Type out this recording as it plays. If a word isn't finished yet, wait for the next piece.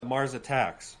Mars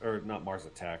Attacks, or not Mars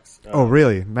Attacks. Oh,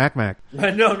 really? Mac. No.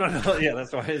 Yeah,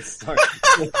 that's why it's sorry.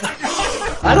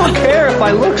 I don't care if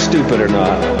I look stupid or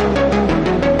not.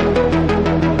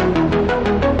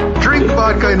 Drink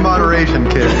vodka in moderation,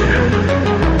 kid.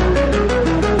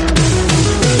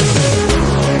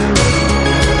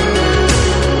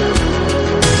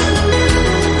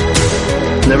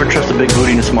 Never trust a big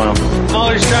booty and a smile. I'm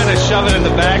always trying to shove it in the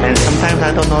back. And sometimes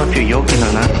I don't know if you're joking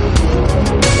or not.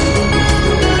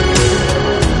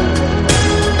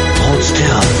 Hold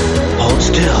still. Hold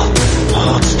still.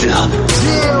 Hold still.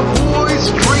 Yeah, boy,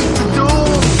 straight to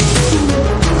doom.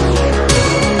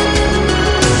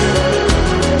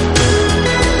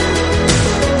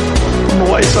 I don't know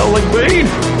why you sound like Bane.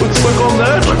 Let's look on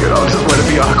that. Look at all, just let it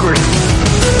be awkward.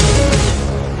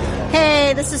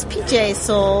 Hey, this is PJ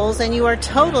Souls, and you are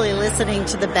totally listening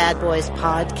to the Bad Boys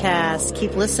podcast.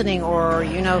 Keep listening, or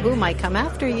you know who might come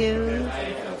after you.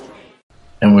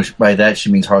 And which, by that,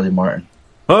 she means Harley Martin.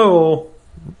 Oh,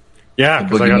 yeah,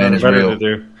 because I got nothing better to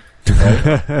do.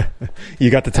 Right?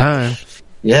 You got the time.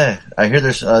 Yeah, I hear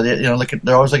there's,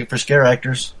 they're always looking for scare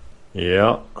actors.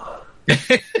 Yeah.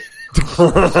 Yep.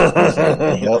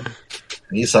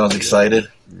 He sounds excited.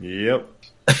 Yep.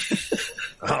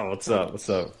 Oh, what's up?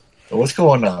 What's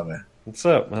going on, man? What's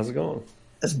up? How's it going?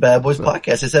 It's Bad Boys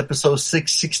Podcast. It's episode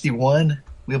 661.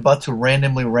 We're about to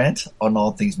randomly rant on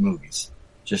all things movies.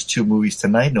 Just 2 movies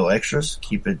tonight, no extras.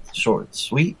 Keep it short and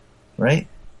sweet, right?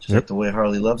 Just like the way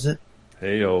Harley loves it.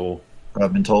 Hey-o.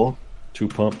 I've been told. 2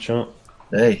 pump chump.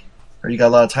 Hey, you got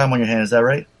a lot of time on your hands, is that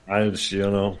right?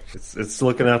 It's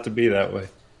looking out to be that way.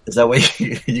 Is that way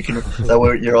you can? Is that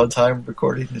way you're on time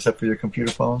recording, except for your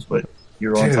computer phones? But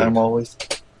you're on time always.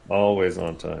 Always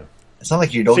on time. It's not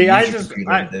like you don't use your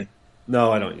computer every day.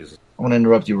 No, I don't use it. I'm going to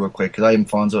interrupt you real quick because I am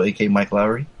Fonso, a.k.a. Mike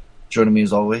Lowry. Joining me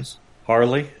as always.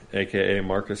 Harley, a.k.a.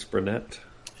 Marcus Burnett.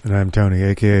 And I'm Tony,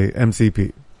 a.k.a.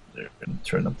 MCP. They're going to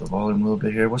turn up the volume a little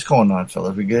bit here. What's going on,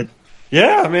 fellas? We good?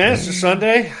 Yeah, man. It's just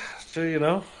Sunday. So,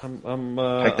 I'm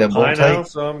pack that high tight now,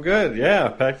 so I'm good. Yeah,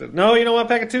 packed it. No, you don't want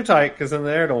to pack it too tight because then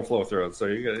the air don't flow through it. So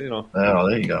you got, Oh,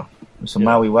 there you go. Some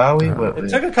Maui Wowie. It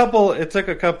took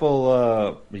a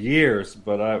couple years,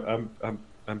 but I'm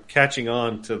catching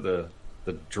on to the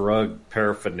drug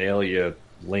paraphernalia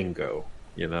lingo.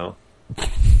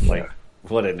 Like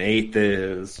what an eighth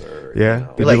is, or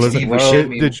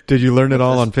Did you learn it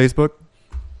all on Facebook?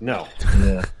 No.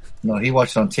 Yeah. No, he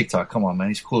watched it on TikTok. Come on, man.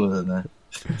 He's cooler than that.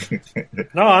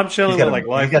 No, I'm chilling with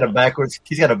life. He's got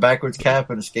a backwards cap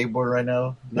and a skateboard right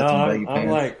now. No,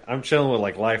 I'm chilling with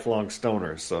lifelong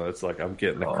stoners. So it's like I'm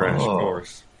getting a crash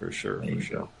course for sure.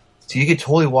 Go. So you could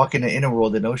totally walk into Inner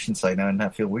World in Oceanside now and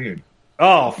not feel weird.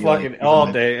 Oh, fucking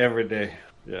all day, every day.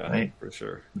 Yeah, right? For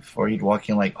sure. Before you'd walk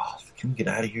in can we get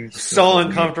out of here? So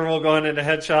uncomfortable going into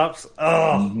head shops.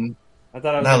 Oh. Mm-hmm. I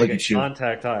thought I was going to get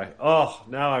contact high. Oh,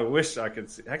 now I wish I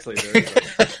could see. Actually, there is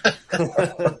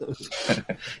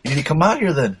you need to come out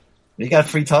here then. You got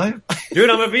free time? Dude,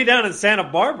 I'm going to be down in Santa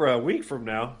Barbara a week from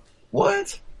now.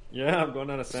 What? Yeah, I'm going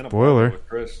down to Santa Barbara with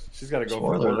Chris. She's got to go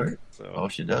for work. Alert. So. Oh,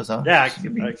 she does, huh? Yeah,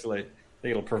 actually, I think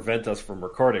it'll prevent us from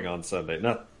recording on Sunday.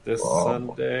 Not this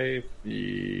Sunday.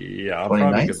 Yeah, I'll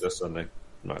probably get this Sunday. I'm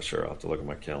not sure. I'll have to look at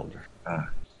my calendar.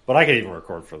 But I could even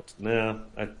record for this. Nah,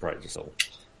 I'd probably just...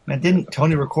 Man, didn't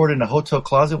Tony record in a hotel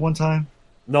closet one time?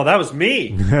 No, that was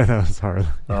me. That was hard.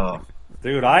 Oh.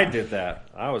 Dude, I did that.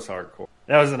 I was hardcore.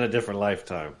 That was in a different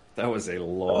lifetime. That was a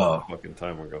long fucking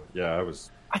time ago. Yeah, I was...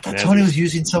 I thought Tony was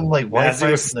using some, Wi-Fi.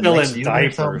 He was still in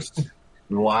diapers.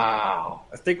 Wow.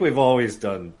 I think we've always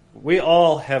done... We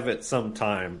all have at some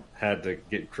time had to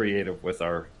get creative with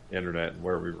our internet and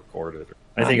where we recorded.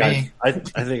 I think I've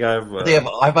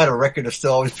had a record of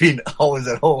still always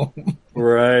at home.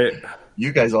 Right.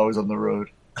 You guys always on the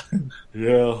road.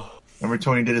 Yeah. Remember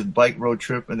Tony did his bike road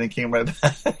trip and then came right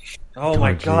back? Oh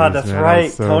my God, that's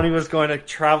right. Tony was going to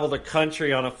travel the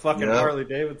country on a fucking Harley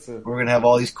Davidson. We're going to have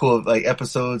all these cool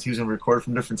episodes. He was going to record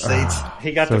from different states.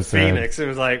 He got to Phoenix. It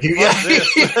was like,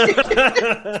 this.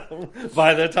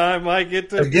 By the time I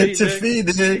get to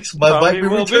Phoenix, my bike will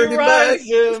be returning back.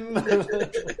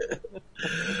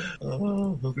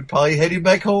 We'll be probably heading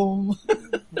back home.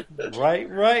 right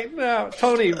now.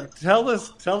 Tony, tell the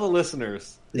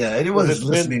listeners. Yeah, anyone that's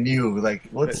listening to you,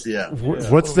 what's there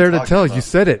to tell? About? You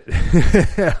said it.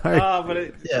 But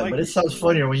it sounds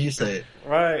funnier when you say it.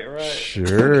 Right.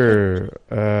 Sure.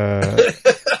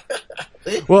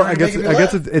 Well, I guess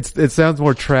it sounds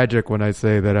more tragic when I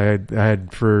say that I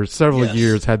had for several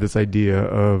years had this idea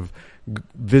of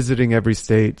visiting every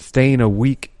state, staying a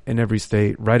week in every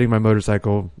state, riding my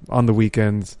motorcycle on the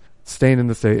weekends, staying in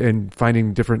the state and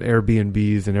finding different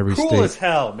Airbnbs in every Cool state. as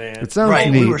hell, man. It sounds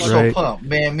Right, neat, we were so right? pumped,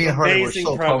 man. Me and Harley were Amazing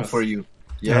so premise. pumped for you.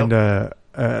 Yep.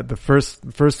 And the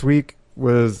first week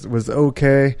was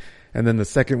okay, and then the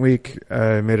second week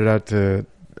I made it out to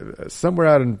somewhere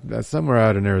out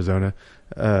in Arizona,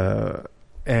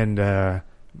 and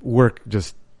work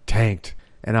just tanked,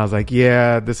 and I was like,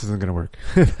 yeah, this isn't gonna work.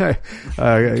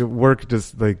 Work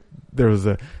just like there was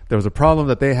a problem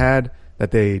that they had that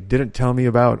they didn't tell me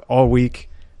about all week.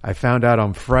 I found out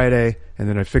on Friday, and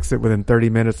then I fixed it within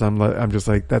 30 minutes. I'm just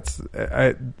like,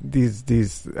 I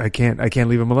can't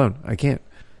leave them alone. I can't.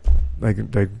 Like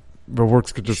the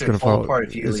work's just going to fall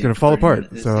apart. It's going to fall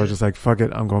apart. So I was just like, fuck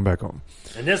it. I'm going back home.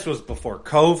 And this was before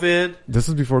COVID. This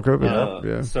was before COVID.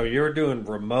 Yeah. So you were doing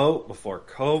remote before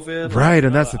COVID, right?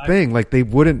 And that's the thing. Like they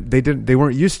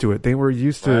weren't used to it. They were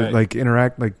used to like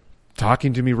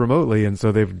talking to me remotely, and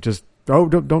so they've just,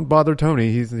 don't bother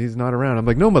Tony. He's not around. I'm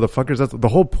like, no, motherfuckers. That's the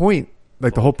whole point.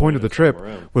 Like the whole point of the trip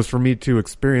was for me to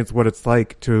experience what it's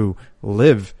like to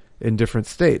live in different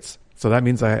states. So that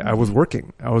means I was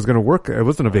working. I was going to work. It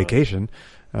wasn't a vacation.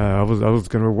 I was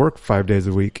going to work 5 days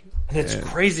a week. And it's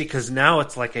crazy because now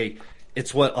it's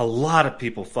it's what a lot of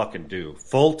people fucking do.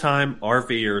 Full-time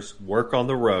RVers work on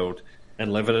the road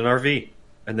and live in an RV.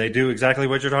 And they do exactly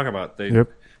what you're talking about. They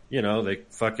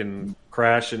fucking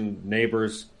crash in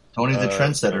neighbors. Tony's the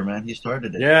trendsetter, man. He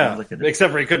started it. Yeah,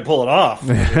 except for he couldn't pull it off.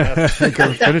 He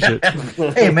couldn't finish it.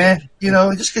 Hey, man,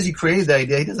 just because he created the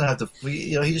idea, he doesn't have to.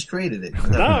 He just created it.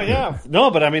 No,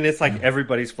 but I mean, it's like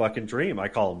everybody's fucking dream. I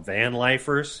call them van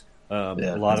lifers. A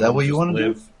lot Is that what you want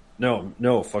to do?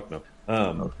 No, fuck no.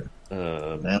 Okay.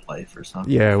 Van lifers, huh?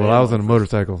 Yeah, well, I was on a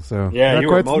motorcycle, so you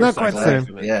were not quite the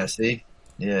same. Yeah, see,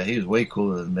 he was way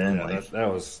cooler than van life.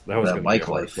 That was going to be a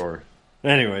hardcore.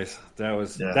 Anyways, that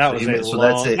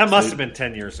must have been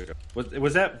 10 years ago.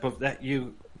 Was that? But that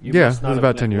you must not it was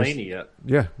about 10 years. Laney yet.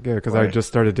 Yeah, because I just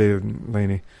started dating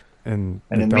Laney, and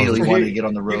immediately wanted to get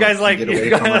on the road. You guys I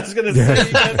was going to say,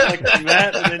 you guys like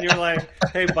met, and then you're like,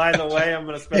 hey, by the way, I'm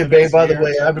going to spend. Hey, babe, by the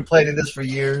way, I've been planning this for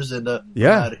years, and I'm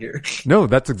out of here. No,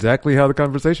 that's exactly how the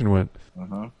conversation went.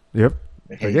 Yep.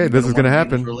 Hey, this is going to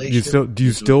happen. Do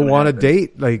you still want to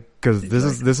date? Like, because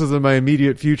this is in my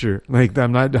immediate future. Like,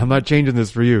 I'm not changing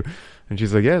this for you. And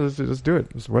she's like, yeah, let's do it.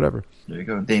 It's whatever. There you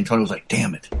go. Dane Tony was like,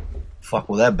 damn it. Fuck,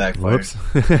 well, that backfired. Whoops.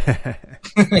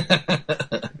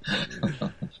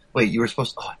 Wait, you were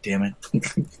supposed to, damn it.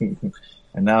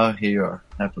 And now here you are,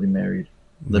 happily married,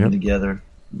 living together,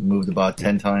 moved about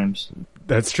 10 times.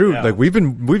 That's true. Yeah. Like we've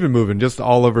been moving just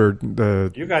all over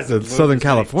the Southern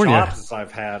California. Jobs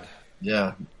I've had.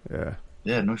 Yeah,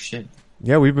 no shit.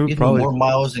 Yeah, we moved probably more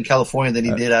miles in California than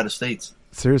he did out of states.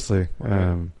 Seriously,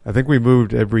 I think we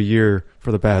moved every year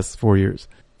for the past 4 years,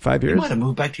 5 years. You might have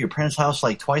moved back to your parents' house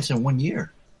like twice in 1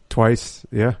 year. Twice,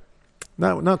 yeah.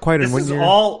 Not quite in 1 year.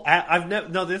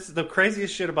 This is the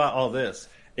craziest shit about all this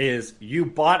is you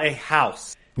bought a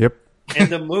house. Yep. And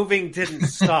the moving didn't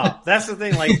stop. That's the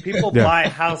thing. Like people buy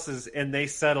houses and they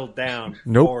settle down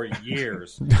for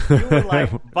years. You were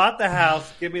like, bought the house,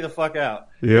 get me the fuck out.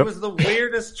 Yep. It was the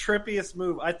weirdest, trippiest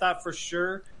move. I thought for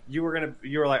sure you were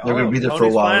like, they're gonna be there Tony's for a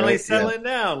while, finally right? settling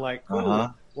down. Like,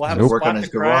 cool. We'll have a work spot on his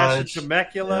to crash in garage.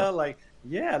 Temecula.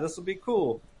 Yeah. Like, this will be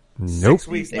cool. Nope. 6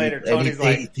 weeks later, And Tony's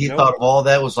like, he thought of all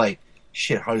that was like,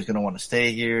 shit, Harley's going to want to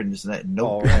stay here and this and that.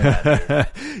 Nope.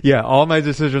 Yeah, all my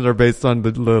decisions are based on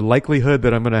the likelihood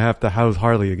that I'm going to have to house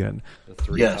Harley again.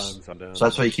 Yes. So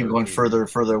that's why you keep going further and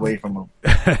further away from him.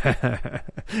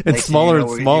 It's smaller and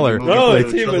smaller. No,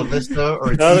 it's even Vista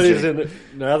or now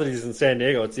that he's in San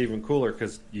Diego, it's even cooler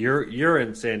because you're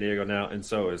in San Diego now, and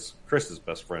so is Chris's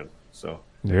best friend. So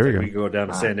there we go. We go down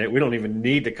to San Diego. We don't even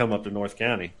need to come up to North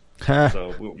County.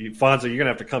 So, Fonso, you're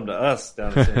gonna have to come to us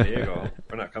down in San Diego.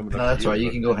 We're not coming. No, that's right. You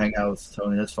can go hang out with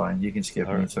Tony. That's fine. You can skip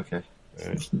me. It's okay.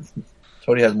 Right.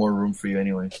 Tony has more room for you,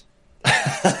 anyways.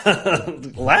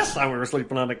 Last time we were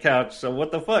sleeping on the couch. So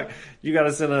what the fuck? You got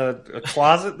us in a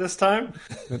closet this time?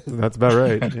 That's about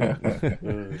right. Yeah.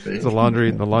 It's the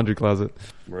laundry closet.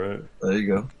 Right. There you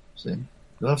go. See,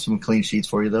 we'll have some clean sheets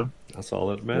for you, though. That's all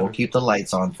that matters. We'll keep the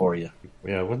lights on for you.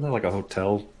 Yeah, wasn't that like a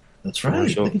hotel? That's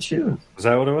right. Look at you. Was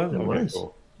that what it was? It was.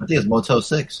 Cool. I think it's Motel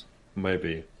 6.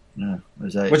 Maybe. Yeah.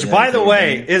 Which, by the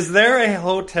way, is there a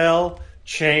hotel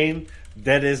chain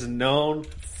that is known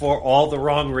for all the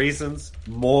wrong reasons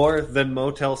more than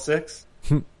Motel 6?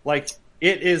 Like,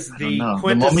 it is the quintessential...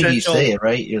 The moment you say it,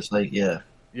 right, it's like, yeah.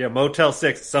 Yeah, Motel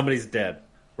 6, somebody's dead,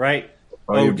 right?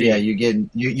 Yeah, you get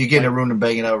in a room and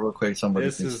bang it out real quick. Somebody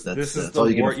this is that's all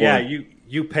you can afford. afford. Yeah,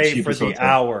 You pay for Cheapest the hotel.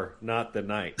 hour, not the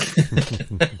night.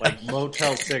 Like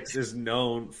Motel 6 is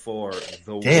known for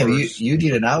the Damn, worst. you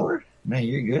need an hour? Man,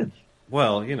 you're good.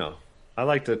 Well, I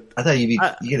like to. I thought you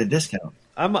get a discount.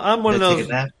 I'm one of Take those. a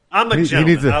nap? I'm a He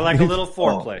gentleman. needs a- I like he a needs- little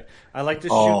foreplay. I like to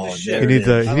shoot Oh, the there shit. it He needs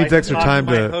is. I he needs like extra to talk time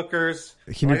to my to. hookers.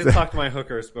 He I like needs to to- talk to my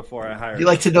hookers before I hire. You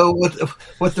like to know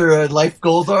what their life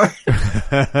goals are?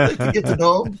 Like to get to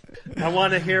know them? I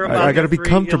want to hear about. I gotta the be 3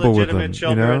 comfortable with illegitimate them,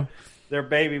 children, their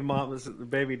baby mamas, their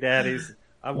baby daddies.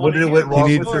 I What want did to it went hear wrong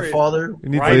needs- with their stories. father? He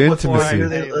needs Right the before I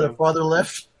intimacy. pay Their them. father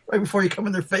left right before you come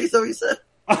in their face. That what you said?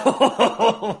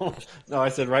 No, I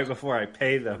said right before I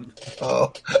pay them.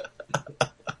 Oh,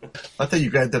 I thought you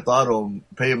Grand Theft Auto 'em,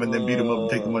 pay him and then beat him up and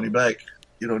take the money back.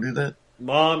 You don't do that.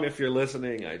 Mom, if you're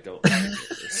listening, I don't.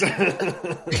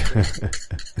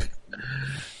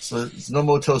 So it's no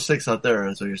Motel 6 out there.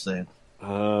 That's what you're saying.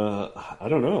 I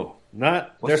don't know. What's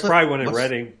There's the- probably one in what's-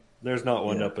 Reading. There's not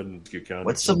one Yeah. up in Butte County.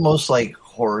 What's the most like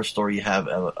horror story you have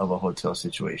of a hotel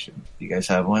situation? You guys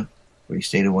have one where you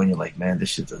stayed in one? You're like, man, this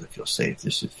shit doesn't feel safe.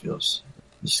 This shit feels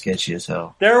sketchy as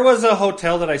hell. There was a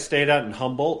hotel that I stayed at in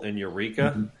Humboldt in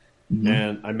Eureka, Mm-hmm.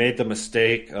 and I made the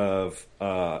mistake of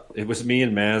it was me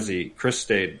and Mazzy. Chris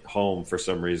stayed home for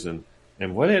some reason,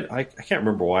 and I can't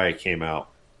remember why I came out.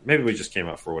 Maybe we just came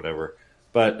out for whatever.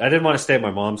 But I didn't want to stay at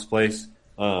my mom's place,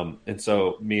 and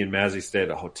so me and Mazzy stayed at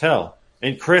a hotel.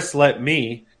 And Chris let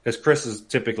me, because Chris is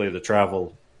typically the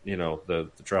travel, the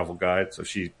travel guide, so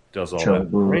she does all that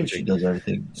She arranging. does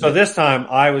everything. So this time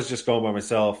I was just going by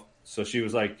myself. So she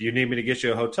was like, "Do you need me to get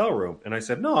you a hotel room?" And I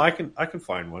said, "No, I can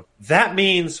find one." That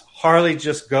means Harley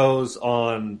just goes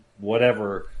on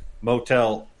whatever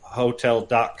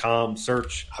hotel.com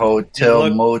search Hotel,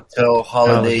 Look- motel,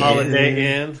 holiday.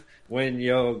 Holiday Inn. When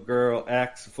your girl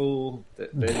acts a fool,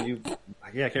 then you.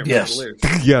 Yeah, I can't remember Yes. the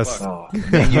lyrics. Yes. Fuck. Oh,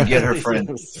 then you get her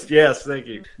friend. Yes, thank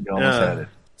you. You almost had it.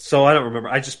 So I don't remember.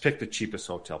 I just picked the cheapest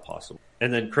hotel possible.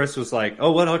 And then Chris was like,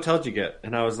 "Oh, what hotel did you get?"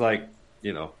 And I was like,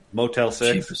 Motel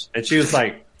 6. Cheapest. And she was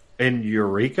like, "In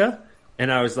Eureka?"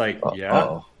 And I was like, "Yeah."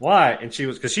 Uh-oh. Why? And she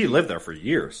was, because she lived there for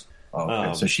years. Oh,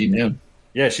 okay. So she knew.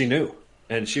 Yeah, she knew.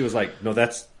 And she was like, "No,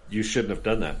 you shouldn't have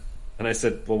done that." And I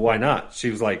said, "Well, why not?" She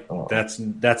was like, Oh.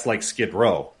 "That's like Skid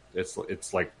Row.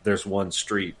 It's like there's one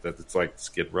street that it's like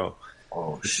Skid Row.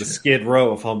 Oh, It's shit. the Skid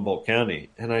Row of Humboldt County."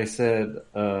 And I said,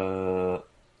 all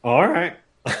right.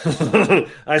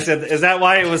 I said, "Is that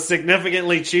why it was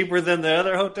significantly cheaper than the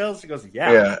other hotels?" She goes,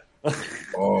 "Yeah." Yeah.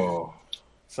 Oh.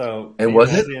 So And me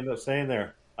was Nancy it? ended up staying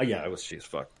there. Oh yeah, it was cheap as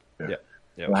fuck. Yeah.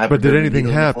 Yeah. What happened But did to anything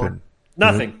Needle before? happen?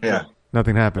 Nothing. Yeah.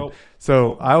 Nothing happened. Nope.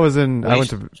 So I was in. I went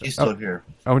to. He's still here.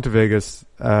 I went to Vegas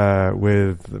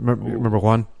with. Remember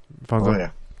Juan Fonso Oh,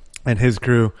 yeah. and his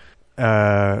crew.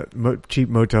 Cheap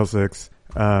Motel 6.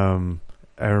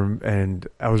 And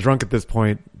I was drunk at this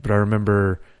point, but I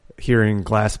remember hearing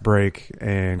glass break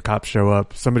and cops show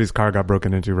up. Somebody's car got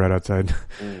broken into right outside.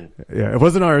 Yeah, it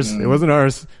wasn't ours. It wasn't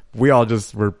ours. We all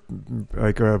just were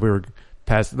like, we were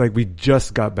past, like we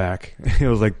just got back. It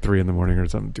was like 3 a.m. or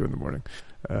something, 2 a.m.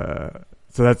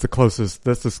 So that's the closest,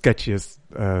 that's the sketchiest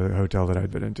hotel that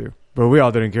I'd been into. But we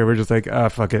all didn't care. We're just like,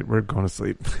 fuck it, we're going to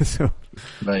sleep. So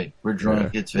Right. We're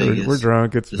drunk. yeah. It's Vegas. We're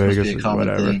drunk. It's This must Vegas. be a It's common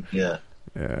whatever. thing. Yeah.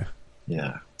 Yeah.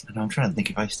 Yeah. And I'm trying to think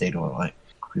if I stayed on like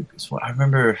creepiest one. I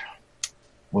remember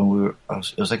when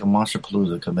it was like a Monster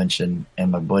Palooza convention,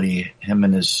 and my buddy, him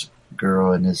and his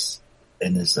girl and his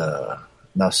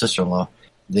now sister-in-law,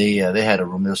 they had a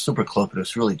room. It was super close, but it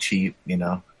was really cheap, And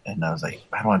I was like,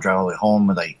 I don't want to drive all the way home.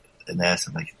 And they asked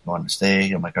him like, "You want to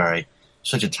stay?" I'm like, all right.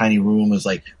 Such a tiny room. It was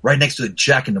like right next to the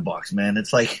Jack in the Box, man.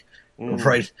 It's like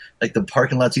right, like the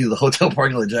parking lot's either the hotel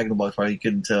parking lot, or Jack in the Box. Probably you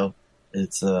couldn't tell.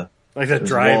 It's Like the There's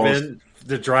drive-in.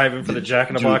 The drive-in for the Jack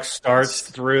in the Dude, Box starts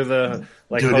through the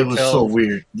like dude, hotel. it was so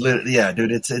weird. Yeah,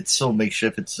 dude, it's so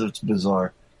makeshift. It's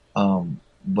bizarre.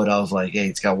 But I was like, hey,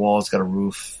 it's got walls, it's got a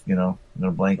roof. I'm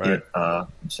gonna blanket. I'm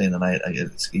staying the night. I guess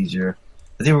it's easier.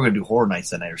 I think we're gonna do horror nights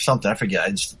that night or something. I forget.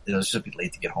 It was just be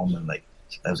late to get home, and like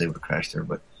I was able to crash there.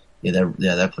 But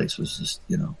that place was just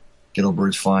get old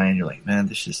birds flying. You're like, man,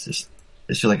 this is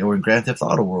like we're in Grand Theft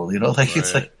Auto world. Like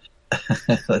it's like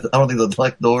I don't think the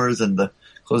locked doors and the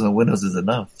closing the windows is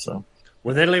enough. So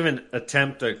When they don't even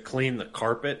attempt to clean the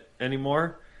carpet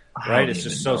anymore, I right? don't It's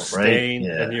just even so know, right? stained,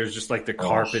 Yeah. and you're just like the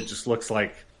carpet just looks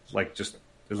like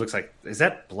it looks like, is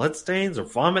that blood stains or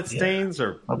vomit stains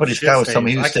or My buddy shit Scott was telling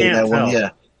me he stains? was I staying at can't that one.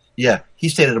 tell. Yeah. He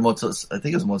stayed at a motel. I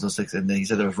think it was a motel 6, and then he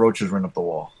said there was roaches running up the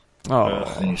wall. Oh,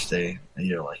 And you stay, and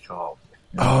you're like, oh.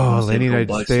 Laney and I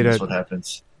Bucks, stayed that's at. what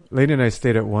happens. Lady and I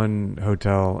stayed at one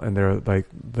hotel, and there like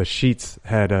the sheets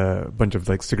had a bunch of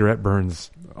like cigarette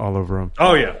burns all over them,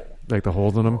 Oh yeah. like the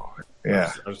holes in them.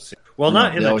 Yeah. Well,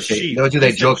 not in the always say- sheets. They would do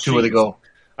that joke too, where they go,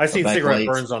 I've seen back cigarette lights.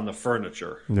 burns on the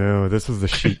furniture. No, this was the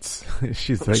sheets.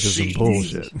 She's like, this is some Sheets.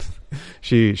 bullshit.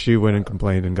 She went and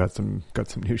complained and got some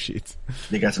new sheets.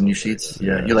 They got some new sheets.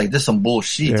 Yeah, you're like, this some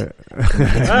bullshit. Yeah.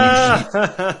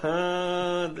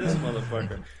 This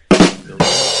motherfucker.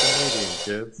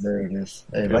 Kids. There it is.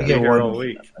 Hey, if Gonna I be get here one, all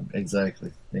week.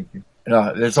 exactly. Thank you.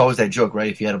 There's always that joke,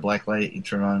 right? If you had a black light, you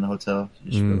turn on in the hotel,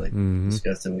 you should be like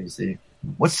disgusted what you see.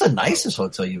 What's the nicest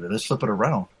hotel you've been? Let's flip it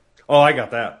around. Oh, I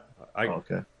got that.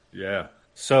 Okay. Yeah.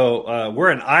 So we're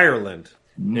in Ireland,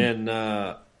 and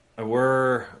I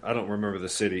don't remember the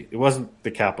city. It wasn't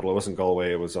the capital. It wasn't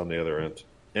Galway. It was on the other end,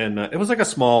 and it was like a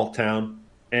small town.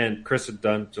 And Chris had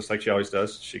done just like she always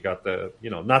does. She got the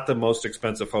not the most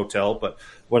expensive hotel, but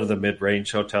one of the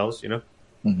mid-range hotels,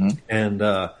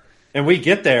 And we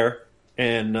get there,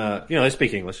 and they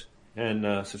speak English.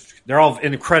 And so they're all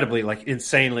incredibly, like,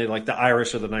 insanely, like, the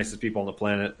Irish are the nicest people on the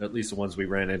planet, at least the ones we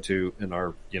ran into in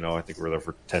our, I think we were there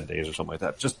for 10 days or something like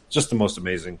that. Just the most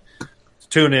amazing.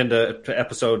 Tune in to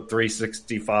episode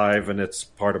 365, and it's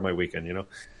part of my weekend,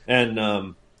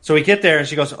 And so we get there, and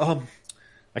she goes,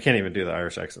 I can't even do the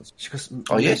Irish accents. She goes,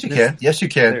 oh, yes, you can. Yes, you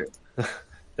can.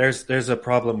 There's a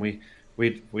problem.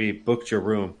 We booked your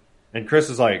room. And Chris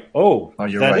is like, oh,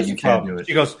 you're right. You can't do it.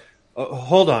 She goes,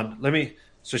 hold on. Let me.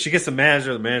 So she gets the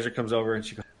manager. The manager comes over and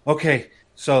she goes, okay.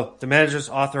 So the manager's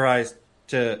authorized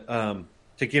to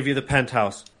give you the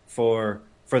penthouse for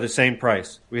the same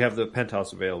price. We have the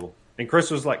penthouse available. And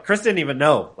Chris was like, Chris didn't even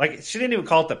know. Like, she didn't even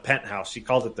call it the penthouse. She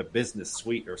called it the business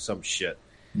suite or some shit.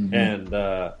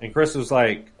 Mm-hmm. And Chris was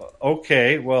like,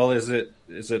 okay, well, does it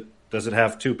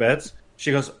have 2 beds?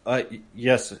 She goes,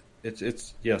 yes,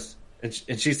 it's yes.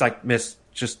 And she's like, miss,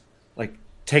 just like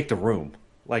take the room.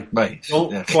 Like, right.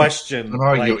 Don't question don't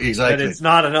argue. Exactly. that it's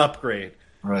not an upgrade.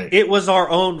 Right. It was our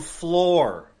own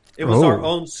floor. It was our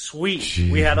own suite.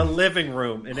 Geez. We had a living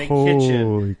room and a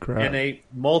kitchen and a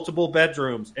multiple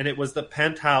bedrooms, and it was the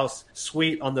penthouse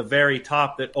suite on the very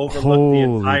top that overlooked the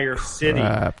entire city.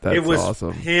 That's it was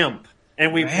awesome. Pimp.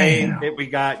 And we paid. We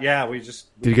got. Did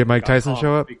you get Mike Tyson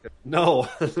show up? No,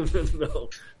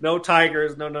 no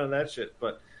tigers, no none of that shit.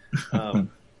 But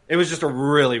it was just a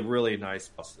really, really nice.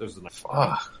 It was a nice.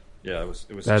 Yeah, it was.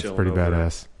 That's pretty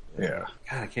badass. Yeah.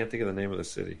 God, I can't think of the name of the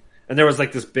city. And there was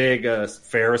like this big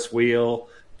Ferris wheel,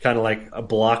 kind of like a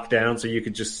block down, so you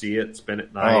could just see it spin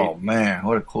at night. Oh man,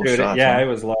 what a cool shot! It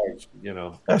was large.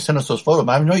 Send us those photos.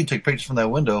 I know you took pictures from that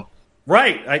window.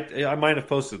 Right. I might have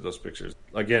posted those pictures.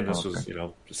 Again, this was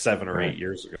 7 or 8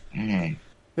 years ago. Dang.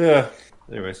 Yeah.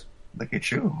 Anyways, look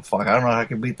at you. Fuck, I don't know how I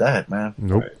can beat that, man.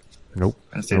 Nope. Right. Nope.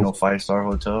 I stay no 5-star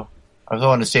hotel. I was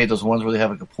going to say those ones where they have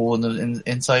like a pool in the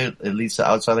inside, at least the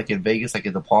outside, like in Vegas, like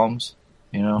in the Palms.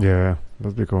 Yeah,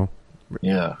 that'd be cool.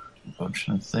 Yeah, I'm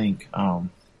trying to think.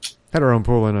 Had our own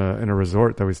pool in a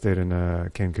resort that we stayed in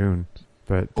Cancun,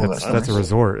 but that's a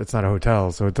resort. It's not a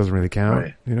hotel, so it doesn't really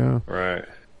count. Right. Right.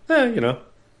 Yeah,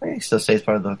 I still stay as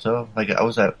part of the hotel. Like I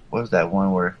was at, what was that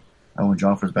one where I went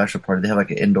John for his bachelor party? They have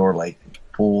like an indoor like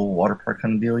pool, water park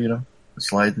kind of deal, with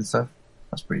slides and stuff.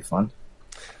 That's pretty fun.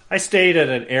 I stayed at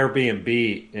an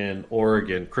Airbnb in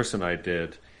Oregon. Chris and I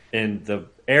did, and the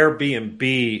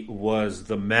Airbnb was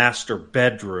the master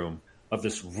bedroom of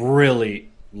this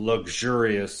really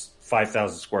luxurious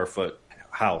 5,000 square foot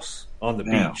house on the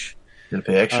beach. You had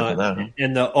to pay extra for that, huh?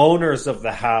 And the owners of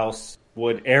the house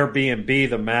would Airbnb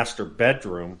the master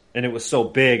bedroom, and it was so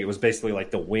big, it was basically like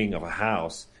the wing of a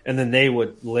house. And then they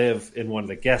would live in one of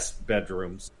the guest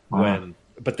bedrooms so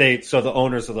the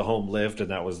owners of the home lived,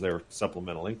 and that was their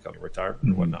supplemental income, retirement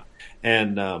and whatnot.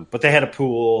 And but they had a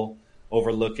pool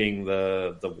overlooking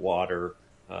the water,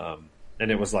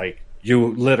 and it was like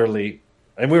you literally,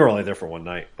 and we were only there for one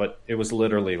night, but it was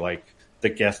literally like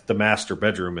the master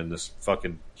bedroom in this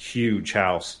fucking huge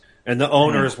house. And the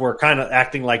owners were kind of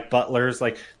acting like butlers,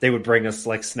 like they would bring us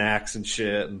like snacks and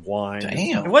shit and wine.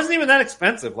 Damn. It wasn't even that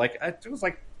expensive. Like it was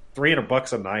like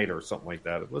 $300 a night or something like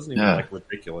that. It wasn't even like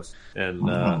ridiculous. And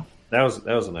that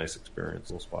was a nice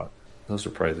experience. Little spot. Those are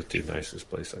probably the 2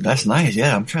 nicest places. That's nice.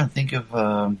 Yeah, I'm trying to think of.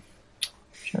 I'm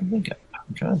I'm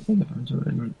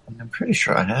pretty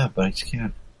sure I have, but I just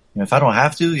can't. If I don't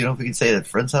have to, if we can stay at a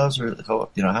friend's house or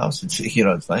house, it's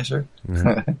it's nicer.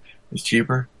 Mm-hmm. It's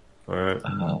cheaper. All right.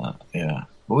 Yeah.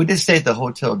 But we did stay at the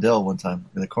Hotel Del one time,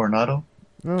 the Coronado.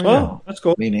 Oh, that's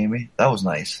cool. Me and Amy. That was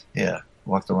nice. Yeah.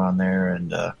 Walked around there,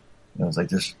 and it was like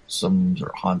there's some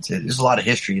are haunted. There's a lot of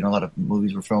history. A lot of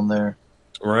movies were filmed there.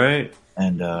 Right.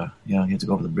 And you had to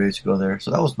go over the bridge to go there.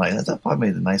 So that was nice. That probably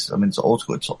made it nice. I mean, it's old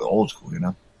school. It's old school.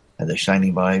 Had the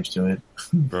shiny vibes to it.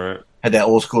 Right. Had that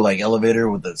old school like elevator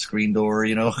with the screen door,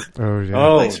 you know? Oh yeah.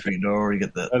 Oh, Like screen door, you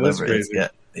get the that is lever. crazy.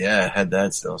 Yeah, it had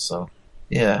that still. So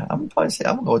yeah, I'm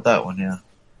gonna go with that one. Yeah,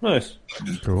 Nice.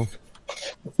 Cool.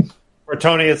 For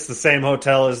Tony, it's the same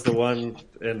hotel as the one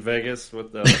in Vegas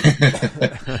with the.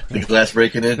 the glass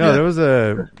breaking in. No, yeah. there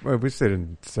was we stayed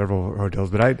in several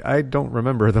hotels, but I don't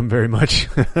remember them very much.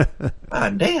 Ah,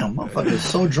 damn, motherfucker is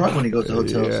so drunk when he goes to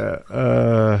hotels.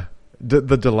 Yeah.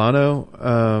 The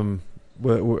Delano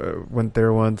went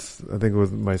there once. I think it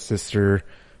was my sister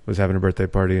was having a birthday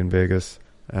party in Vegas.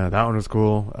 That one was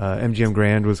cool. MGM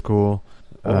Grand was cool.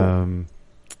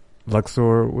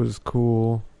 Luxor was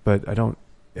cool, but I don't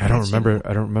remember.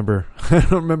 I don't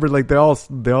remember. Like they all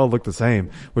look the same,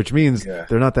 which means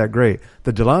they're not that great.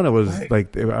 The Delano was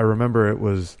like I remember it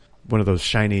was one of those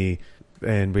shiny,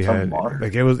 and we had modern.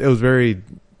 like it was very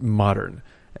modern,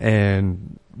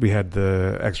 and we had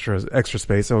the extra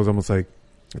space. So it was almost like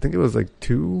I think it was like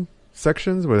 2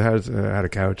 sections where it had a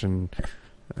couch and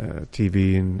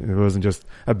TV, and it wasn't just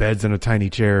a beds and a tiny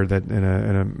chair that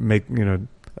and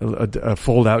a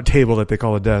fold out table that they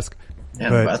call a desk. Yeah,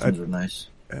 But the bathrooms are nice.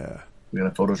 We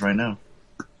got photos right now.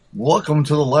 Welcome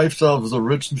to the lifestyle of the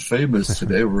rich and famous.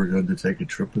 Today we're going to take a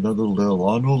trip to the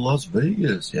Delano, Las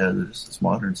Vegas. Yeah, it's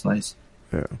modern. It's nice.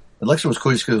 Yeah. The Luxor was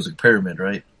cool because it was a pyramid,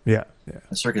 right? Yeah.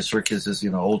 The Circus is,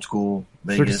 old school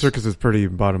Vegas. Circus is pretty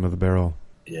bottom of the barrel.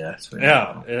 Yeah. So,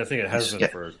 Yeah, I think it has been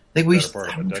for. I think we. better part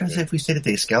of a I'm trying to decade. say if we stayed at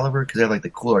the Excalibur because they have like the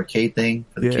cool arcade thing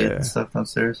for the kids and stuff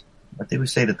downstairs. I think we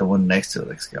stayed at the one next to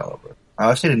the Excalibur.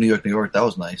 I stayed in New York. That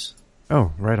was nice.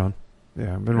 Oh, right on.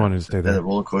 Yeah, I've been wanting to stay They had there. a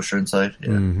roller coaster inside. Yeah.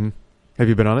 Mm-hmm. Have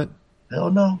you been on it? Hell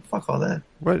no. Fuck all that.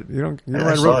 What? You don't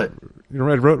I saw it.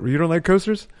 You don't like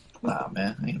coasters? Nah,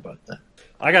 man. I ain't about that.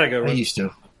 I gotta go. I used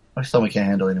to. My stomach can't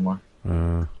handle it anymore.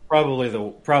 Probably the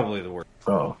worst.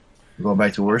 Oh. We're going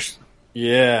back to worse?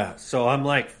 Yeah. So I'm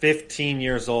like 15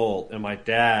 years old, and my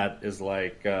dad is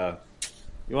like, "You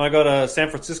want to go to San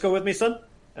Francisco with me, son?"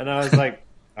 And I was like,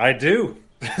 "I do."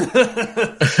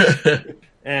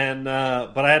 And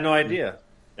but I had no idea.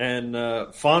 And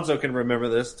Fonso can remember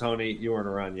this. Tony, you weren't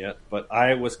around yet, but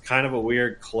I was kind of a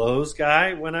weird clothes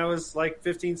guy when I was like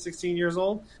 15, 16 years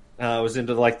old. I was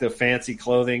into like the fancy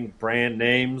clothing brand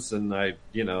names, and I,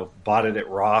 bought it at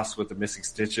Ross with the missing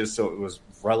stitches, so it was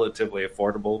relatively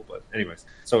affordable. But anyways,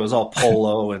 so it was all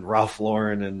Polo and Ralph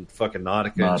Lauren and fucking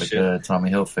Nautica and shit. Tommy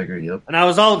Hilfiger, yep. And I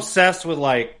was all obsessed with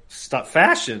like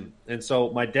fashion. And so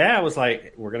my dad was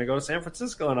like, "We're going to go to San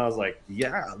Francisco." And I was like,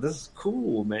 "Yeah, this is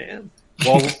cool, man."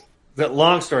 Well,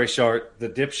 long story short, the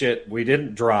dipshit, we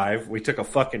didn't drive. We took a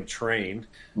fucking train.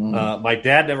 My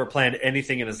dad never planned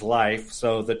anything in his life.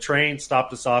 So the train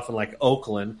stopped us off in like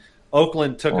Oakland.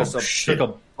 Oakland took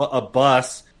took a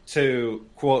bus to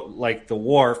quote like the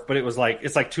wharf, but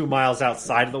it's like 2 miles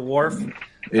outside of the wharf.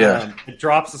 Yeah. It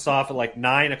drops us off at like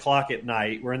 9:00 at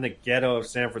night. We're in the ghetto of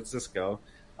San Francisco.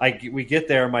 We get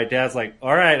there. My dad's like,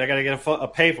 "All right, I got to get a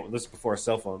payphone." This is before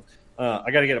cell phones.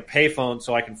 I got to get a payphone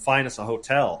so I can find us a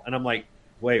hotel. And I'm like,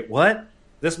 "Wait, what?"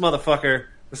 This motherfucker.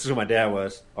 This is who my dad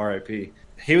was. R.I.P.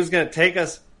 He was going to take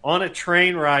us on a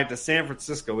train ride to San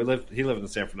Francisco. He lived in the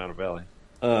San Fernando Valley.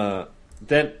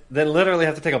 Then literally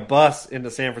have to take a bus into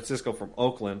San Francisco from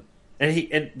Oakland. And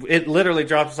it literally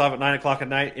drops us off at 9:00 at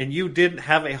night. And you didn't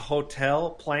have a hotel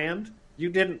planned. You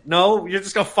didn't know? You're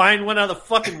just going to find one of the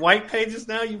fucking white pages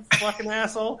now, you fucking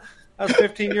asshole? I was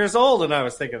 15 years old and I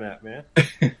was thinking that, man.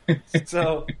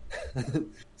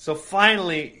 So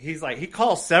finally, he's like, he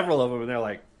calls several of them and they're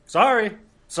like, sorry.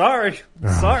 It's like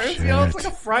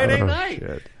a Friday night.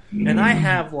 Shit. And I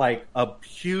have like a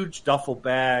huge duffel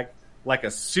bag, like a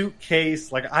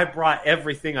suitcase. Like I brought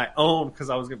everything I owned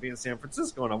because I was going to be in San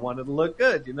Francisco and I wanted to look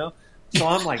good, So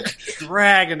I'm like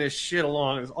dragging this shit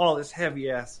along. There's all this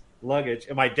heavy ass luggage.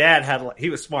 And my dad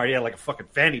he was smart. He had like a fucking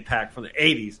fanny pack from the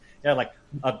 80s. He had like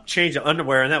a change of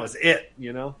underwear and that was it,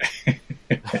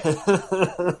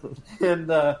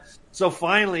 And so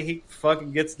finally he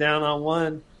fucking gets down on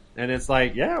one and it's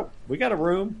like, yeah, we got a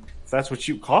room, if that's what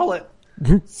you call it.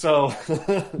 So,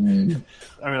 I mean,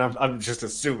 I'm just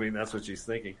assuming that's what she's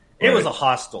thinking. It was a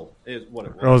hostel, is what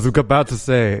it was. I was about to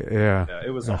say, yeah. It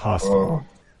was a hostel.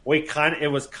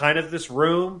 It was kind of this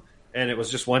room, and it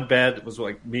was just one bed. It was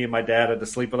like me and my dad had to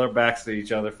sleep with our backs to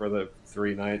each other for the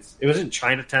 3 nights. It was in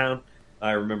Chinatown.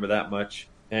 I remember that much.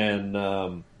 And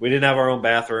we didn't have our own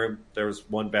bathroom. There was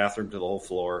one bathroom to the whole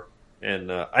floor.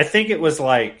 And I think it was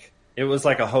like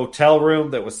a hotel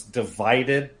room that was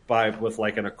divided with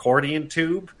like an accordion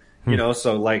tube,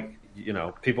 so like,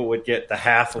 people would get the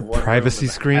half of one privacy room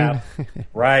and screen.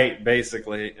 Right,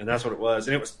 basically. And that's what it was.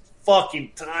 And it was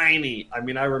fucking tiny. I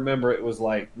mean, I remember it was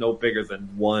like no bigger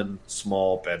than one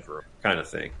small bedroom kind of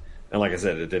thing. And like I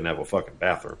said, it didn't have a fucking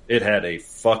bathroom. It had a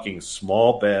fucking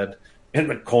small bed in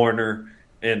the corner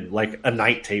and like a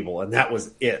night table, and that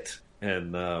was it.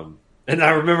 And I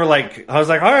remember like I was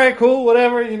like, all right, cool,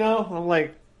 whatever, you know. I'm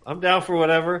like, I'm down for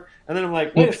whatever. And then I'm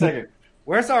like, wait a second,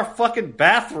 where's our fucking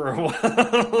bathroom?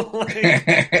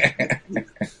 Like,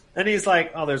 and he's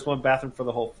like, oh, there's one bathroom for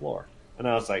the whole floor. And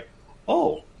I was like,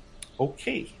 oh,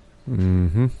 okay.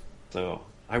 Mm-hmm. So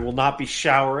I will not be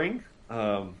showering.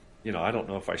 You know, I don't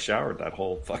know if I showered that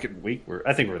whole fucking week.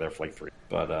 I think we were there for like 3.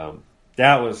 But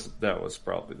that was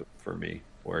probably for me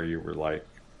where you were like,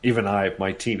 even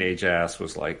my teenage ass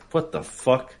was like, what the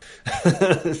fuck?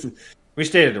 We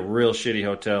stayed at a real shitty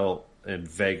hotel in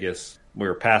Vegas. We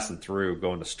were passing through,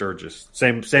 going to Sturgis.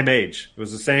 Same age. It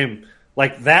was the same.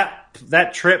 Like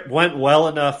that trip went well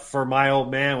enough for my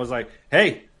old man. Was like,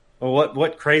 hey, well,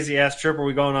 what crazy ass trip are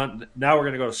we going on? Now we're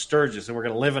going to go to Sturgis and we're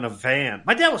going to live in a van.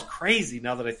 My dad was crazy.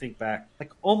 Now that I think back,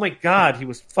 like, oh my god, he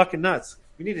was fucking nuts.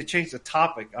 We need to change the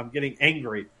topic. I'm getting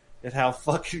angry at how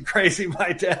fucking crazy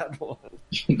my dad was.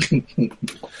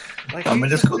 Like, I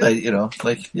mean, it's cool that, you know,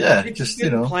 like, yeah, he just,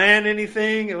 didn't you know. plan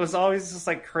anything. It was always just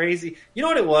like crazy. You know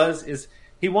what it was? Is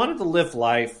he wanted to live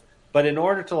life, but in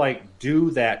order to like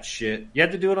do that shit, you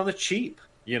had to do it on the cheap,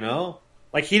 you know?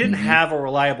 Like he didn't have a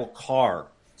reliable car,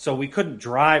 so we couldn't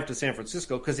drive to San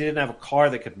Francisco because he didn't have a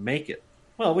car that could make it.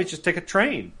 Well, we just take a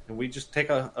train and we just take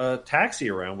a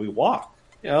taxi around. We walk.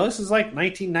 You know, this is like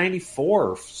 1994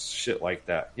 or shit like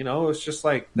that. You know, it's just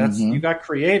like that's you got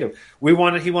creative. He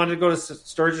wanted to go to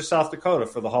Sturgis, South Dakota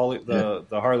for the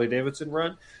Harley Davidson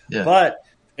run, but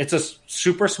it's a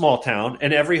super small town,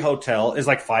 and every hotel is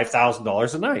like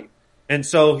 $5,000 a night. And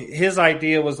so his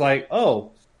idea was like,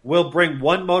 oh, we'll bring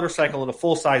one motorcycle in a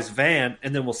full size van,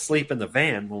 and then we'll sleep in the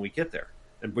van when we get there.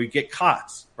 And we get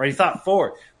cots, right? He thought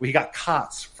forward. We got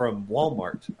cots from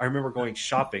Walmart. I remember going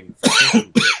shopping for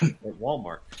at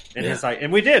Walmart, and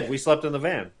and we did. We slept in the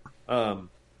van.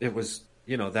 It was,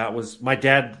 you know, that was my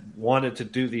dad wanted to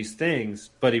do these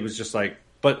things, but he was just like,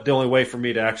 but the only way for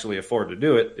me to actually afford to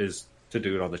do it is to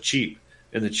do it on the cheap,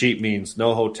 and the cheap means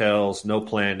no hotels, no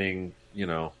planning, you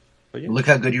know. But, Look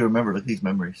how good you remember. Look at these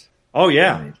memories. Oh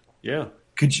yeah, yeah.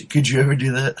 Could you ever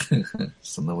do that?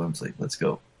 Some of the whims like, let's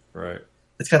go. Right.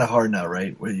 It's kind of hard now,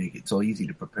 right? Where it's so easy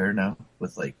to prepare now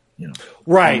with, like, you know,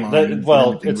 right.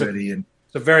 It's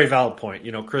a very valid point.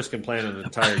 You know, Chris can plan an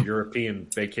entire European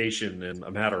vacation in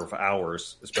a matter of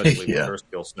hours, especially with her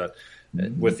skill set,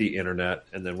 with the internet.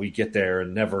 And then we get there,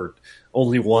 and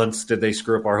only once did they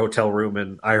screw up our hotel room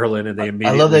in Ireland, and they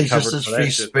immediately. I love that he's just this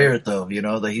free spirit, though. You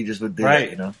know, that he just would do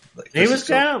that. You know, like, he was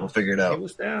down. We'll figure it out. He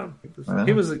was down.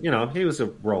 He was, you know, he was a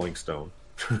Rolling Stone.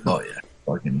 Oh yeah,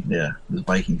 fucking yeah. His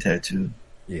Viking tattoo.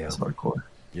 Yeah, it's hardcore.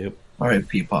 Yep. All right,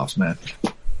 P-Pops, man.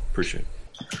 Appreciate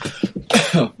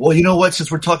it. Well, you know what? Since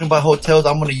we're talking about hotels,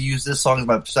 I'm going to use this song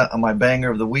as my banger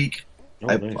of the week.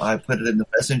 Nice. I put it in the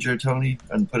messenger, Tony,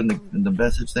 and put it in the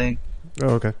message thing.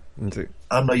 Oh, okay. Let's see.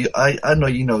 I know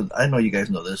you guys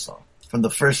know this song. From the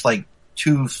first, like,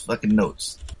 2 fucking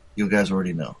notes, you guys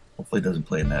already know. Hopefully it doesn't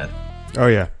play in that. Oh,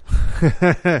 yeah.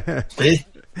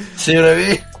 See what I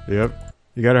mean? Yep.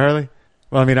 You got it, Harley?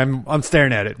 Well, I mean, I'm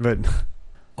staring at it, but...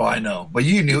 Oh, I know. But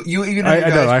you knew. I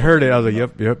know. I heard it. I was like,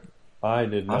 yep. I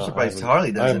did not. I'm surprised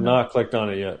Harley doesn't. I have not clicked on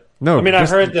it yet. No. I mean, I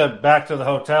heard the Back to the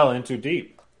Hotel In Too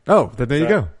Deep. Oh, then there you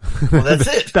go. Well, that's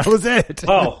it. That was it.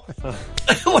 Oh.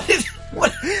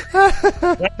 What?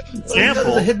 Sample.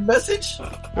 Is a hidden message?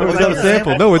 It was not a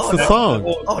sample. No, it's the song.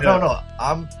 Oh, no.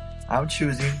 I'm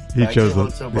choosing. He chose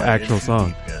the actual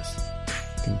song.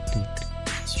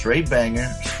 Straight banger.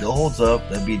 Still holds up.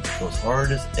 That beat goes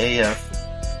hard as AF.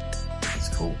 It's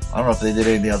cool. I don't know if they did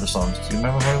any of the other songs. Do you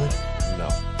remember Harley? No.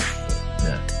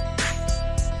 Yeah.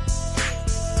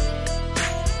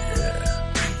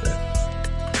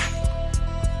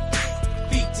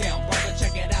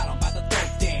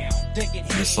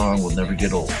 This song will never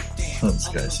get old. This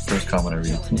guy's first comment I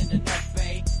read.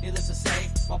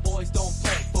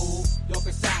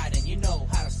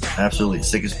 Absolutely,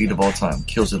 sickest beat of all time.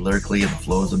 Kills it lyrically and the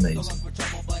flow is amazing.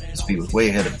 This beat was way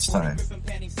ahead of its time.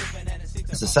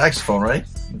 It's a saxophone, right?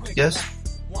 Yes.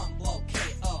 What's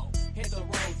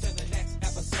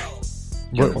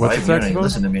the You saxophone? ain't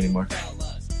listen to me anymore.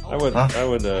 I would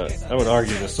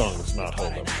argue this song does not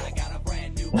hold up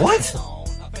well. What?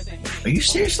 Are you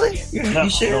seriously? You No,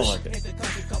 serious? I don't like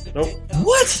it. Nope.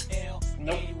 What?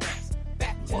 Nope.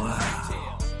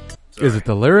 Wow. Is it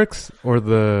the lyrics or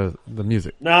the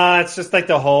music? Nah, it's just like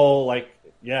the whole,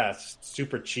 it's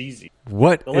super cheesy.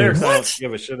 What? The lyrics I What? don't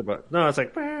give a shit about. No, it's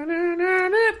like...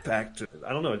 back to.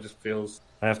 I don't know. It just feels.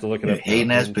 I have to look it You up.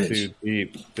 hating ass In bitch. Too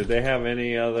deep. Did they have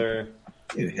any other?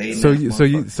 You hating So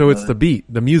ass it's the beat,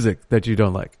 the music that you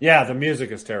don't like. Yeah, the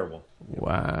music is terrible.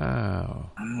 Wow.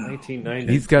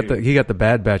 1990. He got the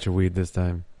bad batch of weed this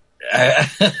time.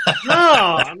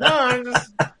 No, I'm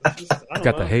just I don't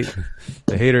Got know.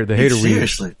 the hater weed.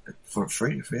 Seriously, for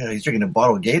free. Yeah, he's drinking a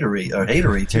bottle of Gatorade or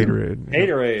Haterade too.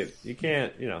 Haterade. You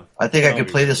can't, I think I could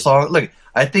play this song. Look,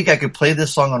 I think I could play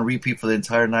this song on repeat for the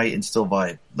entire night and still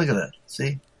vibe. Look at that.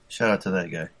 See? Shout out to that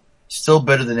guy. Still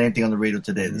better than anything on the radio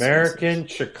today. American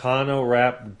Chicano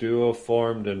rap duo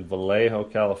formed in Vallejo,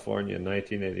 California in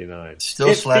 1989.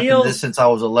 Still slapping this since I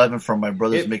was 11 from my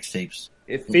brother's mixtapes.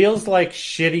 It feels like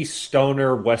shitty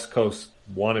stoner West Coast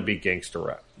wannabe gangster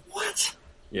rap. What?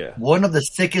 Yeah. One of the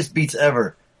sickest beats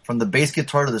ever, from the bass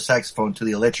guitar to the saxophone to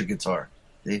the electric guitar.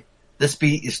 See? This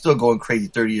beat is still going crazy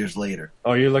 30 years later.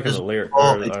 Oh, you're looking at the lyrics.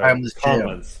 Oh, a timeless jam.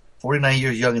 Comments. 49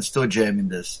 years young and still jamming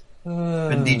this.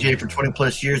 Been DJ for 20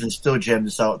 plus years and still jam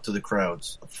this out to the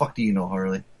crowds. The fuck do you know,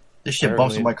 Harley? This shit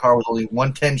bumps in my car with only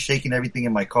 110 shaking everything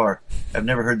in my car. I've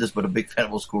never heard this, but a big fan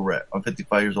of old school rap. I'm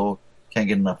 55 years old. Can't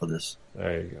get enough of this.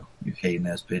 There you go. You hating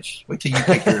ass bitch. Wait till you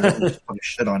take your fucking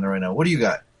shit on it right now. What do you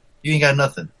got? You ain't got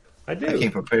nothing. I do. I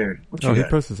came prepared. What you Oh, he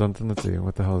got? posted something. Let's see.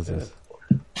 What the hell is this?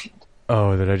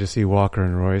 Oh, did I just see Walker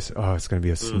and Royce? Oh, it's going to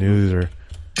be a snoozer.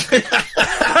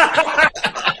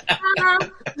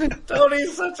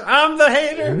 Tony's I'm the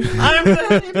hater. I'm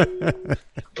the hater.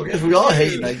 I guess we all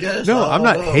hating, I guess. No, I'm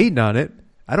not hating on it.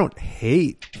 I don't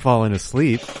hate falling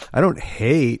asleep. I don't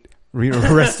hate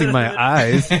resting my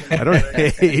eyes. I don't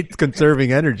hate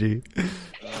conserving energy.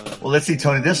 Well, let's see,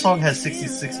 Tony. This song has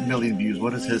 66 million views.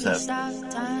 What does his have?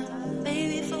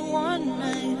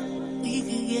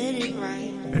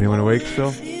 Anyone awake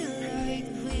still?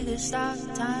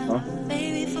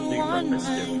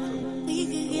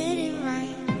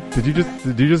 Did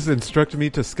you just instruct me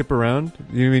to skip around?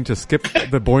 You mean to skip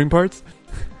the boring parts?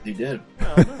 He did.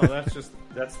 No,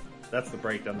 that's the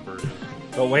breakdown version.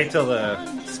 But wait till the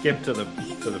skip to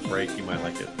the break. You might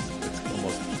like it. It's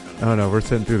almost. Oh no, we're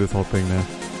sitting through this whole thing now.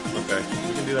 Okay,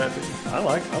 we can do that too. I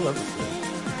love this thing.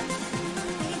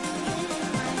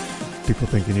 People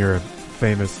thinking you're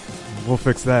famous. We'll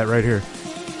fix that right here.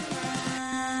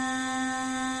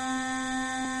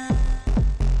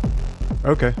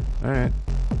 Okay, all right.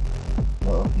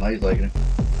 Well, now he's liking it.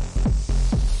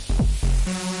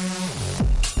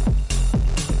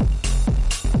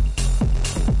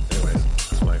 Anyways,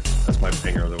 that's my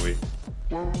pinger of the week.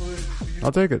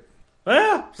 I'll take it.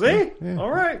 Yeah, see? Yeah.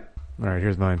 All right. All right,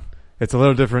 here's mine. It's a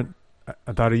little different.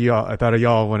 I thought of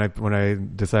y'all when I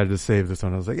decided to save this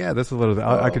one. I was like, yeah, this is a little.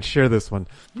 I could share this one.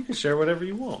 You can share whatever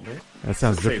you want, man. That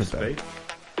sounds It's a different safe though. space.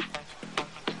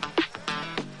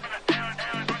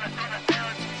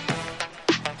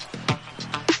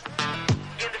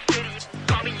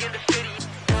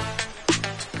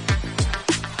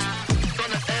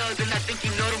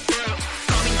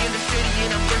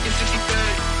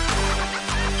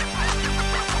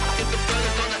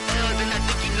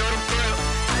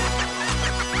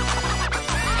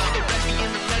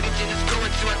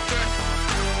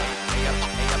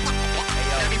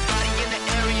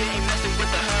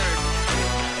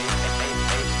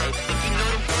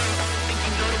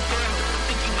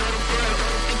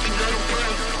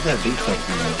 That beat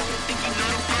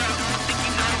something.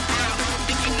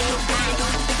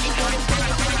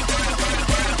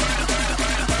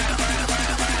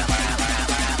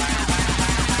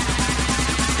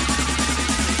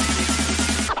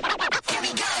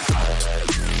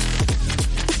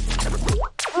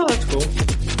 Oh, that's cool.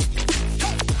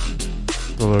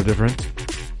 It's a little different.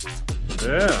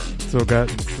 Yeah. Still got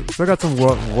some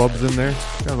wubs in there.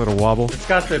 Got a little wobble. It's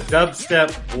got the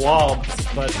dubstep wobs,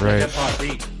 but Right. the hip hop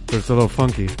beat. So it's a little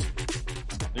funky.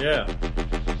 Yeah.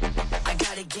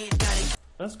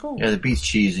 That's cool. Yeah, the beat's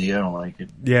cheesy. I don't like it.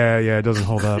 Yeah, it doesn't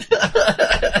hold up.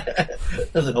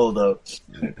 Doesn't hold up.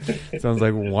 Sounds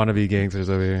like wannabe gangsters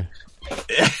over here.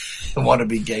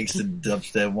 Wannabe gangsta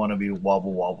dubstep. Wannabe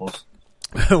wobble wobbles.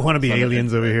 Wannabe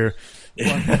aliens over here.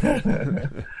 That's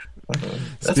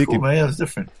Speaking- cool, man. That was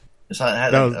different. It's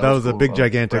not, That was a cool. big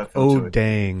gigantic. Rap feel to Oh it.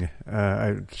 dang!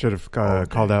 I should have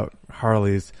called out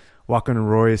Harley's. Walker and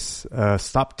Royce.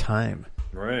 Stop time.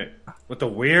 Right. With the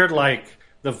weird, like,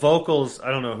 the vocals, I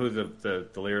don't know who the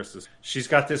lyricist is. She's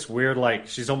got this weird, like,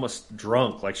 she's almost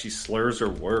drunk. Like, she slurs her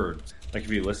words. Like, if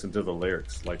you listen to the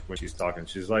lyrics, like, when she's talking,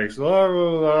 she's like,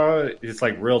 it's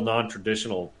like real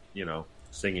non-traditional,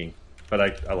 singing. But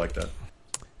I like that.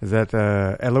 Is that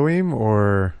Elohim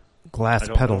or Glass I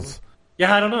don't Pedals?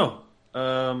 Yeah, I don't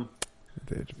know.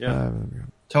 Yeah.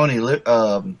 Tony,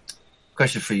 got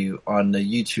Question for you on the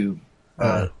YouTube.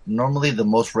 Normally, the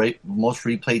most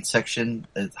replayed section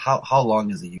is how long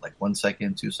is it? Like 1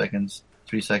 second, 2 seconds,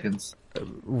 3 seconds.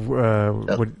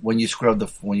 When you scrub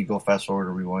when you go fast forward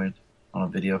or rewind on a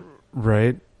video,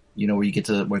 right? You know where you get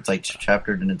to where it's like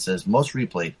chaptered and it says most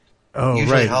replayed. Oh,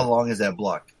 usually, right. how long is that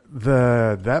block?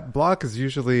 That block is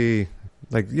usually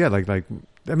like I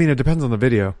mean, it depends on the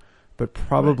video, but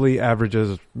probably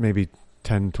averages maybe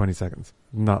 10, 20 seconds.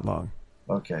 Not long.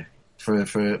 Okay.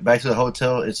 For Back to the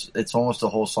Hotel, it's almost the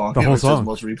whole song. The whole song.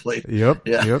 Most replayed. Yep.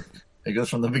 Yeah. Yep. It goes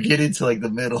from the beginning to like the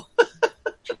middle.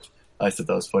 I thought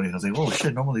that was funny. I was like, "Oh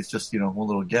shit!" Normally it's just one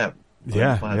little gap.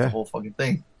 Yeah. The whole fucking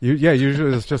thing.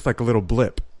 Usually it's just like a little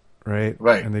blip, right?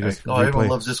 Right. And they just everyone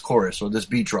loves this chorus or this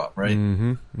beat drop, right?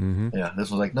 Mm-hmm. Mm-hmm. Yeah. This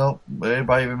was like, no,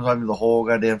 everybody remembers the whole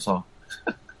goddamn song.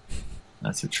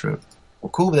 That's a trip.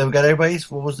 Well, cool. Then we got everybody's.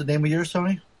 What was the name of yours,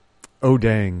 Tony? Oh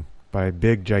Dang by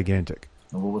Big Gigantic.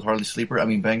 And what was Harley Sleeper? I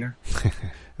mean Banger.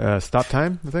 Stop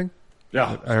Time, I think.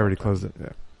 Yeah, I already closed it.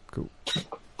 Yeah, cool.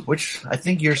 Which I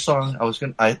think your song.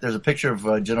 There's a picture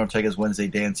of Jenna Ortega's Wednesday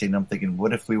dancing. And I'm thinking,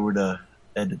 what if we were to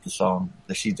edit the song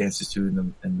that she dances to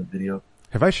in the video?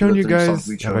 Have I shown you guys?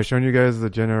 Have I shown you guys the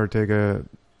Jenna Ortega?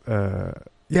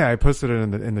 Yeah, I posted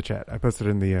it in the chat. I posted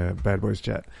it in the Bad Boys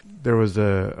chat. There was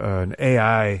an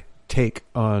AI take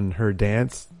on her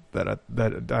dance that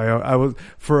I was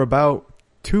for about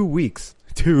 2 weeks.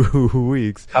 2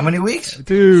 weeks. How many weeks?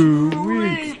 2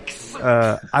 weeks.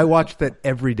 I watched that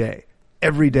every day.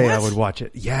 Every day I would watch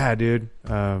it. Yeah, dude.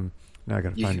 Now I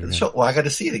gotta find it again. Well, I gotta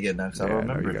see it again now because I don't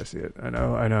remember. You gotta see it. I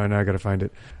know. Now I gotta find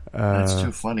it. That's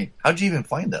too funny. How'd you even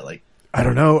find that? Like, I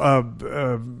don't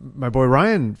know. My boy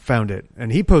Ryan found it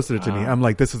and he posted it to me. I'm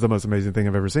like, this is the most amazing thing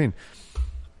I've ever seen.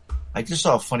 I just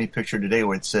saw a funny picture today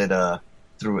where it said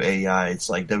through AI, it's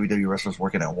like WWE wrestlers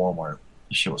working at Walmart.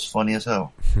 This shit was funny as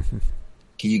hell.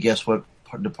 Can you guess what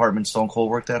department Stone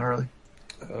Cold worked at, Harley?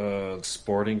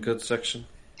 Sporting goods section.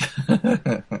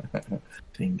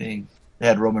 Ding ding. They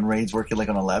had Roman Reigns working like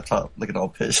on a laptop, looking all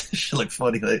pissed. She looked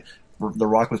funny. Like The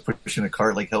Rock was pushing a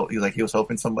cart like he was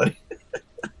helping somebody.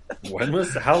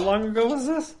 How long ago was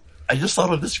this? I just saw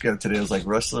it on Instagram today. It was like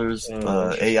wrestlers,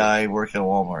 AI working at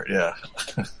Walmart. Yeah.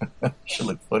 She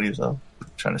looked funny as hell.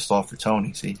 Trying to stall for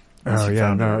Tony, see? Oh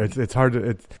yeah, no, it's hard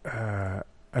to.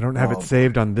 I don't have it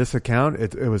saved on this account.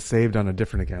 It was saved on a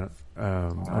different account,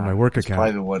 on my work account.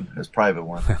 Private one. It's private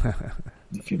one.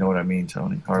 If you know what I mean,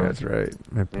 Tony. Harley. That's right.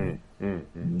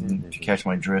 If you catch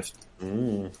my drift, if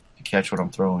you catch what I'm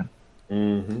throwing,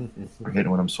 or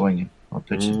hitting what I'm swinging, or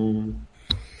pitching,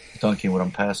 dunking what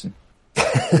I'm passing. Fuck.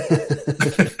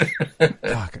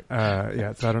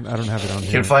 Yeah. So I don't have it on here.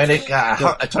 You can find it.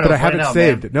 But I have it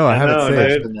saved. Man. No, I have it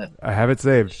saved. Dude. I have it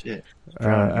saved. Shit.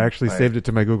 I actually saved it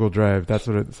to my Google Drive. That's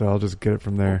what it. So I'll just get it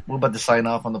from there. We're about to sign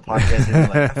off on the podcast. And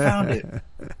like, I found it.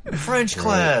 French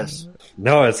class.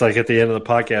 No, it's like at the end of the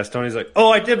podcast, Tony's like, "Oh,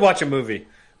 I did watch a movie."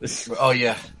 Oh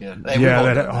yeah. Hey,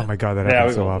 oh my god, that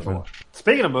happens so often.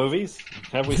 Speaking of movies,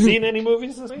 have we seen any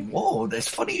movies this week? Whoa, that's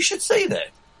funny. You should say that.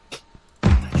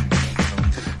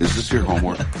 Is this your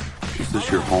homework? Is this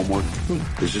your homework?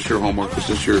 Is this your homework? Is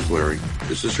this yours, Larry?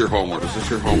 Is this your homework? Is this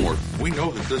your homework? We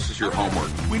know that this is your homework.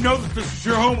 We know that this is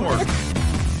your homework.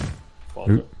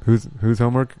 Whose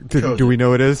homework? Do we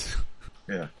know it is?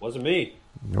 Yeah. Wasn't me.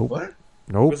 Nope. What?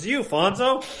 Nope. It was you,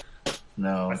 Fonso?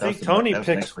 No. I think Tony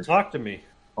picked Talk to Me.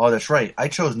 Oh, that's right. I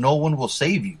chose No One Will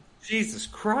Save You. Jesus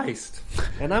Christ.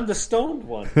 And I'm the stoned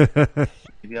one.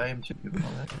 Maybe I am too. You know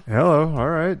that? Hello. All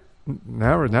right.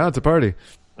 Now it's a party.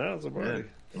 That was a party. Yeah.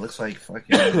 It looks like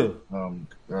fucking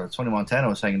Tony Montana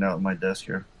was hanging out at my desk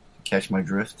here. Catch my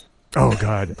drift. Oh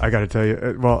God, I got to tell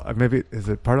you. Well, maybe is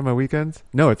it part of my weekends?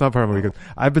 No, it's not part of my weekends.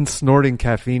 I've been snorting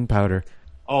caffeine powder.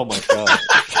 Oh my God.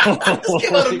 This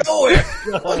came out of nowhere.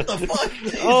 What the fuck?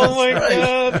 Jesus oh my Christ.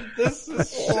 God. This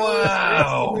is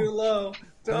Wow. too low.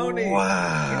 Tony,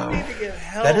 wow. you need to get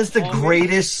help. That is the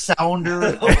greatest sounder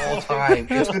of all time.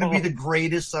 It's going to be the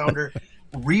greatest sounder.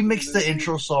 Remix the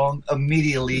intro song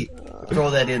immediately.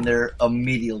 Throw that in there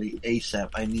immediately,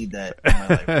 ASAP. I need that in my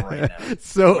life right now.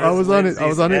 So I was on it.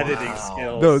 Editing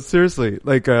skills. No, seriously.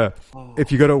 Like,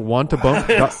 if you go to want to bump.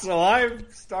 So I've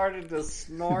started to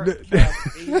snort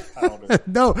caffeine powder.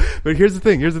 No, but here's the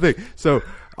thing. So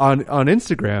on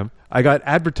Instagram, I got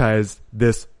advertised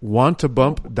this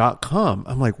wanttobump.com.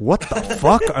 I'm like, what the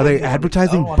fuck? Are they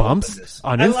advertising bumps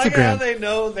on Instagram? I like how they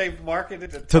know they've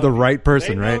marketed it to the right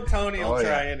person, they know right? Tony will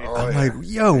try anything. I'm like,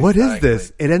 yo, what is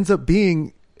this? It ends up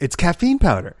being, it's caffeine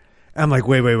powder. I'm like,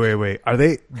 wait. Are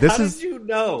they? This How is. did you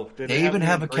know? They even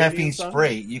have a caffeine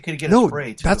spray. You could get a No,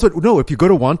 spray too. that's what. No, if you go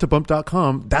to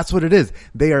wanttobump.com, that's what it is.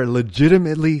 They are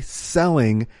legitimately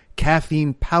selling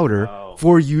caffeine powder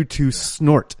for you to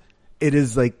snort. It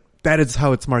is like that is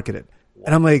how it's marketed.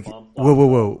 And I'm like,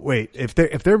 whoa, wait. If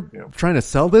they're trying to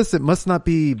sell this, it must not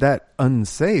be that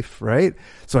unsafe, right?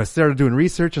 So I started doing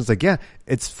research and it's like, yeah,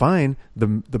 it's fine. The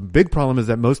big problem is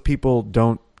that most people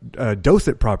don't dose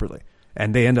it properly,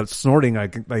 and they end up snorting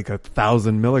like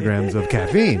 1,000 milligrams of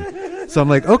caffeine. So I'm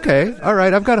like, okay, all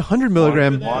right, I've got 100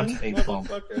 milligram.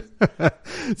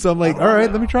 So I'm like, all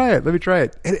right, let me try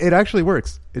it. It actually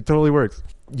works. It totally works.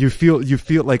 You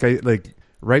feel like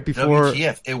right before.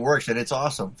 WTF, it works and it's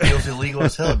awesome. Feels illegal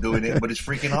as hell doing it, but it's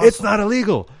freaking awesome. It's not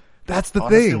illegal. That's the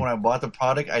Honestly, thing. When I bought the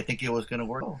product, I think it was going to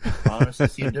work. Honestly,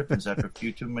 see a difference after a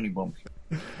few too many bumps.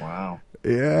 Wow.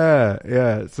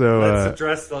 Yeah. So let's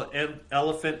address the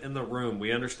elephant in the room.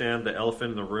 We understand the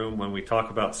elephant in the room when we talk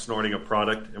about snorting a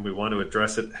product, and we want to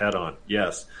address it head on.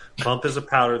 Yes, bump is a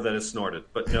powder that is snorted,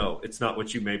 but no, it's not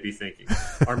what you may be thinking.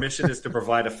 Our mission is to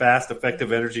provide a fast,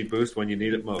 effective energy boost when you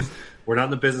need it most. We're not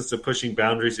in the business of pushing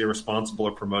boundaries, irresponsible,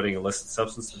 or promoting illicit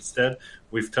substance. Instead,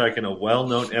 we've taken a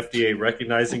well-known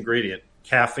FDA-recognized ingredient,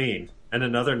 caffeine, and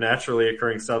another naturally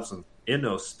occurring substance,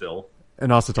 inositol,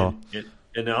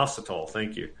 inositol,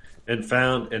 thank you, and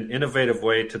found an innovative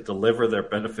way to deliver their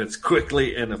benefits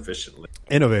quickly and efficiently.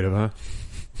 Innovative, huh?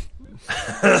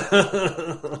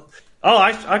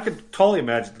 I could totally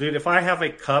imagine, dude. If I have a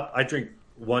cup, I drink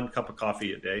 1 cup of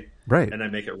coffee a day, right? And I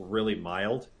make it really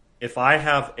mild. If I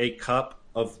have a cup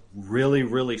of really,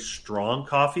 really strong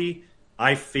coffee,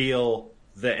 I feel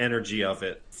the energy of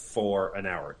it for an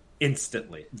hour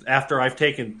instantly. After I've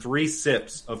taken 3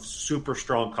 sips of super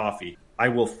strong coffee, I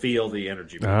will feel the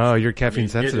energy. Oh, you're caffeine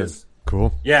sensitive.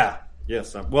 Cool. Yeah.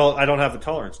 Yes. Well, I don't have a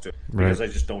tolerance to it because I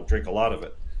just don't drink a lot of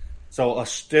it. So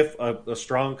a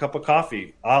strong cup of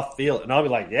coffee, I'll feel it, and I'll be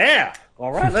like, "Yeah,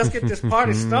 all right, let's get this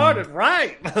party started."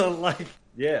 Right? Like,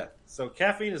 yeah. So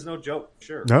caffeine is no joke.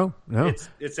 Sure. No.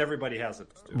 It's everybody has it.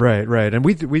 Right. And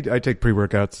I take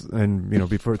pre-workouts, and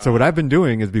before. So what I've been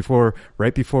doing is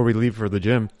right before we leave for the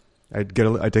gym, I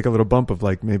take a little bump of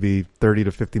like maybe 30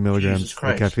 to 50 milligrams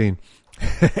of caffeine.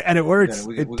 And it works.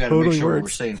 We it gotta totally make sure works. We're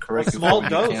saying correct. A small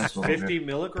dose, 50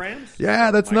 milligrams.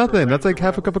 Yeah, that's nothing. That's like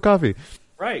half a cup of coffee.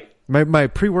 Right. My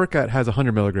pre-workout has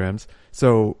 100 milligrams.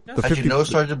 So has your nose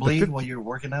started to bleed while you're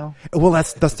working out? Well,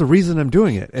 that's the reason I'm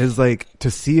doing it, is like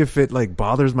to see if it like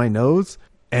bothers my nose.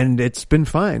 And it's been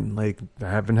fine. Like, I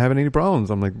haven't had any problems.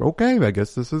 I'm like, okay, I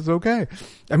guess this is okay.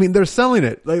 I mean, they're selling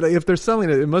it. Like if they're selling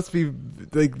it, it must be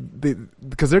like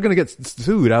because they're going to get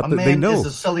sued out there. They know.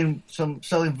 Is selling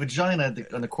vagina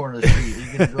on the corner of the street. Are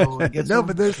you going to go and get No,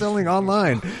 but they're selling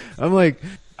online. I'm like,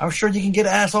 I'm sure you can get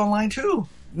ass online too.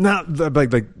 Not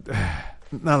like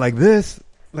this.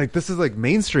 Like, this is like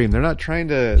mainstream. They're not trying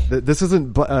to. This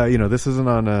isn't. This isn't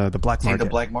on the black market. The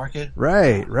black market.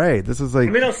 Right. This is like.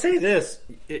 I mean, I'll say this: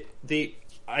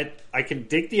 I can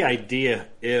dig the idea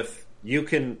if you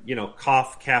can,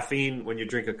 cough caffeine when you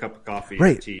drink a cup of coffee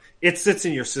or tea. It sits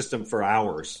in your system for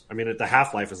hours. I mean, the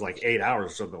half-life is like 8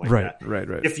 hours or something like that.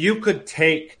 Right. If you could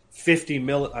take 50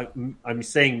 I'm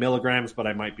saying milligrams, but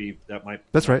that might be the right.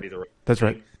 That's thing.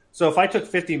 right. So if I took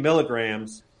 50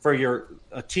 milligrams for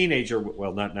a teenager,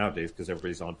 well, not nowadays because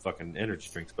everybody's on fucking energy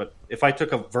drinks, but if I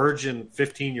took a virgin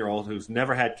 15-year-old who's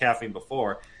never had caffeine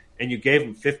before, and you gave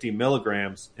him 50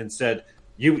 milligrams and said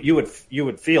you would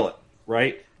feel it,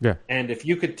 right? Yeah. And if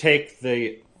you could take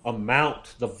the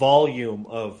volume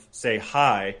of, say,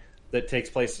 high that takes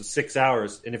place in 6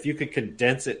 hours, and if you could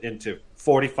condense it into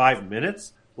 45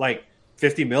 minutes, like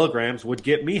 50 milligrams would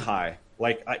get me high.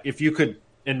 Like if you could.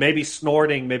 And maybe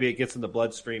snorting, maybe it gets in the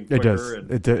bloodstream quicker.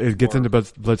 It does. It gets into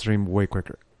bloodstream way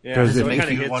quicker. Yeah, so it kind of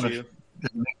hits you.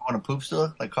 Does it make you want to poop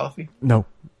still, like coffee? No.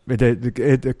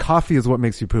 Coffee is what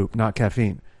makes you poop, not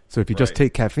caffeine. So if you just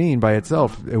take caffeine by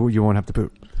itself, you won't have to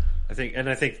poop. I think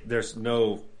there's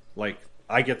no, like,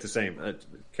 I get the same.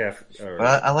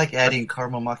 I like adding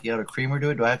caramel macchiato creamer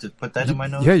to it. Do I have to put that in my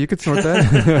nose? Yeah, you could snort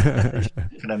that.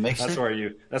 Can I mix it?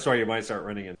 That's where you might start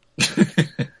running in.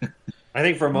 I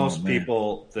think for most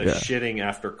people, shitting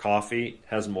after coffee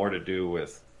has more to do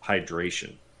with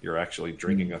hydration. You're actually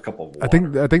drinking a cup of water.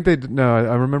 I think I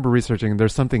remember researching.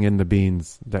 There's something in the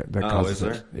beans that causes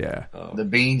is it. Yeah. Oh. The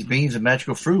beans, a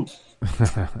magical fruit.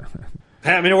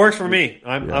 I mean, it works for me.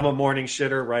 I'm a morning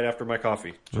shitter right after my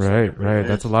coffee. Right.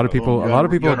 That's a lot of people. A lot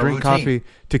of people drink coffee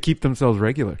to keep themselves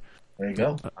regular. There you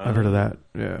go. I've heard of that.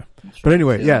 Yeah. But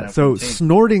anyway, so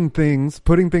snorting things,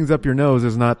 putting things up your nose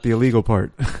is not the illegal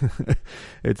part.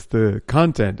 It's the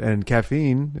content, and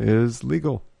caffeine is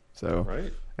legal. So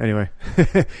Right. anyway,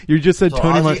 you just said So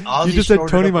Tony. You just said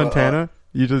Tony Montana.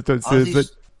 You just said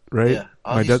right. Yeah,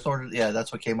 Ozzy snorted. Yeah,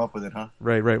 that's what came up with it, huh?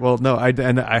 Right. Well, no,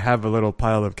 I have a little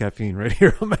pile of caffeine right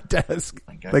here on my desk.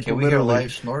 Like, can we hear a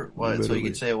live snort? What? So you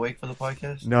can stay awake for the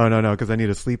podcast? No, because I need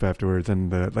to sleep afterwards,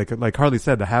 and like Harley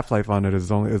said, the half-life on it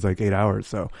is like 8 hours,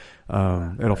 so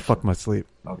it'll fuck my sleep.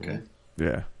 Okay.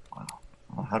 Yeah. Wow.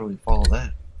 Well, how do we follow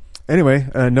that? Anyway,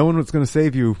 no one was going to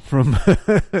save you from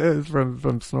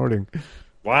from snorting.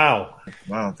 Wow.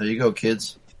 There you go,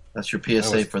 kids. That's your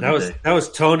PSA for the day. That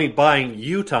was Tony buying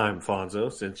you time,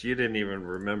 Fonso, since you didn't even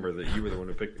remember that you were the one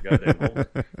who picked the goddamn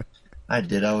hole. I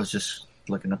did. I was just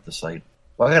looking up the site.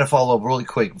 Well, I got to follow up really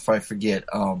quick before I forget.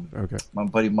 Okay. My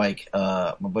buddy Mike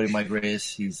Reyes.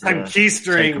 He's I'm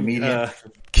keystering. comedian.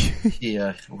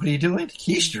 Yeah. What are you doing?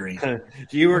 Keystering.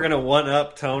 You were gonna one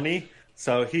up Tony,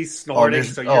 so he's snorting.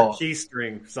 So you're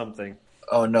keystring something.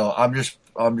 Oh no, I'm just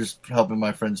helping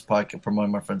my friend's podcast,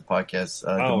 promoting my friend's podcast,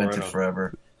 Demented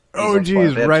Forever. Oh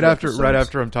geez, right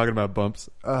after I'm talking about bumps.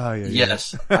 Oh yeah.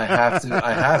 Yes, I have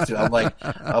to. I'm like,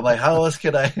 how else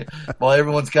can I? Well,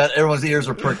 everyone's ears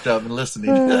are perked up and listening.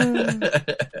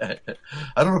 I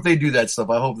don't know if they do that stuff.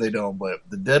 I hope they don't. But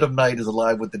The Dead of Night is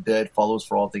alive with the dead. Follows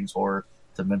for all things horror.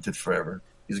 Demented Forever.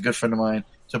 He's a good friend of mine.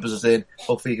 Jump us in.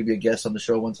 Hopefully, he can be a guest on the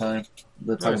show one time.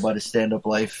 Let's talk about his stand-up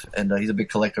life. And he's a big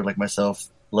collector like myself.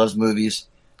 Loves movies.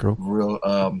 Cool.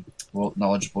 Real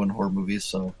knowledgeable in horror movies.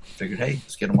 So figured, hey,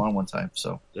 let's get him on one time.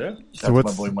 So yeah. So my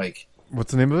boy Mike.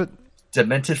 What's the name of it?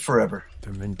 Demented Forever.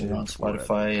 Demented on Spotify.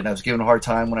 Forever. And I was giving a hard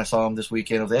time when I saw him this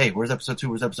weekend. I was like, hey, where's episode 2?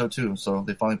 Where's episode 2? So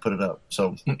they finally put it up.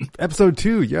 So episode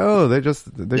 2, yo, they just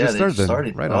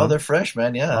started. Right on. They're fresh,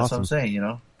 man. Yeah, that's awesome. What I'm saying. You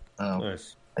know,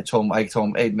 Nice. I told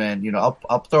him, hey man, you know,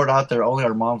 I'll throw it out there. Only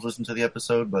our moms listen to the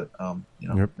episode, but you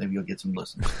know, maybe you'll get some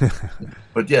listens.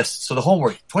 But yes, so the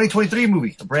homework 2023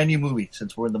 movie, a brand new movie.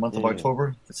 Since we're in the month of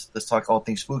October, let's talk all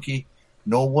things spooky.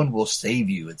 No One Will Save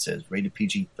You. It says rated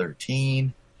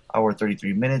PG-13, hour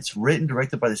 33 minutes. Written,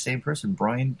 directed by the same person,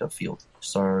 Brian Duffield.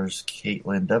 Stars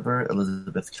Caitlin Dever,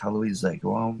 Elizabeth Calloway, Zach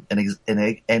Guam.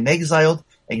 An exiled,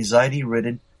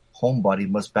 anxiety-ridden homebody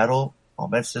must battle. Oh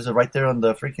man, it says it right there on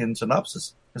the freaking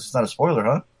synopsis. This is not a spoiler,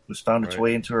 huh? Who's found its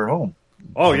way into her home.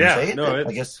 Oh yeah, no,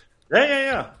 I guess.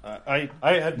 Yeah. I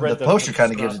had read the poster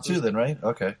kind of gives it too, then, right?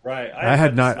 Okay. Right. I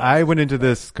had not. I went into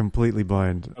this completely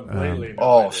blind.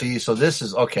 See, so this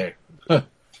is okay.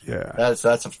 Yeah,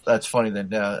 that's funny.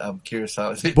 Then, I'm curious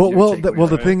how.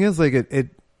 The thing is, like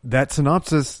that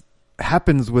synopsis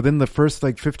happens within the first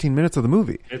 15 minutes of the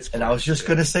movie. And I was just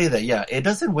gonna say that. Yeah, it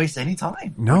doesn't waste any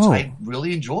time. No, which I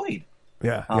really enjoyed.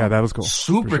 Yeah, that was cool.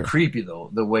 Super creepy though,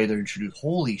 the way they're introduced.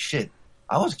 Holy shit.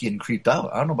 I was getting creeped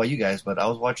out. I don't know about you guys, but I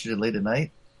was watching it late at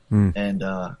night and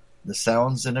the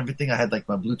sounds and everything. I had my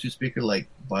Bluetooth speaker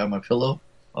by my pillow.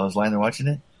 I was lying there watching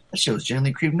it. That shit was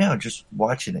genuinely creeping me out just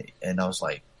watching it. And I was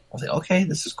like, okay,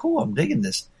 this is cool. I'm digging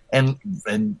this. And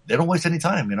they don't waste any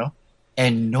time, you know?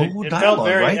 And no dialogue,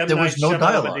 right? There was no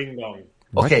dialogue.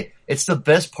 Okay, it's the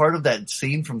best part of that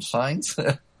scene from Signs.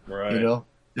 Right. You know?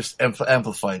 Just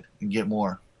amplified and get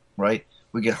more, right?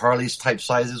 We get Harley's type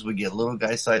sizes. We get little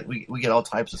guy size. We get all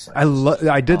types of sizes.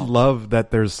 I did love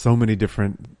that there's so many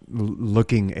different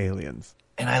looking aliens.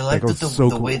 And I liked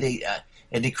the way they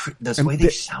they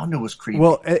sounded was creepy.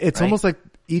 Well, it's almost like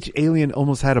each alien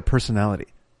almost had a personality.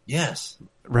 Yes.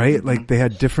 Right? Mm-hmm. Like they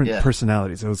had different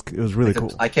personalities. It was really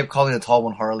cool. I kept calling the tall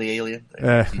one Harley Alien.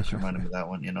 It reminded me of that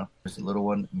one, you know. There's the little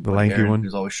one. The lanky Aaron, one.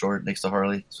 Who's always short next to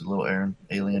Harley. It's a little Aaron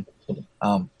Alien.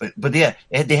 But yeah,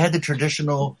 they had the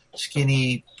traditional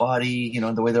skinny body, you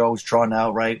know, the way they're always drawn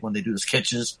out, right? When they do the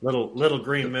sketches. Little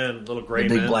green men, little gray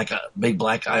men. Big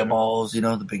black eyeballs, you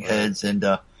know, the big heads and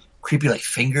creepy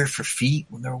fingers for feet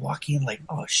when they're walking.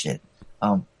 Oh shit.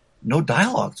 No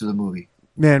dialogue to the movie.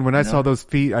 Man, when I saw those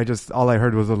feet, all I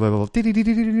heard was a little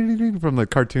from the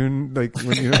cartoon, when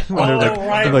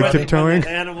they're tiptoeing. When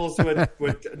animals would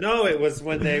no, it was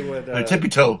when they would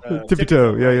tippy-toe.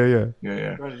 Tippy-toe,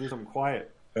 yeah. Try to do something quiet.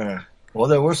 Well,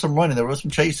 there was some running, there was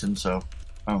some chasing, so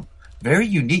very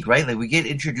unique, right? We get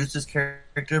introduced to this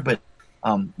character, but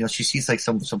you know, she sees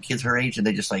some kids her age, and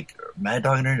they just mad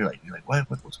dogging her. You're like,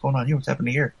 what's going on here? What's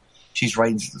happening here? She's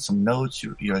writing some notes.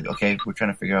 You're like, okay, we're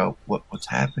trying to figure out what's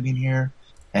happening here.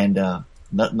 And no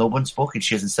one's spoken.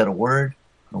 She hasn't said a word.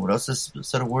 No one else has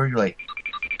said a word. You're like,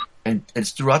 and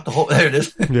it's throughout the whole. There it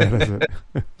is. Yeah, that's it.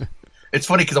 It's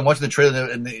funny because I'm watching the trailer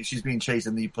and she's being chased,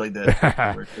 and then you played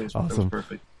that. It was awesome. It was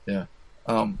perfect. Yeah.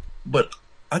 But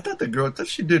I thought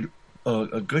she did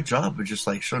a good job of just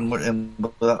showing what, and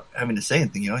without having to say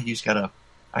anything. You know, you just gotta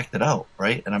act it out,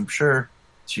 right? And I'm sure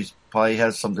she's probably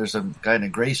has there's some guy in a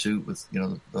gray suit with,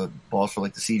 the balls for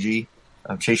like the CG,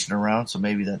 chasing her around. So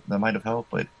maybe that might have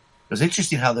helped. But it was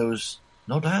interesting how there was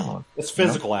no dialogue. It's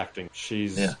physical acting. She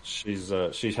has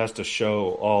to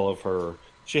show all of her.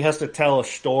 She has to tell a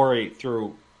story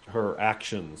through her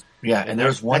actions. Yeah, and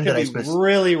there's one that can be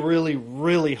really, really,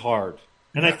 really hard.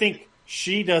 And I think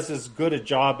she does as good a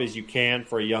job as you can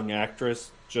for a young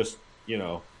actress. Just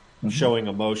showing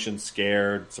emotion,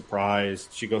 scared,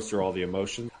 surprised. She goes through all the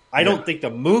emotions. I don't think the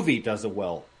movie does a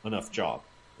well enough job.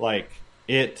 Like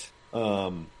it.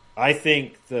 I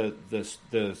think the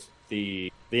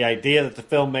idea that the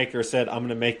filmmaker said, I'm going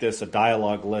to make this a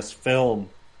dialogue-less film,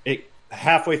 it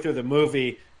halfway through the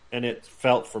movie, and it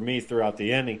felt for me throughout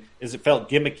the ending, is it felt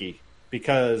gimmicky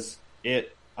because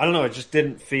it just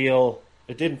didn't feel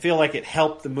like it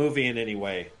helped the movie in any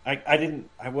way. I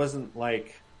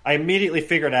immediately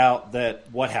figured out that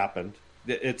what happened,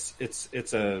 it's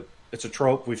a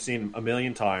trope we've seen a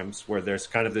million times where there's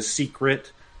kind of this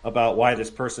secret about why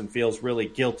this person feels really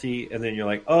guilty, and then you're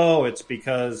like, oh, it's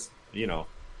because,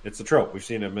 it's a trope. We've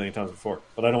seen it a million times before,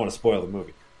 but I don't want to spoil the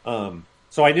movie.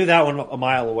 So I knew that one a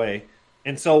mile away.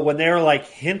 And so when they were like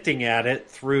hinting at it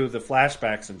through the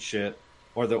flashbacks and shit,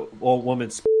 or the old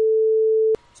woman's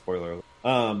spoiler alert,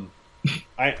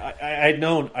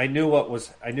 I knew what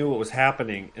was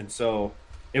happening, and so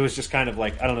it was just kind of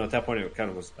like, I don't know, at that point it kind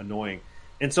of was annoying.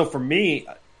 And so for me,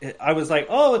 I was like,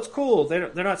 oh, it's cool.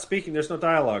 They're not speaking. There's no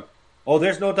dialogue. Oh,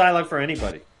 there's no dialogue for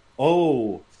anybody.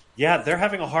 Oh, yeah, they're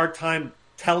having a hard time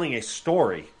telling a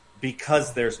story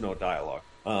because there's no dialogue.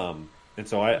 And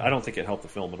so I don't think it helped the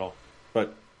film at all.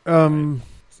 But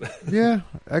yeah,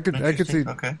 I could see.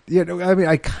 Okay. Yeah, no, I mean,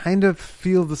 I kind of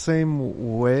feel the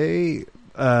same way.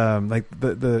 Like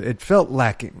it felt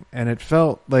lacking, and it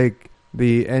felt like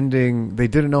the ending, they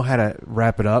didn't know how to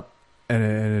wrap it up, and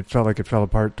it felt like it fell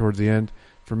apart towards the end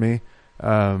for me.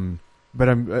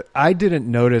 But I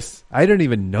didn't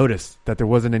even notice that there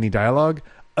wasn't any dialogue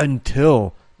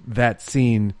until that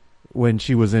scene when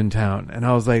she was in town, and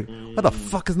I was like, what the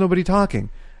fuck is nobody talking?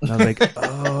 And I was like,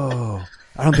 oh,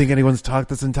 I don't think anyone's talked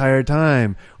this entire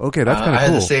time. Okay, that's kind of cool.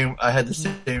 I had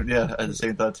the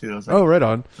same thought too. I was like, oh, right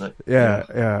on. Like, yeah.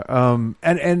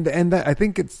 And that, I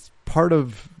think it's part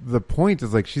of the point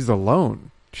is like she's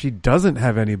alone. She doesn't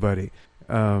have anybody.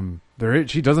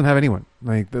 She doesn't have anyone.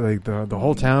 Like the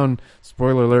whole town,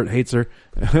 spoiler alert, hates her,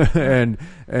 and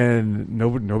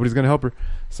nobody's gonna help her.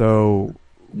 So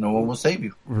no one will save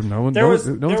you. No one's gonna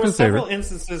save her. There were several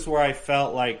instances where I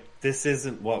felt like this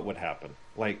isn't what would happen.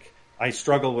 Like I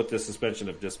struggle with the suspension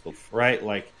of disbelief. Right?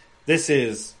 Like this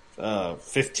is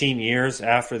 15 years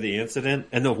after the incident,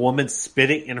 and the woman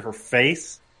spitting in her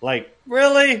face. Like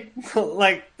really?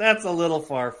 Like that's a little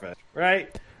far-fetched, right?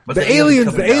 But the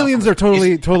aliens are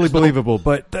totally believable,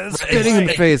 but the spitting in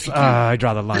the face, I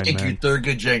draw the line, Thank you,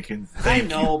 Thurgood Jenkins. I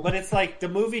know, but it's like the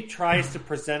movie tries to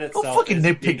present itself. Don't fucking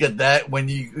nitpick at that when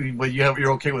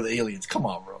you're okay with aliens. Come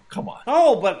on, bro. Come on.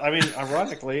 Oh, but I mean,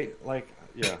 ironically, like,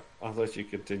 yeah. I'll let you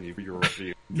continue your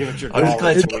review. Give it your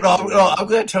I'm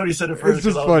glad Tony said it first.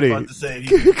 It's just funny.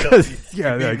 Because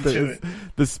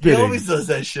the spitting. He always does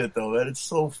that shit, though, man. It's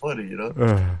so funny, you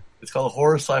know? It's called a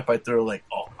horror sci-fi thriller. Like,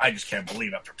 oh, I just can't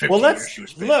believe after 15 years she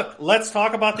was look. Let's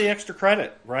talk about the extra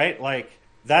credit, right? Like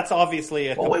that's obviously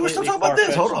a. Wait, we're still talking about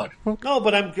this. Hold on. No,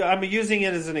 but I'm using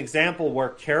it as an example where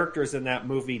characters in that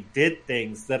movie did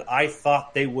things that I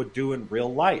thought they would do in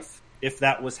real life if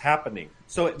that was happening.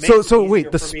 So it makes so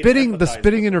wait, the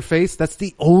spitting in her face. That's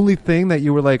the only thing that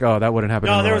you were like, oh, that wouldn't happen.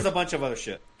 No, there was a bunch of other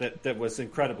shit that was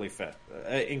incredibly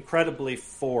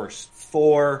forced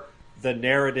for the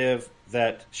narrative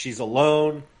that she's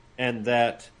alone and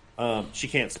that she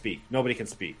can't speak. Nobody can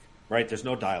speak, right? There's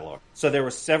no dialogue. So there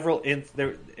were several and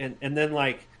then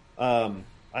like I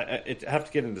have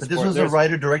to get into. But this was a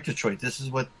writer-director choice. This is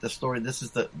what the story. This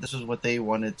is what they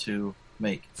wanted to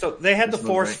make. So they had to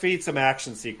force feed some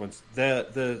action sequence.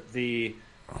 It's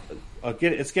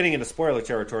getting into spoiler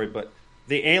territory, but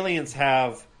the aliens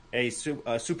have a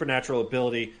supernatural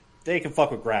ability. They can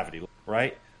fuck with gravity,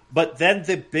 right? But then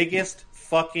the biggest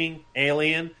fucking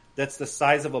alien that's the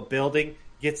size of a building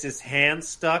gets his hand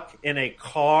stuck in a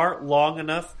car long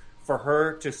enough for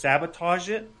her to sabotage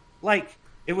it. Like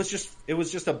it was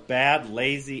just a bad,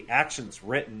 lazy actions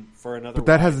written for another. But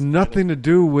that has nothing to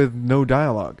do with no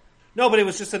dialogue. No, but it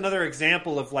was just another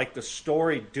example of like the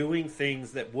story doing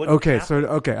things that wouldn't. Okay.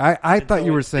 I thought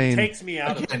you were saying it takes me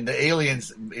out of it. The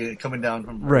aliens coming down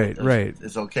from right.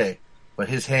 It's okay. But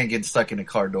his hand getting stuck in a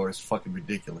car door is fucking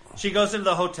ridiculous. She goes into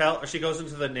the hotel, or she goes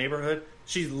into the neighborhood.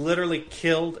 She literally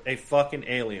killed a fucking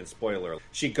alien. Spoiler alert.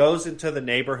 She goes into the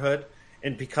neighborhood,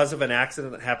 and because of an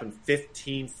accident that happened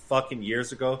 15 fucking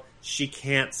years ago, she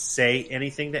can't say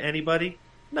anything to anybody?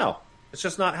 No, it's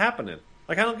just not happening.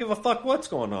 Like, I don't give a fuck what's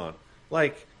going on.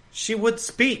 Like, she would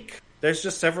speak. There's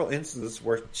just several instances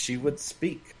where she would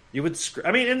speak. You would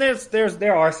I mean, and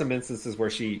there are some instances where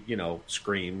she,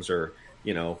 screams or,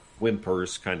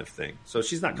 whimpers kind of thing. So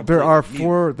she's not completely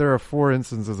there are four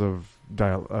instances of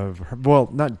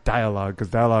not dialogue, because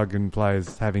dialogue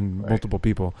implies having multiple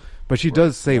people, but she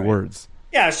does say words.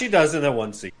 Yeah, she does in that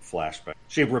one scene flashback.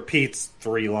 She repeats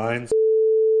 3 lines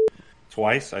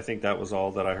twice. I think that was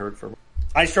all that I heard from her.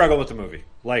 I struggle with the movie.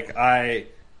 Like, I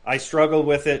struggled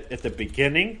with it at the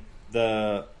beginning.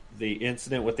 The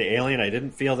incident with the alien, I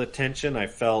didn't feel the tension. I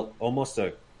felt almost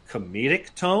a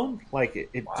comedic tone. Like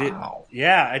it did.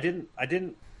 Yeah, I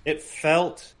didn't. It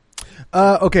felt.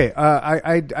 Okay.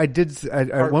 I did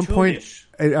at one point.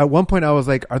 At one point, I was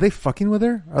like, "Are they fucking with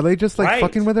her? Are they just like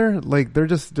fucking with her? Like they're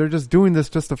just doing this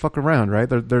just to fuck around, right?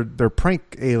 They're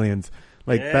prank aliens."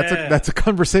 Like that's a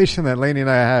conversation that Lainey and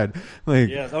I had. Like,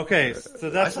 yes, okay, so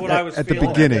that's what I was at feeling. The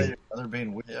beginning.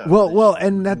 Well,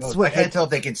 and that's what I can't tell if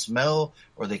they can smell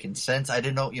or they can sense. I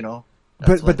didn't know.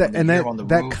 But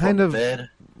that kind of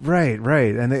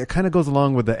right, and it kind of goes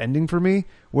along with the ending for me,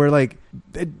 where like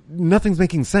nothing's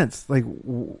making sense. Like,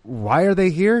 why are they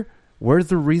here? Where's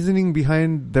the reasoning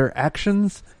behind their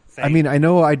actions? I mean, I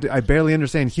know I barely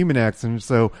understand human actions,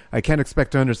 so I can't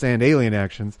expect to understand alien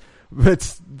actions.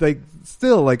 But like,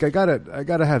 still, like I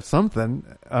gotta have something,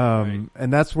 and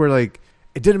that's where like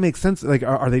it didn't make sense. Like,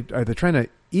 are they trying to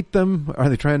eat them? Are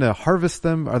they trying to harvest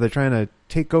them? Are they trying to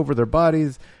take over their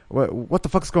bodies? What the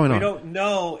fuck's going on? We don't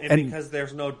know, and because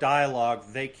there's no dialogue,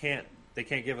 they can't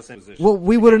give us any position. Well,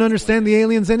 we wouldn't understand the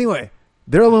aliens anyway.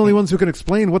 They're the only ones who can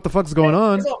explain what the fuck's going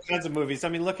on. There's all kinds of movies. I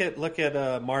mean, look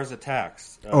at Mars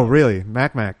Attacks. Oh, really?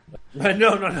 Mac. No.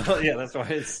 Yeah, that's why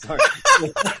it started.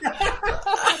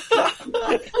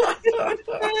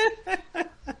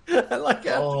 I like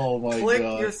how oh my click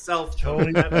God. yourself,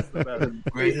 Tony. That is the best.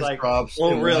 Greatest like, props.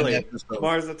 Oh, really?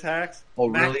 Mars Attacks? Oh,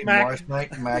 really? Mars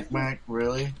Mac?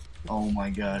 Really? Oh my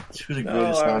God! Two of the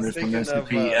greatest sounders from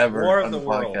SCP ever on the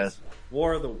podcast.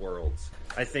 War of the Worlds.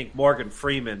 I think Morgan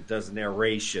Freeman does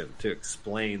narration to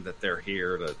explain that they're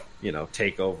here to,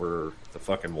 take over the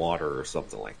fucking water or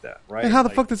something like that, right? And how the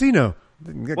fuck does he know?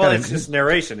 Well, it's just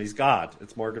narration. He's God.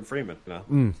 It's Morgan Freeman.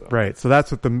 So. Right. So that's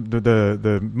what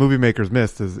the movie makers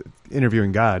missed, is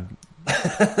interviewing God.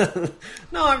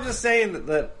 No, I'm just saying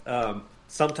that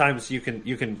sometimes you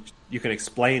can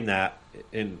explain that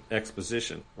in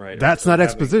exposition, right? That's not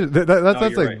exposition.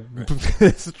 That's like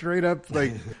right. Straight up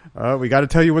like, we got to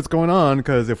tell you what's going on,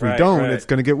 because if we don't, it's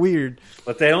going to get weird.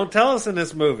 But they don't tell us in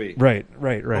this movie. Right.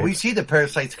 Well, we see the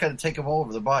parasites kind of take them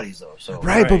over the bodies, though. So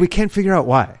right, but we can't figure out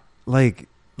why. Like,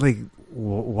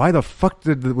 why the fuck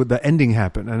did the ending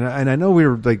happen? And I know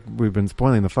we've been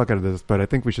spoiling the fuck out of this, but I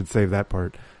think we should save that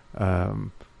part.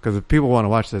 Because if people want to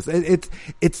watch this,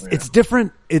 it's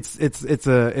different.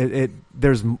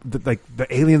 There's like the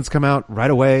aliens come out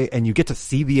right away, and you get to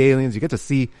see the aliens. You get to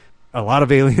see a lot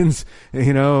of aliens,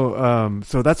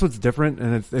 so that's what's different,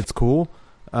 and it's cool.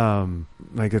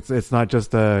 Like it's not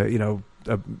just a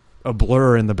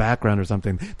blur in the background or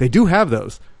something. They do have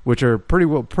those, which are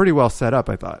pretty well set up,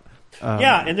 I thought.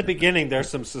 In the beginning, there's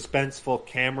some suspenseful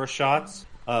camera shots.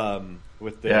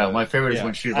 My favorite is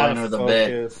when she's lying under the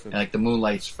bed and like the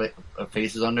moonlight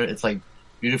faces under it. It's like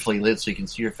beautifully lit, so you can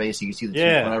see her face. You can see the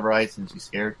teeth on her eyes, and she's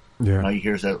scared. Yeah. Now you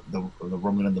hear the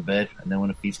rumbling in the bed, and then when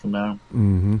the feet come down,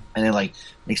 and then like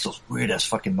makes those weird ass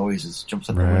fucking noises, jumps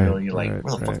out the window, and you're like,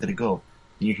 where the fuck did it go?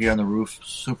 And you hear on the roof,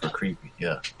 super creepy.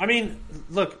 Yeah. I mean,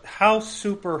 look, how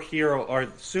superhero or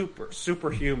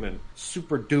superhuman,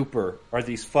 super duper are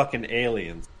these fucking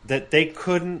aliens that they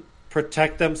couldn't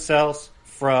protect themselves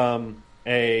from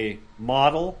a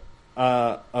model,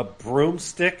 a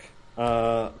broomstick,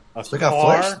 a so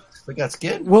car. They got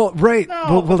skin. Well, right.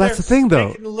 No, well, that's the thing, though.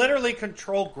 They can literally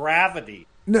control gravity.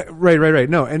 No, right.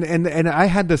 No, and I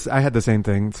had the same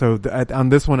thing. So on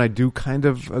this one, I do kind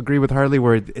of agree with Harley,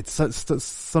 where it's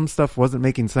some stuff wasn't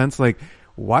making sense. Like,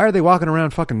 why are they walking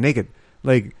around fucking naked?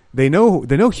 Like, they know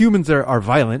humans are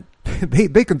violent.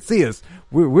 they can see us.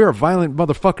 We're violent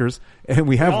motherfuckers, and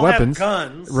we have weapons. Have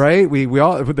guns, right? We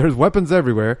all, there's weapons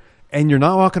everywhere, and you're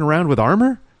not walking around with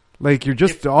armor. Like, you're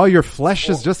just all your flesh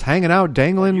is just hanging out,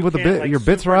 dangling with your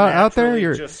bits are out there.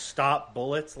 You're just stop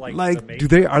bullets. Like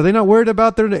are they not worried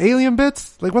about their alien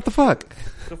bits? Like, what the fuck?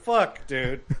 The fuck,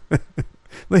 dude.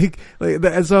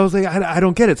 And so I was like, I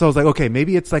don't get it. So I was like, okay,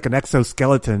 maybe it's like an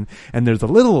exoskeleton and there's a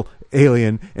little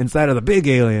alien inside of the big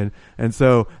alien. And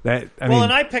so that, and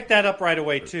I picked that up right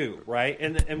away too, right?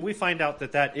 And we find out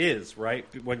that is, right?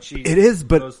 When she goes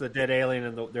to the dead alien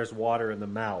and there's water in the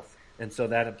mouth. And so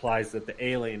that implies that the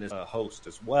alien is a host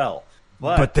as well.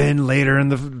 But then later in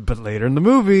the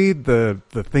movie, the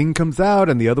thing comes out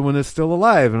and the other one is still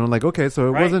alive, and I'm like, okay, so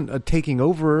it wasn't a taking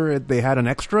over; they had an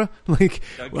extra.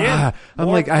 I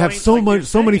have so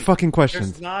many fucking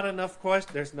questions. There's not enough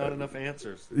questions. There's not enough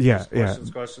answers.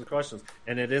 Questions,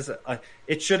 and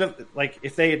it should have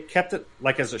if they had kept it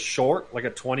as a short, like a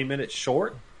 20-minute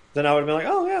short, then I would have been like,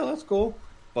 oh yeah, that's cool.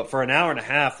 But for an hour and a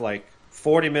half,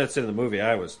 40 minutes into the movie,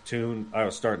 I was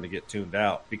starting to get tuned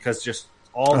out because just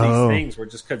all these things were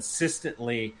just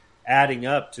consistently adding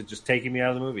up to just taking me out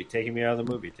of the movie.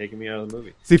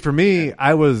 See, for me,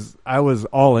 I was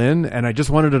all in, and I just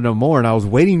wanted to know more, and I was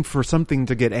waiting for something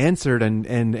to get answered, and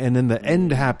then the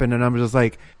end happened, and I'm just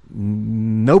like,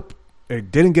 nope,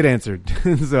 it didn't get answered.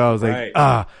 So I was like,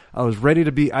 I was ready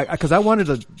to be, because I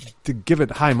wanted to give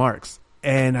it high marks.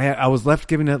 And I was left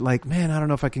giving it man, I don't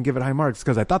know if I can give it high marks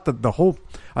because I thought I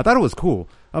thought it was cool.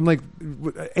 I'm like,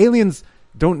 aliens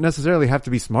don't necessarily have to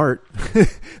be smart.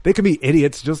 They could be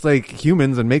idiots just like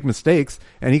humans and make mistakes,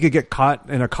 and he could get caught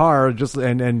in a car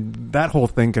and that whole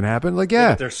thing can happen.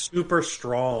 Yeah, they're super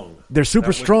strong. They're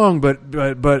super strong, but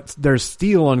there's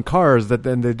steel on cars that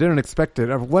then they didn't expect it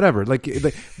or whatever.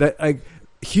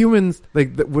 Humans,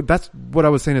 that's what I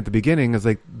was saying at the beginning, is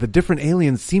the different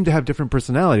aliens seem to have different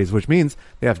personalities, which means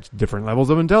they have different levels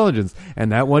of intelligence.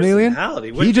 And that one alien,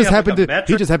 he just happened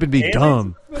to be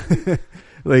dumb.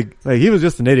 He was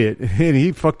just an idiot and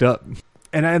he fucked up.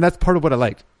 And that's part of what I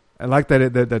liked. I liked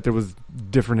that there was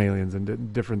different aliens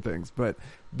and different things, but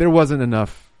there wasn't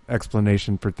enough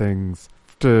explanation for things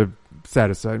to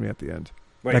satisfy me at the end.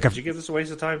 Wait, did you give this a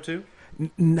waste of time too?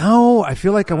 No, I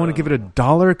feel like I want to give it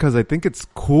 $1 because I think it's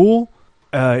cool.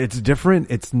 It's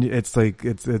different. I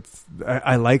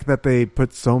like that they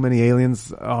put so many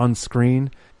aliens on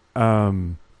screen.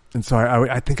 And so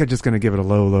I think I'm just going to give it a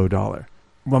low $1.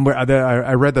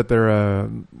 I read that they're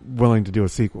willing to do a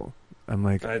sequel. I'm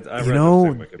like, I'd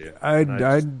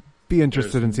be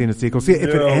interested in seeing a sequel. See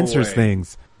if it answers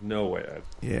things. No way.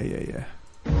 Yeah.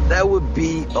 That would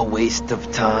be a waste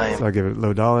of time. So I'll give it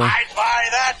 $1. I'd buy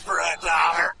that for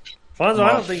 $1. Fonso,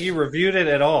 I don't think you reviewed it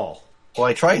at all. Well,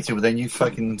 I tried to, but then you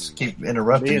fucking keep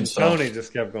interrupting. Me and Tony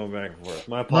just kept going back and forth.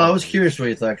 My apologies. No, I was curious what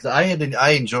you thought because I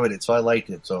enjoyed it, so I liked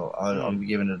it. So I'm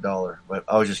giving it $1. But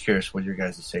I was just curious what your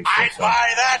guys' take. I'd buy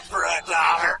that for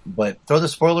 $1. But throw the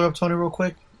spoiler up, Tony, real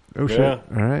quick. Oh shit! All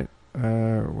right,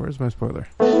 where's my spoiler?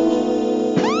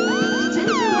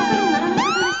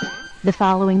 The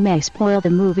following may spoil the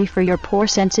movie for your poor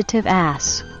sensitive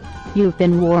ass. You've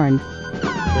been warned.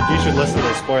 But you should listen to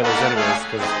the spoilers anyways,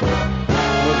 because the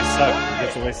movie sucks.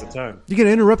 It's a waste of time. You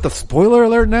gonna interrupt the spoiler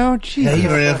alert now? Jeez. Yeah, you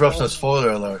even interrupt the spoiler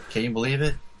alert. Can you believe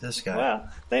it? This guy. Well,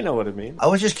 they know what it means. I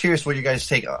was just curious what you guys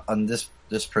take on this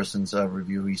person's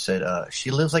review. He said,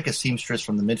 she lives like a seamstress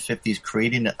from the mid-50s,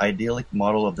 creating an idyllic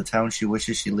model of the town she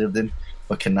wishes she lived in,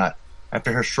 but cannot.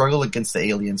 After her struggle against the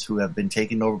aliens who have been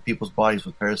taking over people's bodies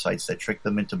with parasites that trick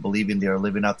them into believing they are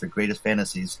living out their greatest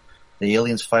fantasies, the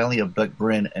aliens finally abduct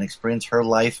Bryn and experience her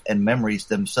life and memories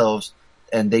themselves,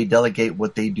 and they delegate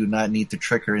what they do not need to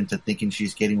trick her into thinking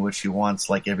she's getting what she wants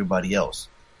like everybody else.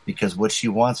 Because what she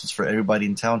wants is for everybody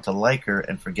in town to like her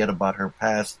and forget about her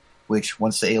past, which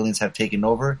once the aliens have taken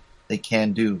over, they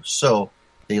can do. So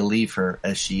they leave her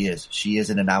as she is. She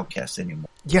isn't an outcast anymore.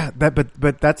 Yeah, but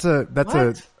that's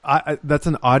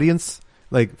an audience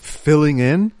filling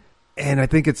in, and I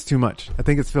think it's too much. I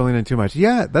think it's filling in too much.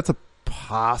 Yeah, that's a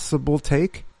possible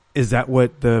take. Is that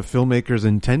what the filmmakers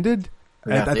intended?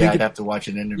 I'd have to watch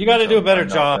an interview. You got to do a better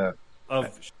job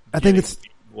of. I think it's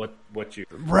what you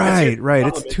right.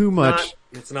 It's too much.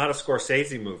 It's not a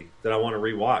Scorsese movie that I want to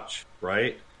rewatch.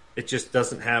 Right? It just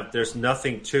doesn't have. There's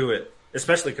nothing to it.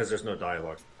 Especially because there's no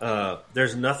dialogue.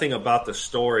 There's nothing about the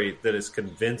story that is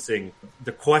convincing.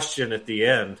 The question at the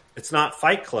end, it's not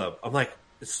Fight Club. I'm like,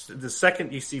 the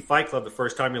second you see Fight Club the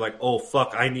first time, you're like, oh,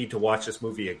 fuck, I need to watch this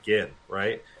movie again,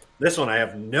 right? This one I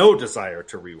have no desire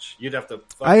to rewatch. You'd have to...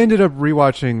 I ended up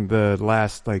rewatching the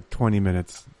last, 20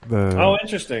 minutes. Oh,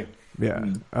 interesting. Yeah.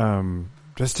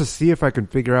 Just to see if I could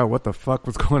figure out what the fuck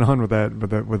was going on with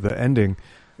the ending.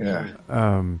 Yeah.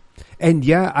 And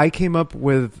yeah, I came up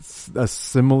with a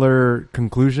similar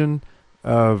conclusion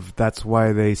of that's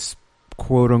why they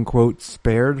quote unquote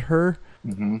spared her.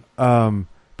 Mm-hmm.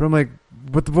 But I'm like,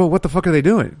 what the fuck are they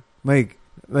doing?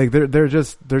 Like they're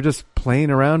just playing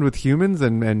around with humans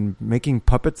and making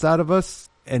puppets out of us,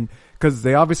 and because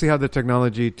they obviously have the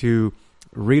technology to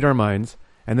read our minds,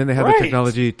 and then they have the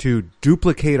technology to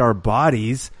duplicate our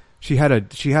bodies. She had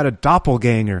a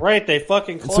doppelganger. Right, they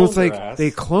fucking cloned so it's like her ass.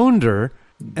 they cloned her,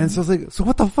 and so it's like, so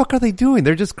what the fuck are they doing?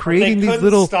 They're just creating these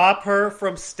little. Stop her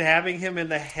from stabbing him in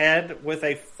the head with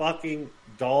a fucking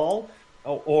doll,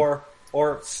 or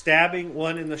stabbing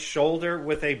one in the shoulder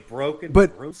with a broken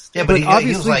broomstick. Yeah, but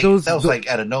obviously he was that was like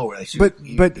out of nowhere.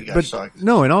 Like,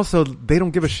 no, and also they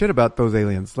don't give a shit about those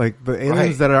aliens. Like the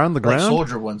aliens that are on the ground, like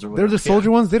soldier ones or whatever. They're the soldier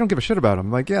ones. They don't give a shit about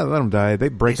them. Like, yeah, let them die. They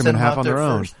break them in half on their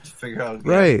own. To figure out,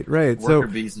 right. So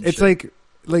it's shit.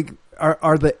 like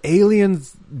are the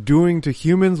aliens doing to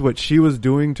humans what she was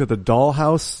doing to the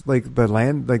dollhouse, like the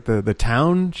land, like the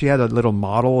town? She had a little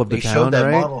model of the town, showed that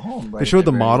right? model home, right? They showed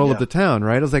the model of the town,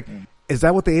 right? I was like, is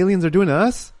that what the aliens are doing to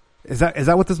us? Is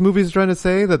that what this movie is trying to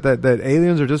say? That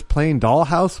aliens are just playing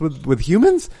dollhouse with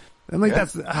humans? I'm like,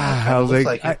 I was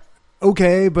like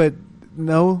okay, but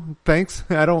no, thanks.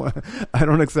 I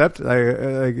don't accept.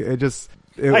 It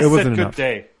wasn't enough. Good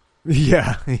day.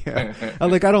 Yeah. I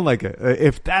don't like it.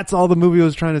 If that's all the movie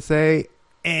was trying to say,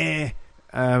 I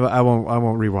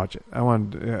won't rewatch it. I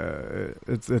want,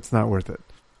 it's not worth it.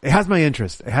 It has my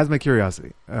interest. It has my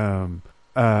curiosity. And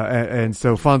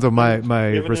so Fonso,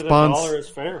 my response, $1 is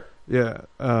fair. Yeah.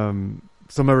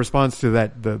 So my response to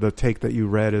that, the take that you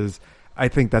read is, I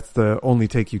think that's the only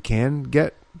take you can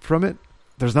get from it.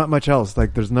 There's not much else.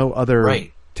 Like, there's no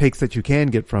other takes that you can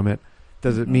get from it.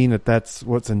 Does it mean that that's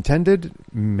what's intended?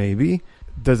 Maybe.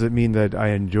 Does it mean that I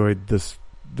enjoyed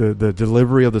the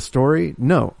delivery of the story?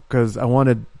 No, because I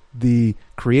wanted the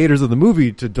creators of the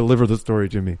movie to deliver the story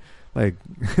to me. Like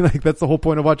that's the whole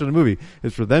point of watching a movie,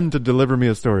 is for them to deliver me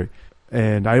a story.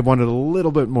 And I wanted a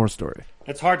little bit more story.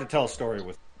 It's hard to tell a story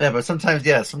with. Yeah, but sometimes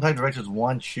directors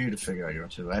want you to figure out your own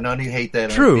story. I know you hate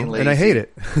that. True, and I hate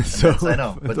it. So I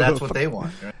know, but that's what they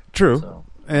want. Right? True. So,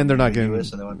 and they're not getting.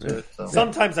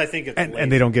 Sometimes I think it's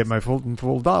and they don't get my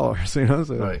full dollars. You know,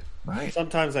 so. Right.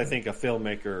 Sometimes I think a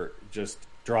filmmaker just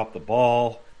dropped the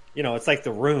ball. You know, it's like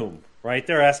The Room, right?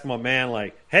 They're asking my man,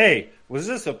 like, "Hey, was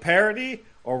this a parody,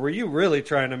 or were you really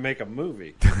trying to make a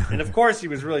movie?" And of course, he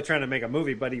was really trying to make a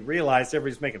movie, but he realized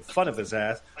everybody's making fun of his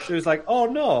ass. So he was like, "Oh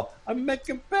no, I'm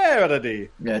making parody."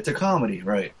 Yeah, it's a comedy,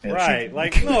 right? Yeah, right?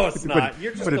 Like, no, it's not.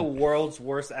 You're just the world's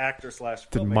worst actor / filmmaker.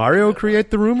 Did Mario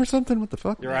create The Room or something? What the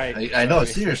fuck? You're right. I know,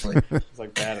 seriously. It's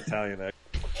like bad Italian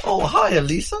actor. Oh, hi,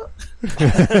 Elisa.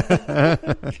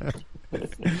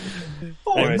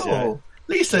 Anyways, no.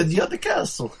 Lisa in the other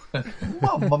castle.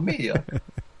 Mamma mia.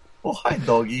 Oh, hi,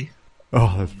 doggy.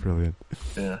 Oh, that's brilliant.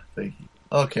 Yeah, thank you.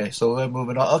 Okay, so we're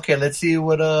moving on. Okay, let's see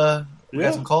what, we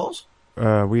have some calls?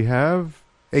 We have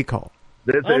a call.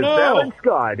 This is Alan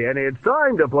Scott, and it's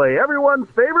time to play everyone's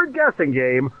favorite guessing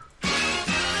game.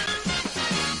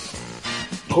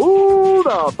 Who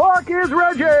the fuck is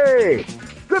Reggie?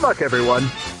 Good luck, everyone.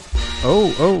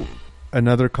 Oh,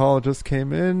 another call just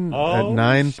came in at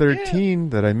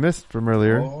 9:13 that I missed from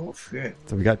earlier. Oh, shit.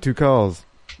 So we got two calls.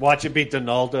 Watch it be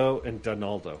Donaldo and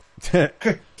Donaldo.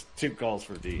 2 calls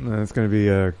for D. It's going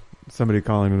to be somebody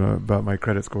calling about my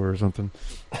credit score or something.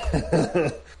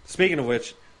 Speaking of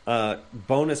which,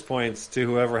 bonus points to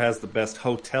whoever has the best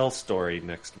hotel story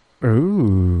next.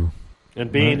 Ooh.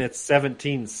 And being at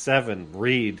 17-7,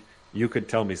 Reed, you could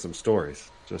tell me some stories.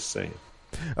 Just saying.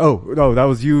 Oh, that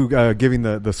was you giving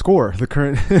the score, the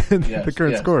current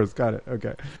current scores. Got it.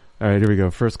 Okay. All right, here we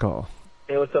go. First call.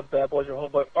 Hey, what's up, bad boys? Your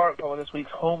Homeboy Art going this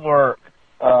week's homework.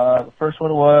 The first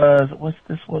one was, what's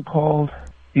this one called?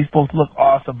 These both look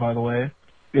awesome, by the way.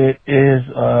 It is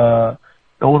No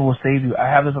One Will Save You. I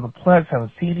have this on the Plex.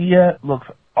 Haven't seen it yet. Looks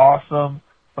awesome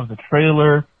from the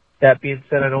trailer. That being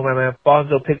said, I know my man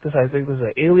Fonso picked this. I think this is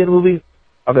an alien movie.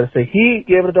 I'm going to say he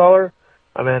gave it $1.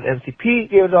 My man MCP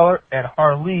gave it $1. And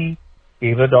Harley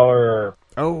gave it $1.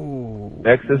 Oh.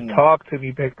 Next is Talk to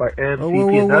Me, picked by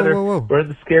MCP. Whoa. We're in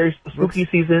the scary, spooky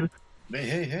season.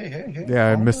 Hey.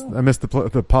 Yeah, I missed the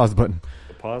pause button.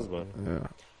 The pause button. Yeah.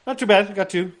 Not too bad. I got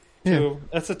 2. Yeah.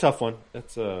 That's a tough one.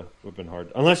 That's would have been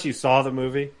hard. Unless you saw the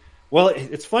movie. Well,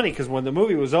 it's funny because when the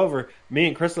movie was over, me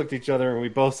and Chris looked at each other and we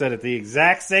both said at the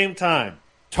exact same time,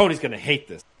 Tony's going to hate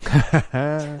this.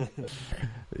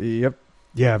 Yep.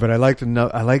 Yeah, but I liked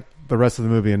the rest of the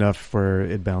movie enough where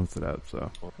it balanced it out.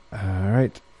 So, all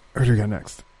right. Who do we got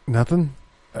next? Nothing?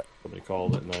 Somebody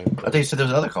called at 9. I thought you said there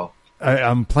was another call.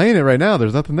 I'm playing it right now.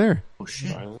 There's nothing there. Oh,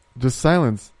 shit. Just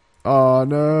silence. Oh,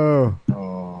 no.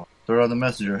 Oh, throw on the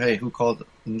messenger. Hey, who called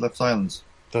and left silence?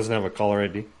 Doesn't have a caller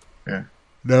ID. Yeah.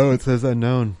 No, it says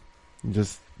unknown.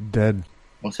 Just dead.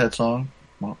 What's that song?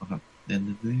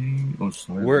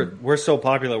 We're so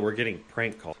popular. We're getting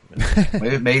prank calls.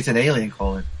 Maybe it's an alien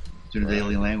calling. Due to the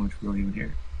alien language, we don't even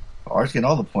hear. Art's getting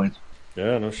all the points.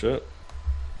 Yeah, no shit.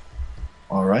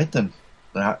 All right then.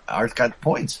 Art's got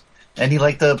points, and he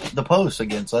liked the post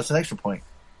again, so that's an extra point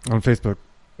on Facebook.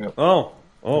 Yep. Oh,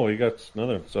 he got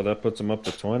another. So that puts him up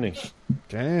to 20.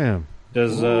 Damn.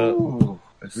 Does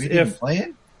is Reed even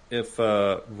playing? If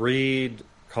Reed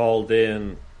called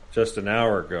in just an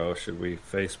hour ago, should we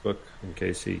Facebook in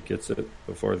case he gets it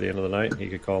before the end of the night? He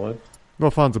could call in.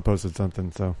 Well, Fonso posted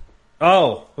something, so.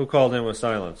 Oh, who called in with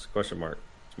silence? Question mark.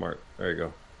 Smart. There you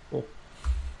go. Cool.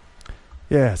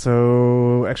 Yeah.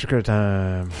 So extra credit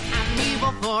time. I'm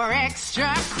evil for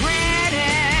extra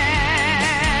credit.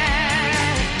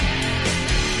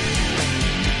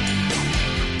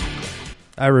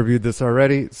 I reviewed this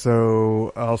already,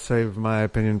 so I'll save my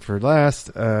opinion for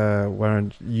last. Why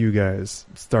don't you guys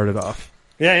start it off?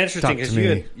 Yeah, interesting, because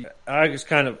I was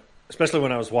kind of, especially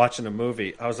when I was watching a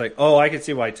movie, I was like, oh, I could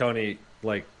see why Tony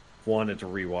wanted to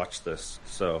rewatch this.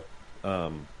 So,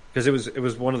 because it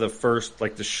was one of the first,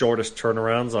 the shortest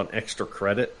turnarounds on extra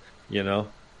credit,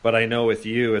 But I know with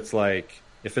you, it's like,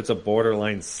 if it's a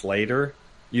borderline Slater,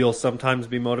 you'll sometimes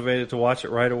be motivated to watch it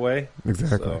right away.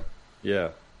 Exactly. So, yeah.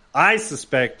 I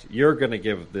suspect you're going to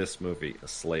give this movie a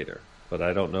Slater, but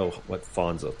I don't know what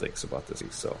Fonso thinks about this,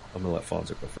 so I'm going to let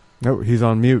Fonso go first. No, he's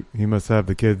on mute. He must have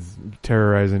the kids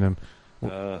terrorizing him.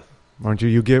 Why don't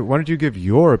you give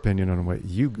your opinion on what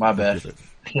you? My bad.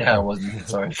 Yeah, I wasn't.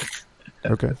 Sorry.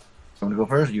 Okay. You want to go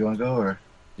first? You want to go or?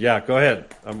 Yeah, go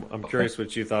ahead. I'm curious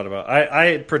what you thought about. I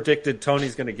had predicted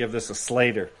Tony's going to give this a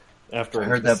Slater after I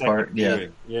heard that part.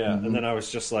 Viewing. Yeah, and then I was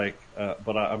just like,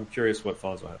 but I'm curious what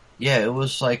Fonso had. Yeah, it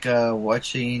was like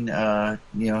watching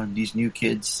these new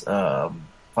kids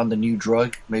find the new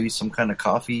drug, maybe some kind of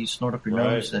coffee, snort up your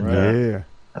nose, and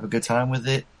have a good time with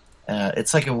it.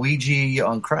 It's like a Ouija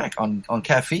on crack on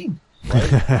caffeine.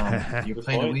 Right? You're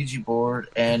playing a Ouija board,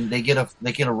 and they get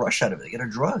a rush out of it. They get a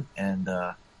drug, and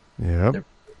they're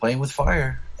playing with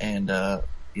fire. And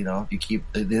you keep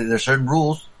there's certain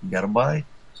rules you got to buy.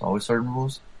 There's always certain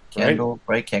rules. Candle,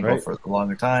 right? Can't go for a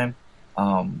longer time.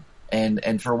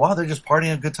 And for a while they're just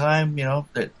partying a good time.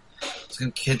 That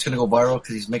kid's gonna go viral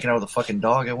because he's making out with a fucking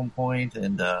dog at one point,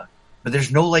 and but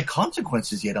there's no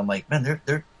consequences yet. I'm like, man,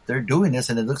 they're doing this,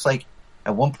 and it looks like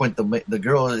at one point the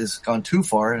girl has gone too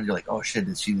far, and you're like, oh shit,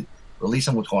 did she release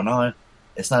him? What's going on?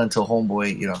 It's not until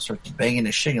Homeboy starts banging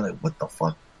his shit. You're like, what the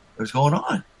fuck is going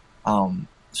on?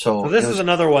 So this is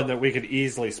another one that we could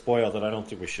easily spoil that I don't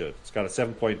think we should. It's got a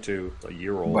 7.2, a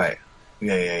year old. Right.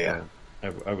 Yeah.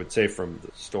 I would say from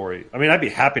the story. I mean, I'd be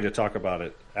happy to talk about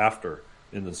it after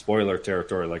in the spoiler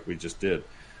territory like we just did.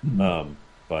 Mm-hmm.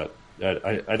 But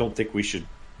I don't think we should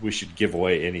give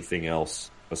away anything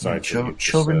else besides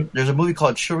children. There's a movie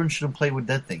called Children Shouldn't Play with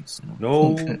Dead Things.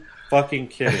 No fucking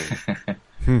kidding.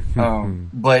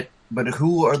 But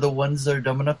who are the ones that are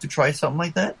dumb enough to try something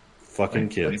like that? Fucking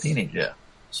kids. Like teenage, yeah.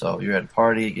 So you're at a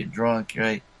party, you get drunk,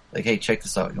 right? Like, hey, check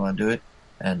this out. You want to do it?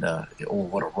 And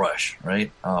what a rush,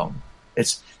 right?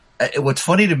 What's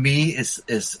funny to me is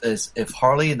if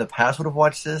Harley in the past would have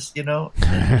watched this, and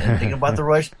thinking about the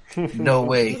rush, no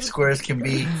way. Squares can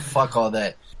be fuck all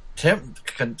that.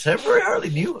 Contemporary Harley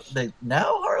knew that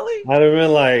now Harley. I'd have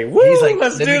been like, woo, he's like,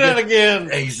 let's do that again.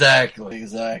 Exactly.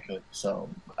 So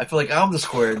I feel like I'm the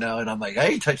square now, and I'm like, I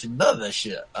ain't touching none of that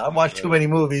shit. I watched too many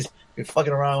movies. You're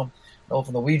fucking around,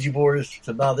 from the Ouija boards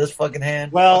to now this fucking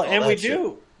hand. Well, and we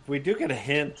do get a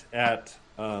hint at.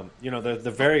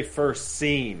 The very first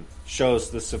scene shows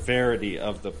the severity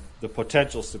of the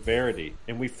potential severity,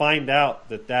 and we find out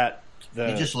that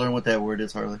you just learned what that word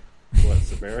is, Harley. What,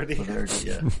 severity? Severity,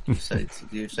 yeah.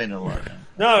 You're saying it a lot now.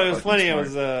 No, it was funny.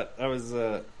 Smart. I was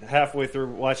halfway through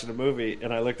watching a movie,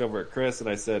 and I looked over at Chris and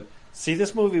I said, "See,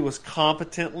 this movie was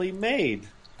competently made."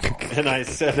 And I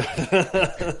said,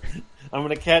 "I'm going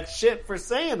to catch shit for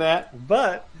saying that,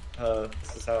 but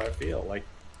this is how I feel." Like.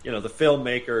 The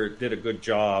filmmaker did a good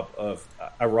job of.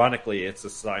 Ironically, it's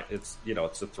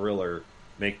a thriller,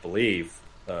 make believe,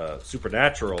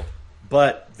 supernatural,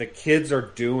 but the kids are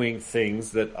doing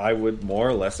things that I would more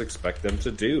or less expect them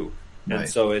to do, and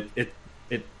so it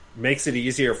makes it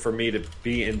easier for me to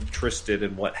be interested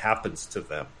in what happens to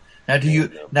them. Now, do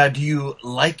you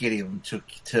like any of them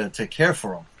to care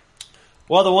for them?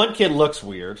 Well, the one kid looks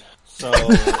weird, so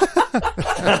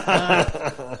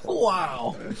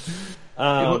wow.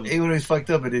 Even when he's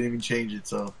fucked up, it didn't even change it.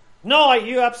 So no,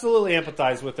 you absolutely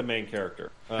empathize with the main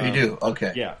character. You do,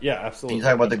 okay? Yeah, absolutely. You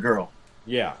talking about the girl?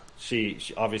 Yeah, she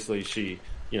obviously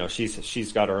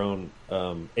she's got her own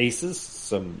aces.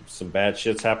 Some bad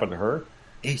shit's happened to her.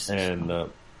 Aces, and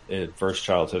adverse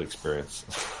childhood experience.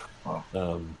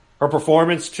 Her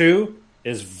performance too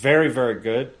is very, very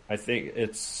good. I think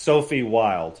it's Sophie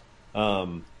Wilde.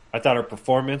 I thought her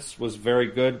performance was very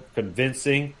good,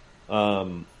 convincing.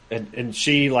 And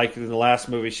she, like in the last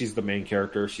movie, she's the main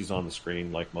character. She's on the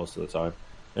screen like most of the time.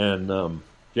 And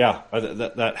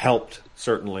that helped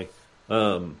certainly.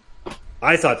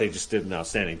 I thought they just did an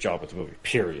outstanding job with the movie.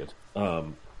 Period.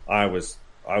 I was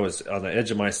on the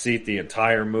edge of my seat the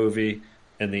entire movie,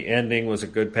 and the ending was a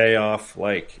good payoff.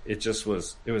 Like it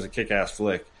was a kick-ass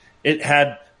flick. It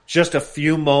had just a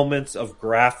few moments of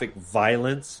graphic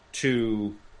violence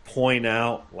to point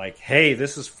out, like, hey,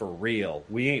 this is for real.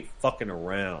 We ain't fucking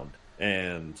around.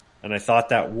 And I thought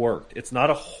that worked. It's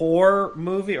not a horror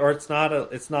movie, or it's not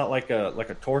like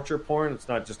a torture porn. It's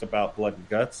not just about blood and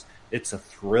guts. It's a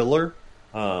thriller.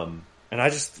 And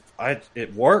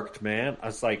it worked, man. I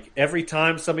was like, every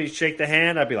time somebody shake the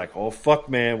hand, I'd be like, oh fuck,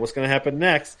 man, what's going to happen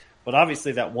next? But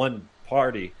obviously that one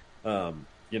party,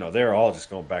 they're all just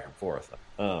going back and forth.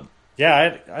 I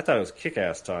thought it was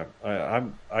kick-ass time.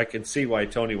 I can see why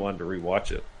Tony wanted to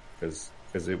rewatch it, because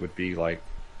it would be like,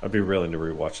 I'd be willing to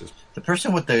rewatch this. The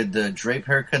person with the drape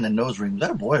haircut and the nose ring, was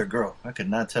that a boy or girl? I could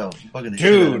not tell. Fucking the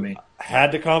shit out of me.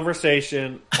 Had the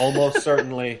conversation. Almost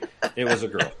certainly it was a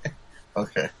girl.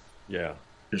 Okay. Yeah.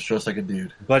 Just dressed like a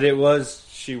dude. But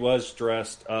she was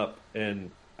dressed up and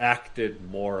acted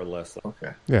more or less like.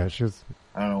 Okay. Yeah, she was.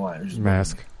 I don't know why.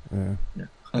 Mask. Yeah.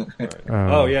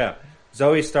 Right. Yeah.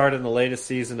 Zoe starred in the latest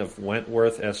season of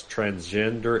Wentworth as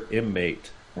transgender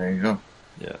inmate. There you go.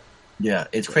 Yeah. Yeah,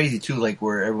 it's crazy too, like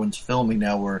where everyone's filming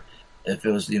now, where if it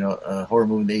was, a horror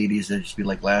movie in the 80s, they'd just be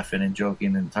like laughing and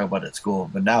joking and talk about it at school.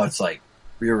 But now it's like,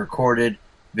 we are recorded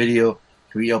video,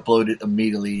 we upload it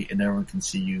immediately, and everyone can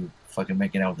see you fucking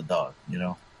making out with the dog,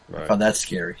 Right. I found that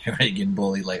scary, right? Getting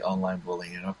bullied, like online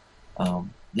bullying,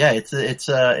 it's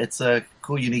a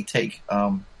cool, unique take,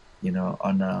 on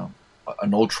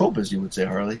an old trope, as you would say,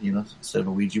 Harley. Instead of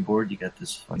a Ouija board, you got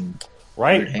this fucking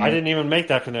right. I didn't even make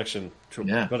that connection.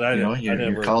 But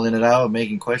you're calling it out,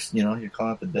 making questions. You're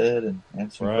calling out the dead and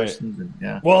answering questions.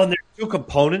 And Well, and there's two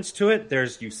components to it.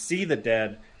 There's you see the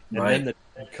dead, and then the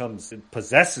dead comes and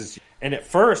possesses you. And at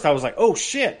first, I was like, "Oh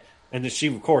shit!" And then she,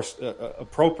 of course,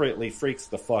 appropriately freaks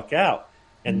the fuck out.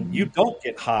 And you don't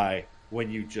get high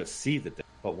when you just see the dead.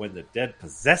 But when the dead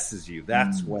possesses you,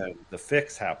 that's when the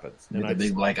fix happens. And the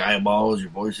big black eyeballs, your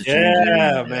voice is changing.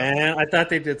 Yeah, man. I thought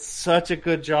they did such a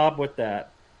good job with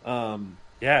that.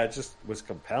 It just was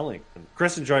compelling. And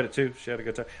Chris enjoyed it too. She had a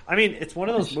good time. I mean, it's one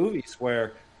of those movies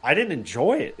where I didn't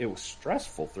enjoy it. It was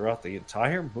stressful throughout the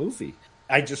entire movie.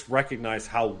 I just recognized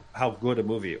how good a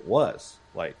movie it was.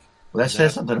 Like, well, that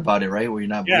says something about it, right? Where you're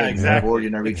not exactly. bored,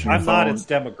 you're not reaching your I'm phone. not its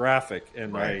demographic,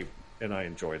 and I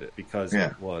enjoyed it because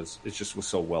it just was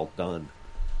so well done.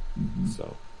 Mm-hmm.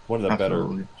 So one of the better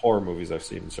horror movies I've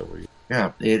seen in several years.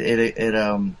 Yeah,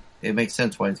 it makes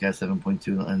sense why it's got 7.2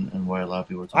 and why a lot of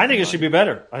people are talking I think it about should be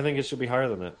better. I think it should be higher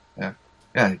than that.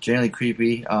 Yeah, generally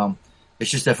creepy.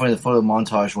 It's just definitely the photo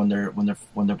montage when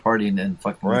they're partying and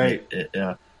fucking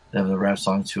they have the rap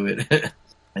song to it.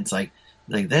 It's like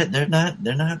they're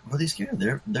not really scared.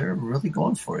 They're really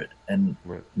going for it. And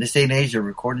in this day and age, they're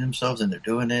recording themselves and they're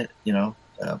doing it.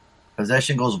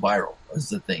 Possession goes viral. That's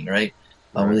the thing, right?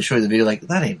 When they show you the video, like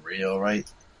that ain't real,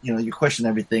 right? You question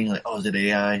everything. Like, oh, is it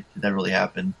AI? Did that really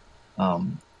happen?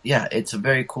 It's a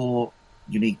very cool,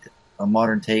 unique,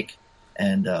 modern take.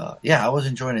 And I was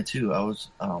enjoying it too. I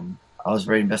was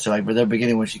very invested. Like, at the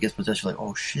beginning when she gets possessed, you're like,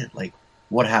 oh shit! Like,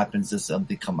 what happens? Does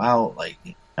something come out? Like,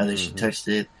 how did she touched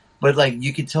it? But like,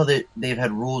 you can tell that they've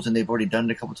had rules and they've already done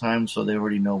it a couple times, so they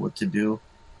already know what to do.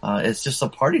 It's just a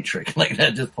party trick, like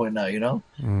at this point now,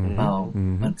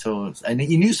 until and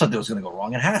you knew something was going to go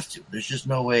wrong. It has to. There's just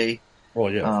no way.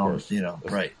 Well, yeah, of course.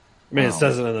 Right. I mean, it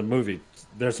says it in the movie.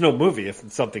 There's no movie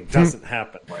if something doesn't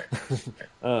happen. Right.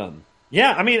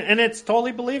 I mean, and it's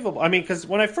totally believable. I mean, because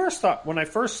when I first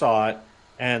saw it,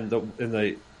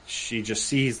 and she just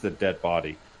sees the dead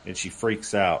body and she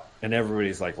freaks out, and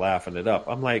everybody's like laughing it up.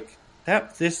 I'm like,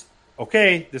 this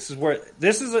is where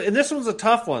and this one's a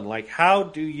tough one. Like, how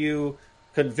do you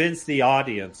convince the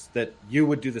audience that you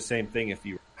would do the same thing if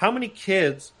you? How many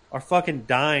kids are fucking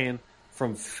dying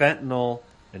from fentanyl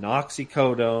and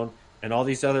oxycodone and all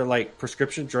these other like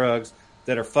prescription drugs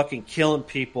that are fucking killing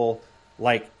people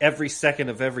like every second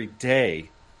of every day,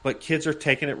 but kids are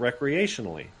taking it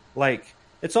recreationally. Like,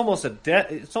 it's almost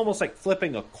it's almost like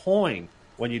flipping a coin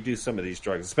when you do some of these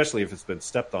drugs, especially if it's been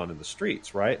stepped on in the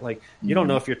streets, right? Like, you don't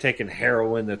know if you're taking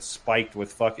heroin that's spiked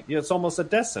with fucking, it's almost a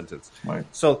death sentence. Right.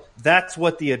 So that's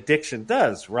what the addiction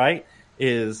does, right?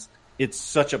 Is it's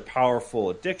such a powerful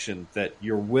addiction that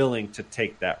you're willing to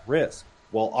take that risk.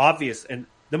 Well, and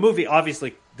the movie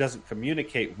obviously doesn't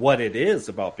communicate what it is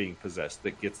about being possessed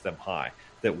that gets them high.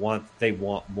 They want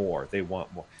more. They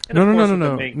want more. And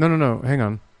No. Hang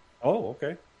on. Oh,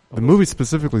 okay. The movie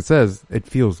specifically says it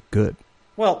feels good.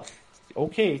 Well,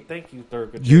 okay. Thank you,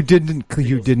 Thurgood. You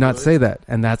did not say that,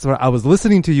 and that's what I was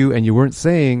listening to you, and you weren't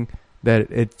saying that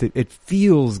it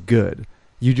feels good.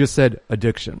 You just said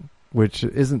addiction, which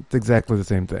isn't exactly the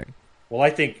same thing. Well, I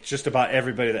think just about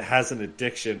everybody that has an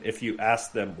addiction, if you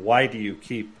ask them, why do you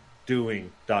keep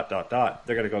doing ... they're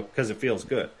going to go, because it feels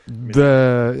good. That's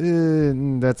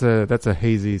a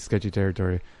hazy, sketchy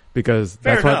territory, because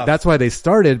that's why they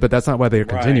started, but that's not why they're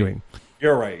continuing.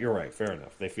 You're right. Fair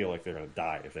enough. They feel like they're going to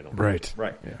die if they don't. Right.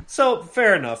 Right. Yeah. So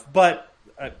fair enough, but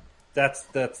that's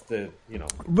the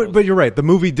But you're right. The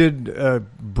movie did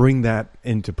bring that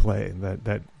into play,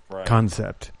 that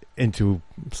concept into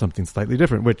something slightly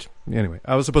different. Which anyway,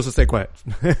 I was supposed to stay quiet.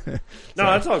 No,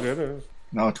 that's all good.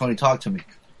 No, Tony, talk to me.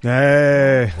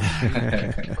 Hey.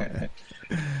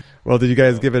 Well, did you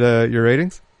guys give it your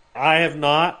ratings? I have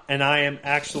not, and I am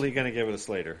actually going to give it a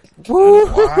Slater. I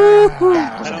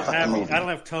don't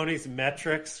have Tony's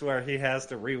metrics where he has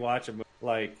to rewatch a movie,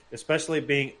 like especially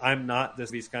being I'm not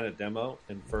this kind of demo,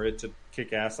 and for it to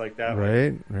kick ass like that.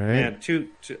 Right. And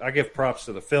I give props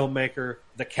to the filmmaker.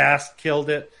 The cast killed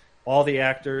it. All the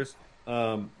actors.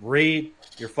 Reed,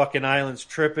 your fucking island's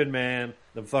tripping, man.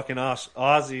 The fucking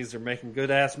Aussies are making good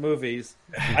ass movies.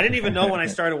 I didn't even know when I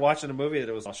started watching the movie that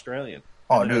it was Australian.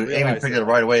 Oh, dude, Amy picked it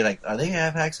right away. Like, are they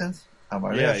have accents?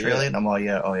 Are they Australian? Yeah. I'm all,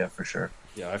 oh yeah, for sure.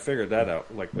 Yeah, I figured that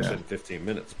out like within 15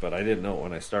 minutes, but I didn't know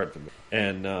when I started the movie.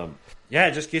 And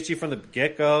it just gets you from the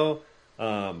get go.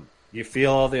 You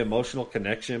feel all the emotional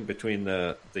connection between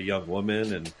the young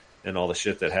woman and all the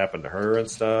shit that happened to her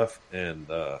and stuff. And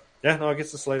it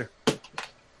gets us later.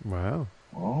 Wow.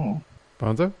 Oh,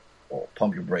 Fonso? Well,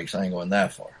 pump your brakes. I ain't going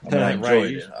that far. I mean, I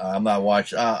enjoyed it. I'm not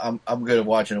watching. I'm good at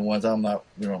watching it once. I'm not,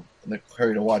 in the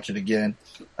hurry to watch it again.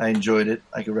 I enjoyed it.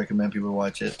 I could recommend people to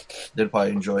watch it. They'd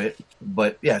probably enjoy it.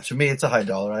 But yeah, to me, it's a high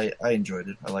dollar. I enjoyed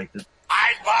it. I liked it.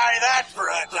 I'd buy that for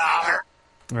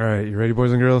 $1. All right, you ready,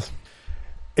 boys and girls?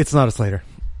 It's not a Slater.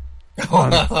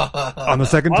 On the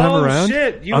second time around. Oh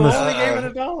shit! You only gave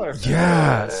it $1.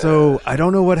 Yeah. So I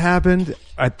don't know what happened.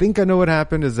 I think I know what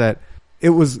happened. Is that it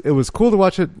was cool to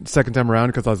watch it second time around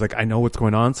because I was like, I know what's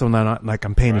going on, so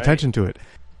I'm paying attention to it.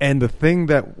 And the thing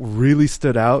that really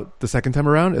stood out the second time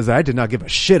around is that I did not give a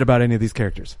shit about any of these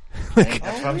characters. That's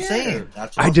what I'm saying.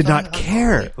 I did not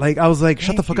care. Like, I was like,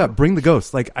 shut the fuck up. Bring the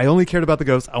ghosts. Like, I only cared about the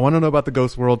ghosts. I want to know about the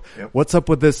ghost world. Yep. What's up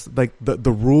with this? Like,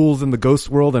 the rules in the ghost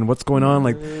world and what's going on.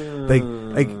 Like,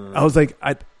 I was like,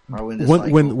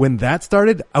 when that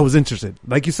started, I was interested.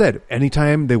 Like you said,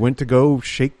 anytime they went to go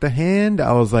shake the hand,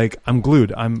 I was like, I'm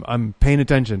glued. I'm paying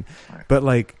attention. Right. But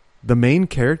like, the main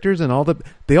characters and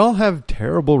they all have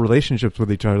terrible relationships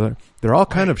with each other. They're all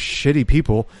kind of shitty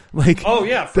people. Like, oh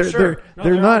yeah, for sure.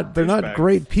 They're not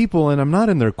great people, and I'm not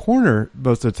in their corner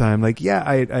most of the time. Like, yeah,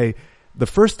 I the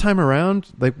first time around,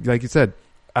 like you said,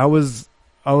 I was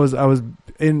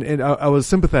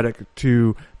sympathetic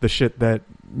to the shit that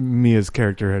Mia's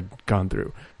character had gone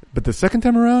through. But the second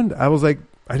time around, I was like,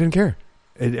 I didn't care.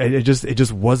 It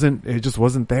just wasn't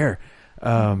there.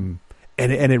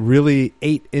 And it really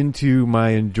ate into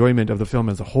my enjoyment of the film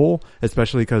as a whole,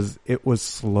 especially because it was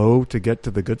slow to get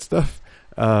to the good stuff.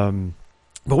 But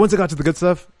once it got to the good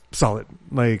stuff, solid.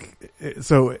 Like,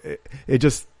 it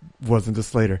just wasn't a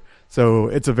Slater. So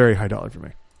it's a very high dollar for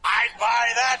me. I'd buy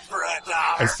that for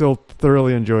 $1. I still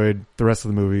thoroughly enjoyed the rest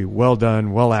of the movie. Well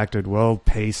done, well acted, well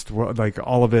paced. Like,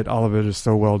 all of it is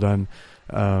so well done.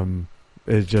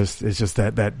 It's just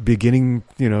that beginning,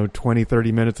 20,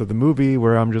 30 minutes of the movie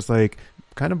where I'm just like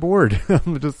kind of bored.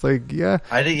 I'm just like, yeah.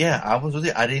 I was with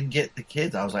you. I didn't get the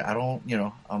kids. I was like, I don't,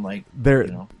 I'm like, they're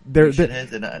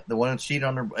shitheads, and the one cheated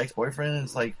on her ex-boyfriend, and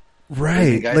it's like,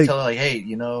 right. The guy tell her like, hey,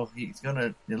 he's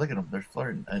gonna, look at them, they're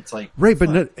flirting. And it's like, right.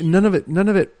 But none of it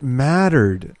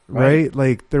mattered. Right.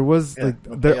 Like, there was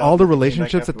all the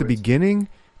relationships at the beginning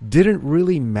didn't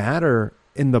really matter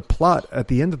in the plot at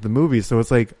the end of the movie. So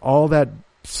it's like all that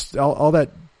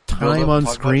time on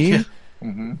screen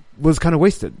was kind of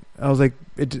wasted. I was like,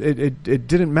 it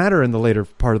didn't matter in the later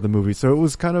part of the movie. So it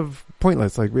was kind of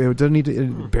pointless. Like,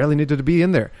 it barely needed to be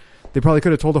in there. They probably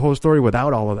could have told the whole story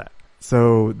without all of that.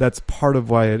 So that's part of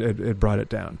why it brought it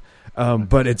down.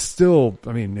 But it still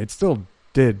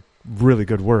did really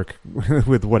good work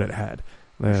with what it had.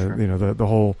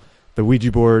 The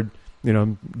Ouija board,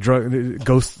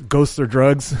 ghosts or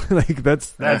drugs. Like,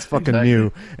 that's fucking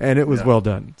new, and it was well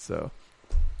done. So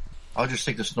I'll just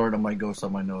stick the snort on my ghost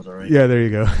on my nose, all right? Yeah, there you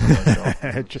go.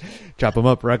 Chop them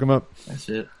up, rack them up. That's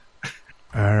it.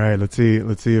 All right, let's see if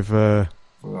let's see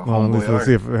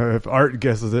if Art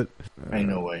guesses it. Ain't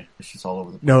no way. It's just all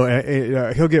over the place.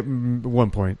 No, he'll get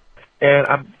 1 point. And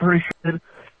I'm pretty sure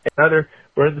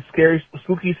we're in the scary,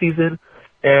 spooky season,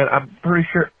 and I'm pretty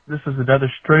sure this is another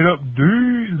straight up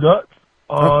nuts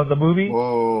on the movie.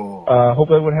 Whoa.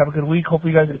 Hope everyone have a good week.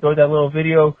 Hopefully you guys enjoyed that little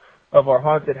video of our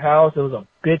haunted house. It was a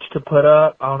bitch to put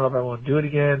up. I don't know if I want to do it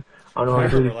again. I don't know how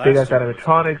to do these big ass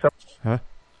animatronics. Huh?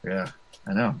 Yeah,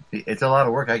 I know. It's a lot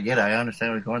of work. I get it. I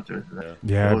understand what you're going through.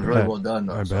 Yeah, it was really well done,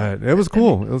 though. I bet. It was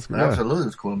cool. It was absolutely, it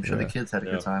was cool. I'm sure the kids had a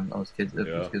good time. It was kids'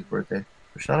 birthday.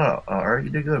 But shout out, Art. You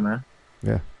did good, man.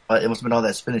 Yeah. It must have been all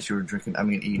that spinach you were drinking. I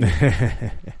mean, eating.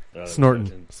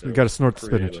 Snorting. You got to snort the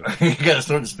spinach. You got to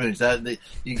snort the spinach.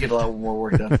 You get a lot more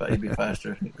work done. You'd be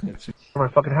faster. My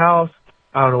fucking house.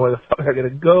 I don't know where the fuck I'm gonna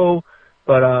go,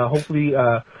 but hopefully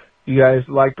you guys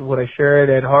liked what I shared.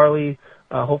 And Harley,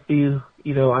 hopefully I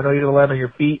know you're gonna land on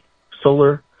your feet.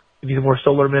 Solar. You need more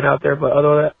solar men out there, but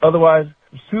otherwise,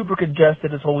 I'm super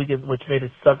congested this whole weekend, which made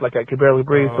it suck. Like I could barely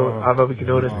breathe. So I don't know if you can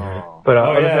notice. But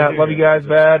other than that, love you guys.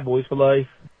 Bad boys for life.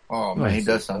 Oh man, he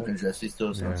does sound congested. He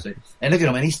still sounds sick. And look at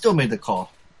him, man. He still made the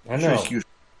call. I know. Excuse.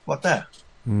 What that?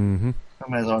 Mm-hmm. That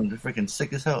man's on freaking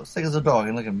sick as hell, sick as a dog.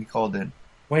 And look at him, he called in.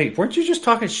 Wait, weren't you just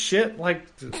talking shit like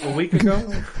a week ago?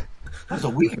 That was a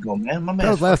week ago, man. My man.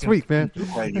 That was last week, man.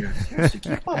 Right here. Seriously,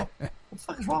 keep up. What the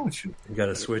fuck is wrong with you? You got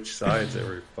to switch sides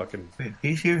every fucking.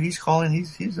 He's here. He's calling.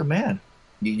 He's a man.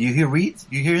 You hear Reed?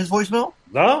 You hear his voicemail?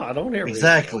 No, I don't hear.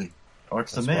 Exactly.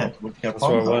 Art's the man. That's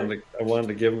why I wanted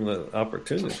to give him the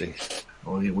opportunity.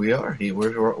 Well, we are.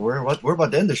 We're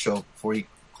about to end the show before he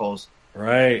calls.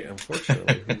 Right.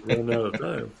 Unfortunately, he's running out of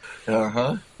time.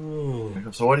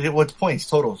 So what's points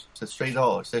totals? It says straight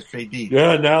dollars. It says straight D.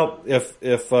 Yeah. Now, if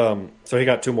so he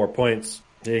got 2 more points.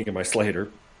 He didn't get my Slater.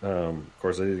 Of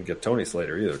course, I didn't get Tony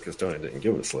Slater either because Tony didn't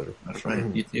give it a Slater. That's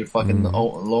right. You're fucking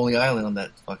Lonely Island on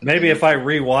that. Fucking Maybe if I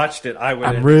rewatched it, I would.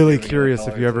 I'm really curious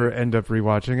if you ever end up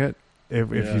rewatching it.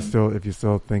 If you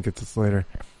still think it's a Slater.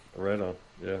 Right on.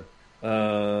 Yeah.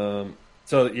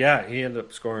 So yeah, he ended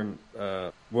up scoring.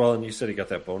 Well, and you said he got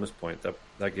that bonus point.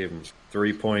 That gave him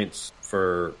 3 points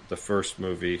for the first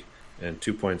movie and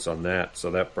 2 points on that.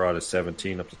 So that brought his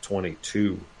 17 up to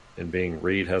 22. And being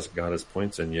Reed hasn't got his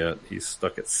points in yet, he's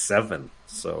stuck at 7.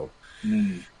 So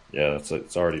yeah,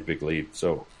 it's already a big lead.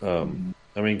 So I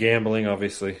mean, gambling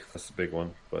obviously that's the big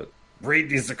one, but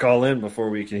Reed needs to call in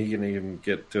before he can even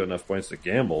get to enough points to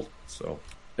gamble. So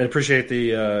I appreciate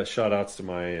the shout outs to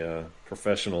my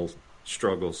professional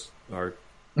struggles, Art.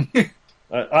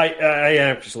 I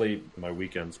actually my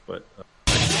weekends, but I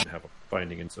didn't have a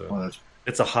finding into.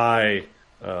 It's a high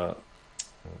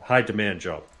demand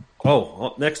job.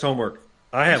 Oh, next homework.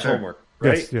 I have homework,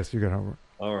 right? Yes, you got homework.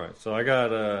 All right, so I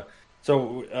got.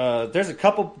 There's a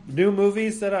couple new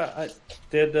movies that I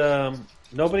did.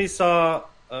 Nobody saw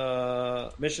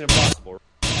Mission Impossible.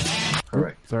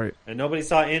 Correct. Sorry. And nobody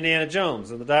saw Indiana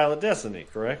Jones and the Dial of Destiny.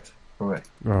 Correct. Correct.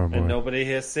 Oh, boy. And nobody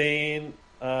has seen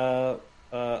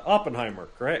Oppenheimer.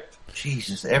 Correct.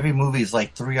 Jesus, every movie is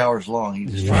like 3 hours long.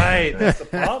 Right, that's the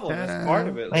problem. That's part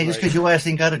of it. Man, just because your ass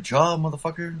ain't got a job,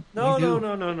 motherfucker.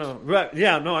 No. Right,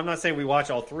 yeah, no, I'm not saying we watch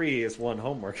all 3 as one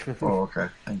homework. Oh, okay.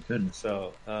 Thank goodness.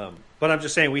 So, but I'm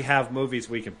just saying we have movies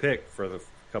we can pick for the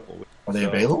couple of weeks. Are they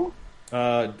available?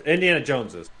 Indiana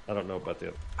Jones is. I don't know about the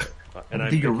other. And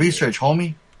do your research,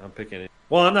 homie. I'm picking it.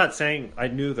 Well, I'm not saying I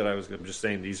knew that I was. I'm just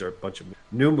saying these are a bunch of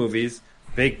new movies.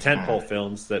 Big tentpole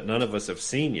films that none of us have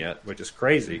seen yet, which is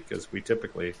crazy because we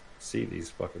typically see these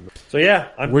fucking movies. So yeah,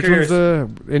 I'm curious. Which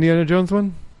one's the Indiana Jones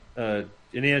one?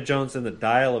 Indiana Jones and the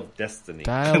Dial of Destiny.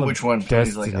 Which one?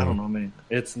 He's like, I don't know, man.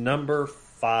 It's number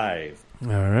 5. All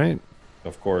right.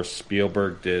 Of course,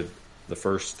 Spielberg did the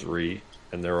first 3,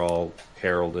 and they're all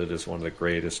heralded as one of the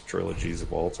greatest trilogies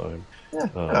of all time. Yeah,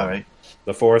 all right.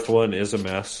 The 4th one is a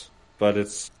mess, but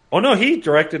it's... Oh, no, he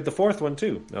directed the 4th one,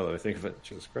 too, now that I think of it.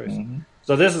 Jesus Christ. Mm-hmm.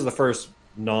 So this is the first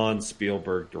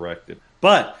non-Spielberg directed.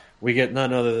 But we get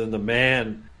none other than the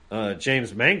man,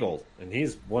 James Mangold, and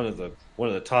he's one of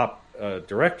the top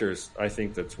directors, I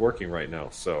think, that's working right now.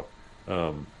 So,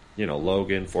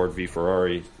 Logan, Ford v.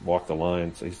 Ferrari, Walk the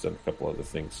Line. So he's done a couple other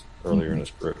things earlier in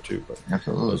his career, too. But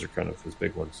those are kind of his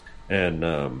big ones.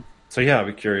 And so, yeah, I'd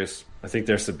be curious. I think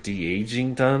there's some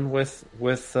de-aging done with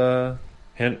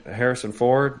Harrison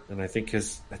Ford, and I think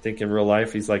in real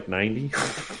life he's like 90.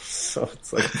 So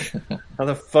it's like, how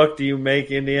the fuck do you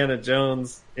make Indiana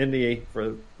Jones Indy for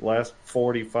the last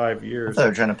 45 years? I thought they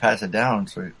were trying to pass it down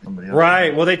so somebody else.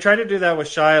 Right. Well, they tried to do that with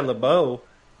Shia LaBeouf,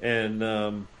 and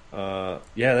Yeah,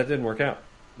 that didn't work out.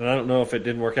 And I don't know if it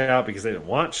didn't work out because they didn't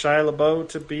want Shia LaBeouf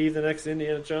to be the next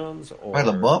Indiana Jones. Or Shia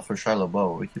LaBeouf or Shia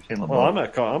LaBeouf? We keep saying LaBeouf. Well,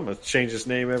 I'm gonna change his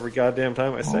name every goddamn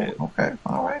time I say it. Okay,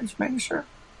 all right, just making sure.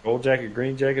 Gold jacket,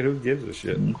 green jacket, who gives a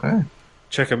shit? Okay.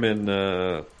 Check him in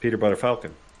Peter Butter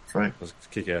Falcon. That's right. It was a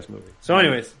kick-ass movie. So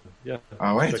anyways, yeah.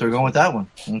 All right, so we're going with that one.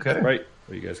 Okay. Right. What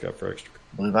do you guys got for extra?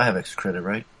 I believe I have extra credit,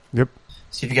 right? Yep.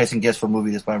 See if you guys can guess what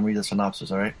movie this is by and read the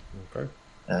synopsis, all right? Okay.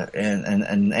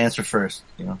 And answer first,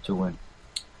 to win.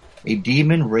 A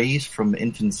demon raised from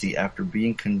infancy after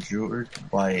being conjured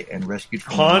by and rescued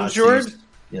from Conjured? Nazis.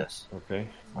 Yes. Okay.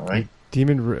 All right.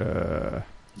 Demon raised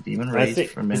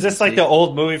from infancy. Is this like the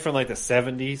old movie from like the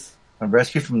 70s? And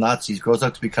rescued from Nazis, grows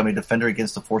up to become a defender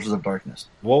against the forces of darkness.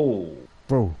 Whoa.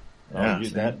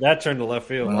 Yeah, that turned to left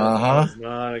field. I was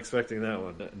not expecting that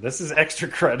one. This is extra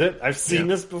credit. I've seen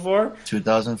this before.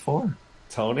 2004.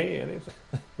 Tony, anything?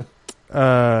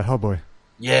 Hellboy.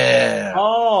 Yeah.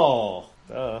 Oh.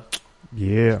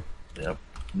 Yeah. Yep.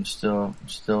 I'm still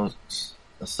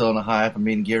on a high from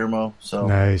meeting Guillermo. So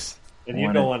nice. And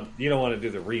you don't want to do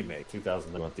the remake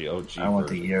 2000. You want the OG. I want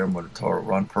the Guillermo del Toro,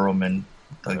 Ron Perlman,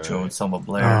 Doug Jones, Selma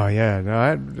Blair. Oh yeah, no,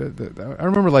 I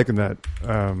remember liking that.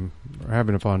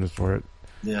 Having a fondness for it.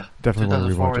 Yeah, definitely want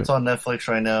to rewatch it. It's on Netflix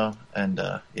right now, and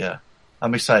yeah,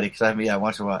 I'm excited because I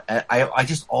watched it a lot. I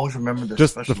just always remember the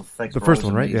special effects. The first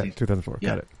one, right? Yeah, 2004. Yeah.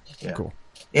 Got it. Yeah. Cool.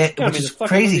 Yeah, which is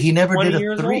crazy. He never did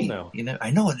a 3. Now.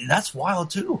 I know, and that's wild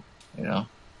too.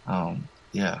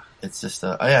 Yeah, it's just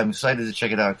I'm excited to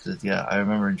check it out because I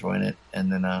remember enjoying it,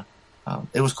 and then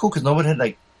it was cool because nobody had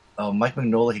Mike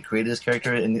Mignola. He created this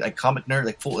character, and comic nerd,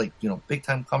 big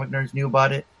time comic nerds knew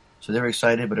about it, so they were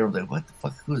excited. But everyone was like, "What the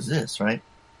fuck? Who is this?" Right?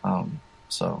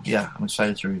 So yeah, I'm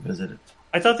excited to revisit it.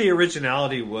 I thought the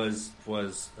originality was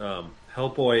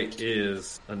Hellboy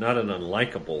is not an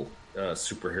unlikable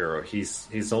superhero.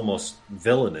 He's almost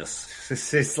villainous.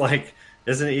 It's like,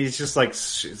 isn't he? He's just like,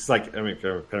 it's like, I mean,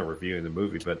 I'm kind of reviewing the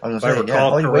movie, but if I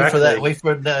recall correctly, wait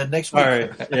for next week. All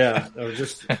right, yeah.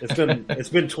 It's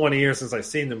been 20 years since I've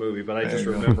seen the movie, but I just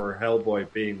remember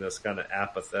Hellboy being this kind of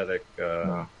apathetic.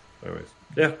 Anyways,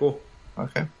 yeah, cool.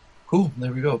 Okay, cool.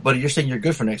 There we go. But you're saying you're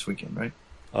good for next weekend, right?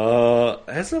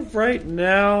 As of right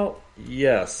now,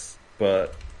 yes,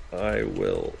 but I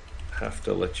will have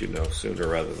to let you know sooner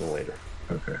rather than later.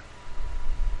 Okay.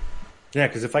 Yeah,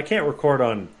 because if I can't record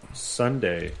on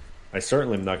Sunday, I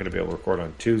certainly am not going to be able to record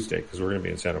on Tuesday because we're going to be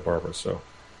in Santa Barbara. So,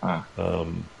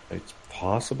 it's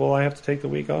possible I have to take the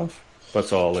week off, but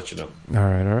so I'll let you know.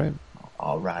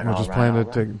 All right. We'll just plan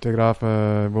to take it off.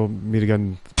 We'll meet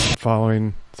again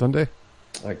following Sunday,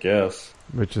 I guess.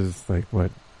 Which is like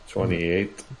what?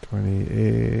 28th.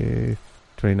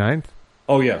 29th?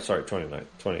 Oh, yeah, sorry, 29th.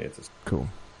 28th is cool.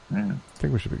 Yeah. I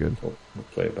think we should be good. We'll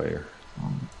play it by ear.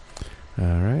 All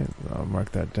right. I'll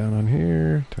mark that down on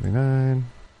here. 29.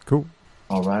 Cool.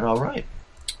 All right.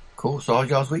 Cool. So how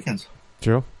y'all's weekends?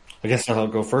 Joe? I guess I'll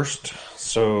go first.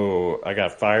 So I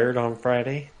got fired on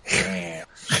Friday. Damn.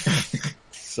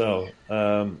 So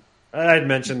I'd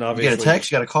mentioned, obviously. You get a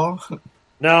text? You got a call?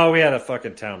 No, we had a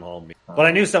fucking town hall meeting. But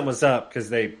I knew something was up because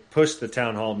they pushed the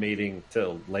town hall meeting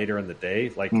till later in the day,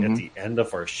 at the end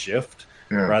of our shift,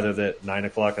 rather than 9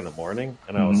 o'clock in the morning.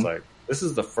 And I was like, this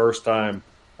is the first time.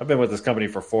 I've been with this company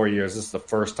for 4 years. This is the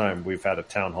first time we've had a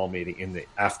town hall meeting in the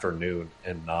afternoon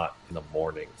and not in the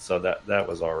morning. So that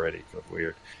was already kind of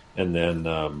weird. And then,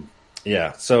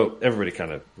 so everybody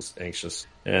kind of was anxious.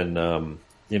 And,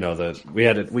 we got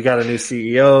a new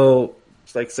CEO.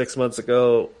 Like 6 months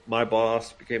ago, my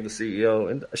boss became the CEO,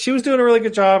 and she was doing a really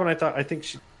good job. And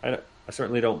I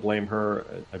certainly don't blame her.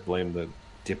 I blame the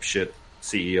dipshit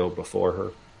CEO before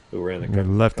her who ran the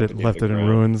company. Left it in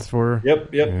ruins for her.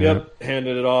 Yep.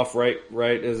 Handed it off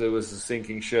right as it was a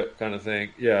sinking ship kind of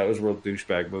thing. Yeah, it was a real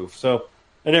douchebag move. So,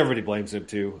 and everybody blames him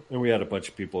too. And we had a bunch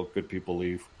of good people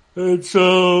leave. And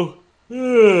so,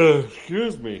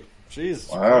 excuse me, Jesus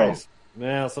Christ.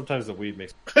 Now, sometimes the weed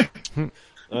makes.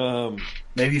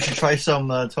 Maybe you should try some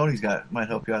Tony's got. Might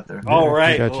help you out there. All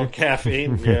right, a little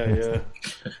caffeine. Yeah.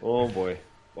 Oh boy.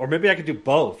 Or maybe I could do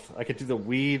both. I could do the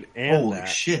weed and holy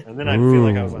shit, and then I feel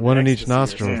like I was on one in each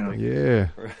nostril. Yeah.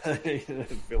 I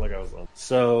feel like I was on.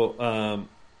 So,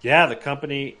 the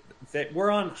company we're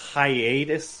on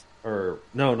hiatus, or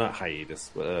no, not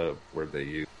hiatus. Word they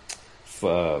use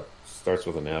starts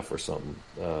with an F or something.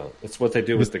 It's what they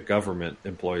do with the government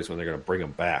employees when they're going to bring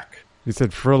them back. You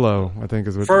said furlough, I think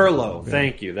is what. Furlough,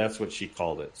 thank you. That's what she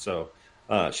called it. So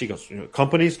she goes,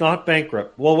 company's not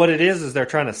bankrupt. Well, what it is they're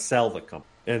trying to sell the company.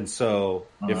 And so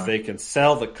if they can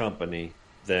sell the company,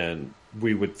 then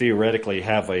we would theoretically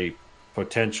have a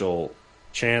potential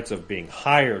chance of being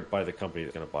hired by the company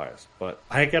that's going to buy us. But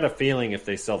I got a feeling if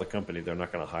they sell the company, they're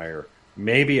not going to hire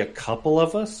maybe a couple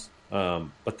of us.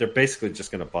 But they're basically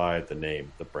just going to buy the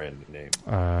name, the brand name,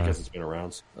 because it's been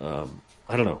around.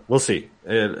 I don't know. We'll see.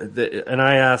 And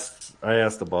I asked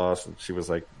the boss, and she was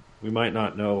like, "We might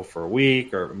not know for a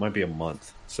week, or it might be a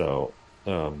month." So,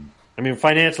 I mean,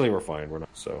 financially we're fine. We're not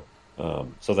so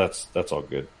that's all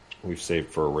good. We've saved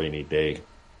for a rainy day.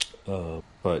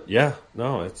 But yeah,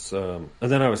 no, it's. And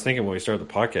then I was thinking when we started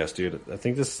the podcast, dude, I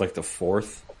think this is like the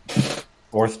fourth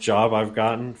job I've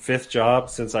gotten, fifth job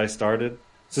since I started.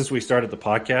 Since we started the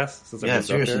podcast, since I moved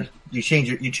seriously, up there. you change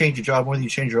your job more than you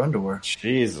change your underwear.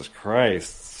 Jesus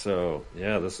Christ! So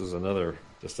yeah, this is another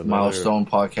milestone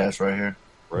podcast right here.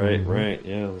 Right.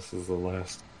 Yeah, this is the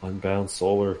last Unbound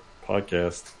Solar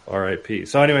podcast. R.I.P.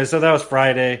 So anyway, so that was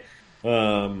Friday.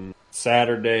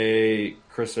 Saturday,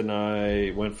 Chris and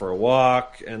I went for a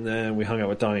walk, and then we hung out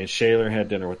with Donnie and Shaler, had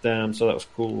dinner with them, so that was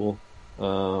cool.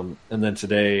 And then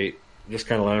today, just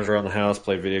kind of lounged around the house,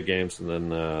 played video games, and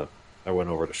then I went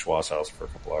over to Schwa's house for a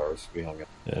couple hours. We hung out.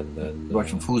 And then... You watched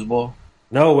some foosball?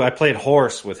 No, I played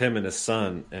horse with him and his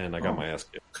son, and I got my ass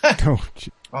kicked.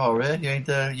 Oh, really?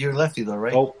 You're lefty, though,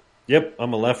 right? Oh, yep,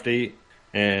 I'm a lefty,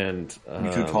 and...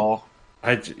 You're too tall?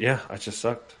 I just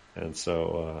sucked. And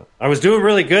so I was doing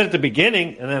really good at the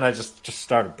beginning, and then I just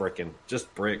started bricking.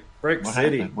 Just brick what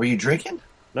city. Happened? Were you drinking?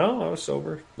 No, I was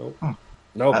sober. Nope. Huh.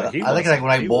 No, but but he I think like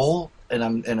when I bowl was...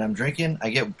 and I'm drinking, I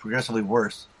get progressively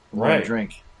worse when I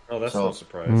drink. Oh, that's no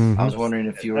surprise. I was wondering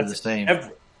if you were the same.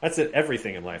 That's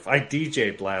everything in life. I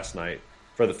DJ'd last night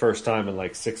for the first time in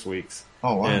like 6 weeks.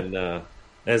 Oh, wow. And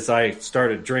as I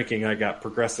started drinking, I got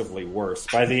progressively worse.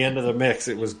 By the end of the mix,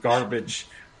 it was garbage.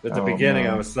 At the beginning,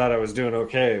 I thought I was doing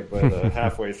okay, but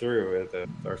halfway through, it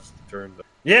starts to turn.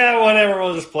 Yeah, whatever.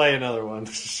 We'll just play another one.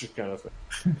 Kind of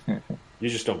thing. You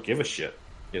just don't give a shit.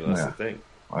 That's the thing.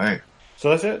 All right. So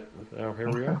that's it. Now here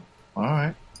we are. All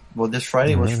right. Well, this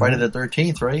Friday was Friday the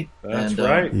 13th, right? That's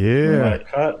right. Yeah. We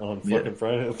cut on fucking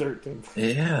Friday the 13th.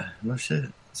 Yeah. No shit.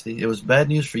 See, it was bad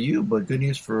news for you, but good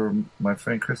news for my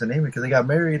friend Chris and Amy because they got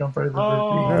married on Friday the 13th.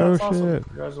 Oh, that's awesome. Shit.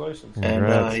 Congratulations.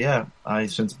 And I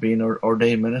since being an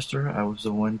ordained minister, I was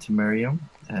the one to marry him.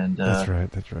 And that's right.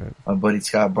 My buddy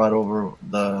Scott brought over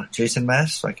the Jason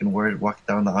mask so I can wear it, walk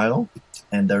down the aisle.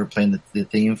 And they were playing the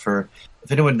theme for.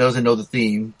 If anyone doesn't know the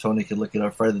theme, Tony could look it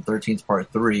up. Friday the 13th,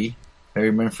 Part 3.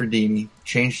 Harry Manfredini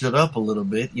changed it up a little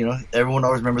bit. Everyone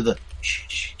always remember the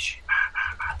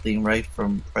theme, right,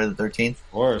 from Friday the 13th?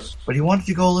 Of course. But he wanted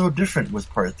to go a little different with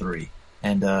Part 3.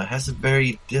 And has a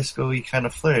very disco-y kind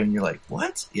of flair. And you're like,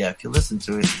 what? Yeah, if you listen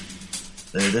to it,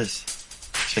 there it is.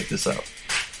 Check this out.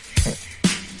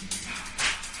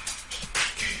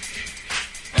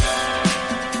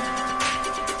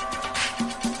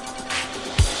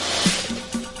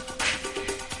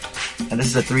 And this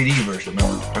is a 3D version.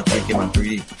 Remember, Part 3 came on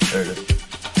 3D. There it is.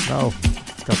 Oh,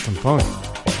 it's got some funk.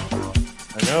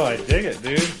 I know, I dig it,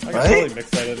 dude. I can totally mix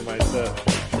that into my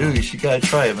set. Dude, you gotta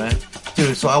try it, man.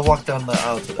 Dude, so I walked down the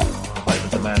aisle to the fight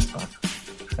with the mask on.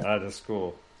 That is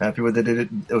cool. And people that did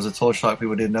it was a total shock.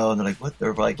 People didn't know, and they're like, "What?"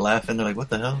 They're like laughing. They're like, "What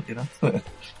the hell?"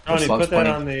 Tony, put that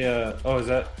on the. Oh, is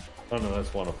that? Oh no,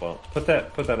 that's Wonderful. Put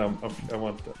that on. I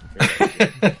want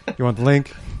that. You want the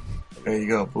link? There you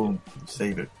go. Boom.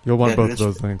 Save it. You'll want both of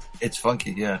those things. It's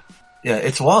funky. Yeah.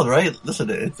 It's wild, right? Listen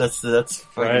to it. That's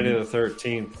Friday the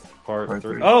 13th. Part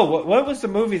 3. Oh, what was the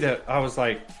movie that I was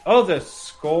like, oh, the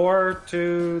score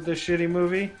to the shitty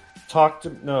movie?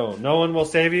 No One Will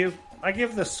Save You? I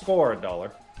give the score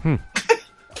 $1.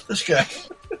 This guy.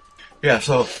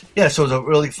 So it was a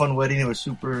really fun wedding. It was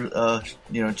super,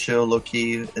 chill, low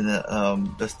key, in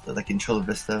like in Chula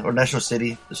Vista or National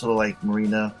City, this sort of like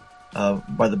marina,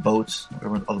 by the boats,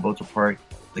 where all the boats were parked.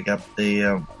 They got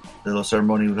the little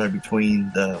ceremony was right between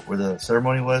where the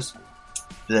ceremony was.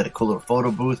 They had a cool little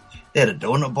photo booth. They had a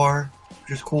donut bar,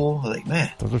 which is cool. I was like,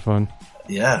 man, those are fun.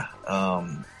 Yeah.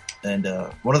 And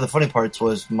one of the funny parts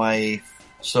was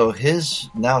his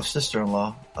now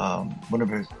sister-in-law, one of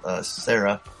her,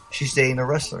 Sarah, she's dating a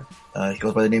wrestler. He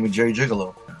goes by the name of Jerry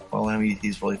Gigolo. Follow him.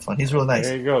 He's really fun. He's really nice.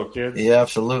 There you go, kids. Yeah,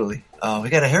 absolutely. He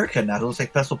got a haircut now. He looks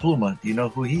like Peso Pluma. Do you know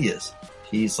who he is?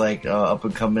 He's like up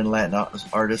and coming Latin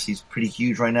artist. He's pretty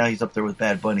huge right now. He's up there with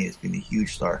Bad Bunny as being a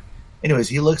huge star. Anyways,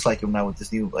 he looks like him now with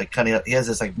this new he has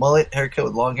this like mullet haircut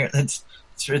with long hair. It's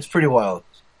pretty wild.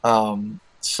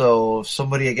 So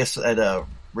somebody, I guess, at a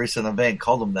recent event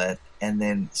called him that, and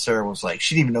then Sarah was like,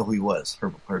 she didn't even know who he was.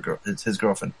 His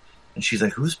girlfriend, and she's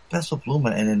like, "Who's Peso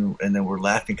Pluma?" And then we're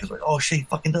laughing because like, "Oh shit, he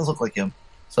fucking does look like him."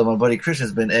 So my buddy Chris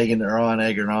has been egging her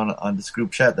on this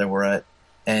group chat that we're at,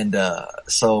 And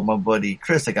so my buddy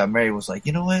Chris that got married was like,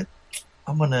 you know what?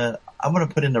 I'm gonna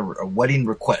put in a wedding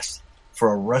request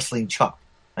for a wrestling chop.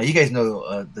 Now you guys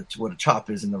know what a chop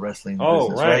is in the wrestling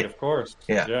business, right? Of course.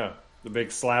 Yeah. The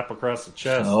big slap across the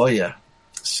chest. Oh yeah.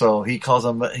 So he calls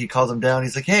him down.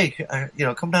 He's like, hey,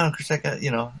 come down, Chris.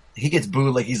 He gets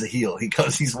booed like he's a heel.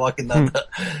 He's walking down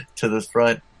to the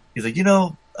front. He's like,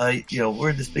 we're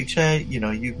in this big chat.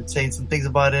 You've been saying some things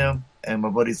about him. And my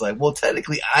buddy's like, well,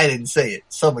 technically I didn't say it.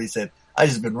 Somebody said, I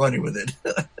just been running with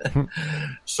it.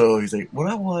 So he's like, what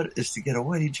I want is to get a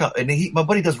wedding chop. And my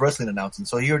buddy does wrestling announcing.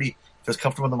 So he already feels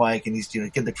comfortable on the mic and he's,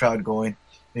 getting the crowd going.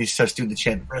 And he starts doing the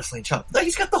chant, wrestling chop. No,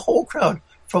 he's got the whole crowd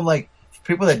from like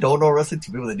people that don't know wrestling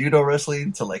to people that do know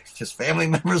wrestling to like his family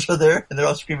members are there and they're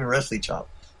all screaming wrestling chop.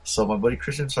 So my buddy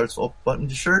Christian starts unbuttoning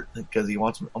the shirt because he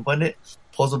wants to unbutton it,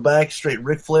 pulls it back, straight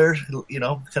Ric Flair, kind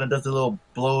of does a little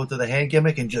blow to the hand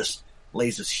gimmick and just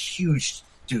lays this huge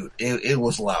dude. It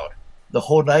was loud. The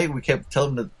whole night we kept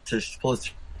telling him to pull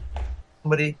his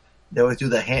somebody. They always do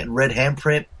the red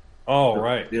handprint. Oh,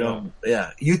 right.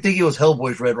 Yeah. You think it was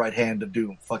Hellboy's red right hand to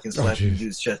do fucking slap into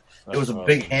his chest. It was a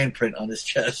big handprint on his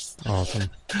chest. Awesome.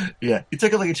 Yeah. He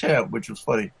took it like a champ, which was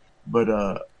funny. But,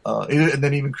 and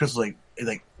then even Chris was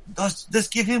like, let's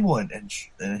give him one.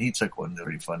 And he took one.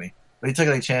 Pretty funny. But he took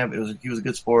it like a champ. He was a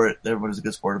good sport. Everybody was a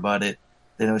good sport about it.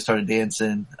 Then we started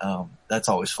dancing. That's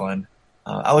always fun.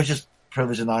 I was just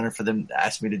privileged and honored for them to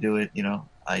ask me to do it.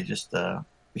 I just,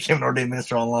 became an ordained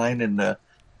minister online and,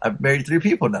 I've married 3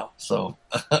 people now, so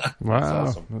wow,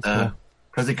 awesome. That's cool.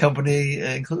 Present company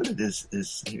included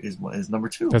is number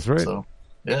 2. That's right. So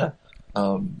yeah,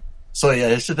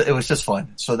 it was just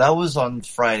fun. So that was on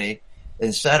Friday,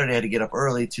 and Saturday I had to get up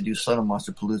early to do Son of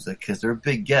Monster Palooza because their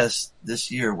big guest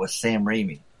this year was Sam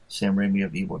Raimi. Sam Raimi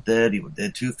of Evil Dead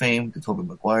 2 fame, the Tobey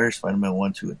Maguire, Spider-Man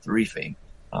 1, 2, and 3 fame.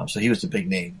 So he was the big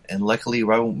name, and luckily,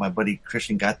 right when my buddy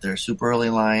Christian got there super early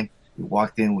in line, we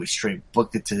walked in, we straight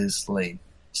booked it to his lane.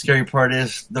 Scary part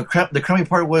is the crummy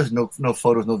part was no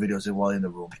photos, no videos while in the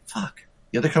room. Fuck.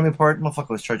 The other crummy part,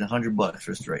 motherfucker was charging $100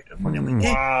 for straight. I'm like,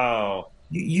 hey, wow.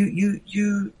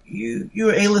 You're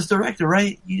an A-list director,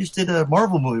 right? You just did a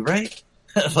Marvel movie, right?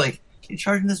 Like, you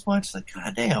charging this much? It's like,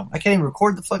 god damn, I can't even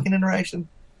record the fucking interaction.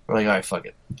 We're like, all right, fuck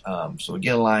it. So we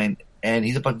get in line, and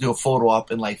he's about to do a photo op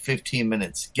in like 15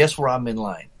 minutes. Guess where I'm in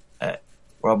line at?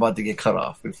 We're about to get cut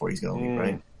off before he's gonna leave,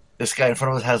 right? This guy in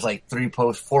front of us has like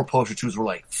 4 poster shoots. We're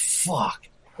like, fuck.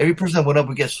 Every person that went up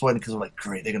would get sweating because we're like,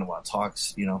 great, they're going to want to talk,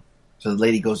 So the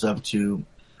lady goes up to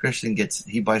Christian,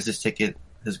 he buys his ticket.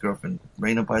 His girlfriend,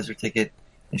 Raina, buys her ticket.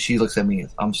 And she looks at me,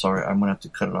 I'm sorry, I'm going to have to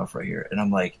cut it off right here. And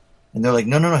I'm like, and they're like,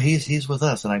 no, he's with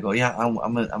us. And I go, yeah,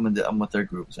 I'm with their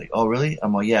group. It's like, oh, really?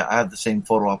 I'm like, yeah, I have the same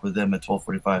photo op with them at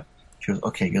 12:45. She goes,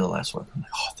 okay, you're the last one. I'm like,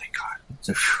 oh, thank God.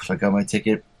 So I got my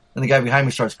ticket. And the guy behind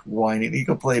me starts whining. He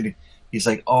complained. He's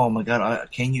like, oh my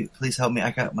God, can you please help me?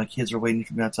 My kids are waiting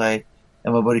for me outside.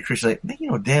 And my buddy Christian's like,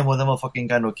 man, damn well, them motherfucking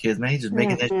got no kids, man. He's just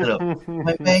making that shit up. I'm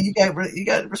like, man, you got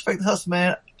to respect the hustle,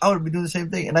 man. I would be doing the same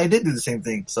thing. And I did do the same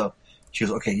thing. So she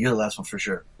was, okay, you're the last one for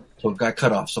sure. So it got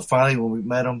cut off. So finally, when we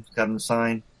met him, got him to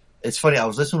sign. It's funny. I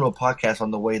was listening to a podcast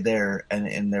on the way there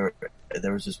and there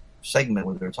was this segment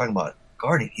where they were talking about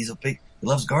gardening. He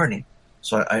loves gardening.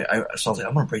 So I was like,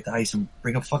 I'm going to break the ice and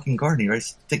bring up fucking gardening, right?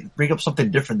 Bring up something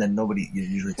different than nobody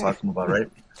usually talks about, right?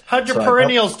 How'd your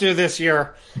perennials do this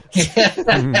year?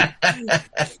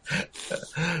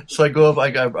 So I go up,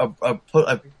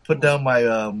 I put down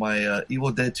my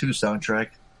Evil Dead 2 soundtrack,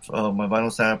 my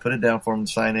vinyl sound, I put it down for him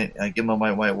to sign it. I give him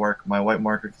my white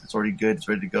marker because it's already good, it's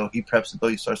ready to go. He preps it though,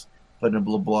 he starts putting a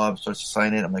little blob, starts to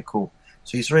sign it. I'm like, cool.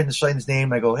 So he's ready to sign his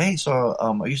name. I go, hey, so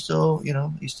are you still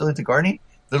into gardening?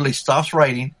 Literally stops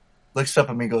writing, looks up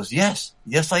at me and goes, yes,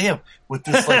 I am. With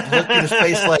this like look in his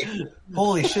face like,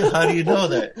 holy shit, how do you know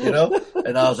that?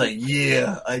 And I was like,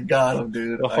 yeah, I got him,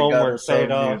 dude. The homework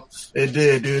paid off. It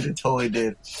did, dude. It totally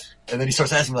did. And then he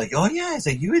starts asking me like, oh yeah, is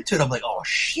that you into it? I'm like, oh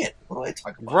shit, what do I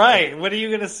talk about? Right. What are you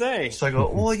going to say? So I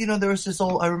go, well, there was this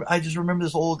I just remember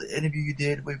this old interview you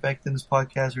did way back in this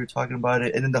podcast. We were talking about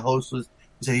it. And then the host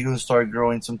he said he was going to start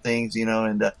growing some things,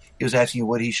 and he was asking you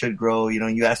what he should grow,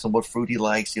 and you asked him what fruit he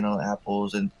likes,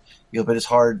 apples, and, but it's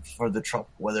hard for the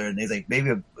tropical weather. And he's like,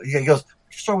 he goes,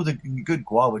 start with a good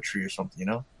guava tree or something,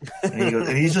 And he goes,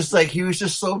 and he's just like, he was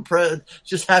just so impressed,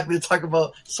 just happy to talk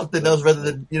about something else rather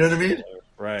than, you know what I mean?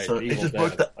 Right. So it just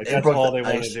broke that's all they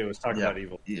want to do is talk about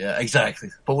evil. Yeah,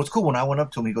 exactly. But what's cool, when I went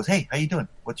up to him, he goes, hey, how you doing?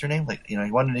 What's your name? Like, he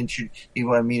wanted me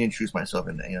to introduce myself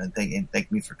and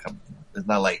thank me for coming. It's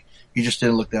not like he just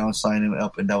didn't look down, sign him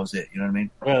up, and that was it. You know what I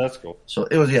mean? Yeah, that's cool. So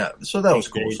it was, so that was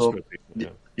cool. So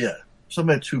yeah. So I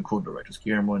met two cool directors,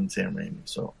 Guillermo and Sam Raimi.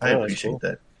 So I that's appreciate cool.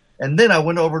 that. And then I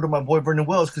went over to my boy Vernon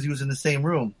Wells because he was in the same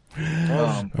room.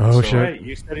 Shit! Right.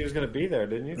 You said he was going to be there,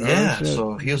 didn't you? Yeah,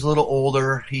 so he was a little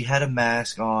older. He had a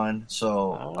mask on,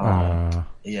 so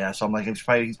yeah. So I'm like, he's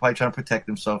probably trying to protect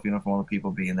himself, from all the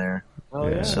people being there. Oh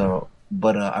yeah. So,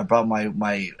 but I brought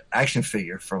my action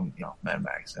figure from Mad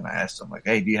Max, and I asked him like,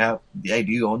 hey, do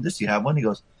you own this? Do you have one? He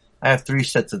goes, I have 3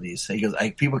 sets of these. He goes,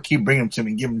 people keep bringing them to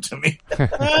me, give them to me.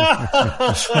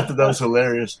 I thought that was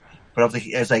hilarious. But I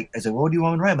was like, what do you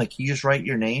want me to write? I'm like, can you just write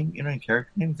your name, your character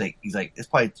name? He's like, there's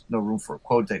probably no room for a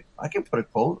quote. He's like, I can put a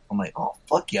quote. I'm like, oh,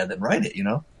 fuck yeah, then write it,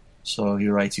 So he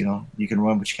writes, you can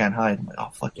run, but you can't hide. I'm like,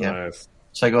 oh, fuck yeah. Nice.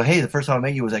 So I go, hey, the first time I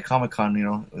met you was at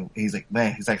Comic-Con, He's like,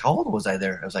 man, how old was I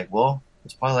there? I was like, well,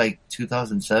 it's probably like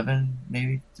 2007,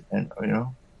 maybe. And,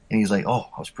 and he's like, oh,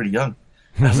 I was pretty young.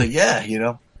 I was like, yeah,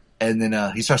 And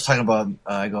then he starts talking about,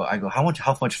 I go, how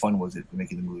much fun was it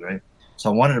making the movie, right? So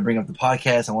I wanted to bring up the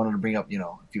podcast. I wanted to bring up,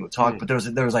 people talk, but there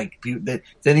was like people that,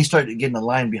 then he started getting a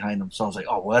line behind him. So I was like,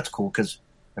 oh, well, that's cool. Cause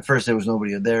at first there was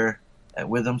nobody there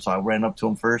with him. So I ran up to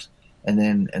him first. And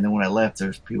then when I left,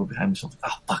 there's people behind me. So I was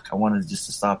like, oh, fuck. I wanted just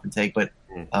to stop and take, but,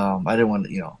 I didn't want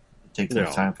to, take the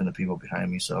time from the people behind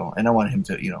me. So, and I wanted him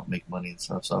to, make money and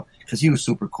stuff. So, cause he was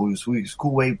super cool. He was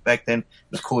cool way back then.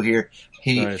 It was cool here.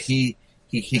 He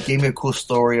gave me a cool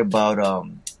story about,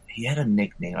 he had a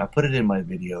nickname. I put it in my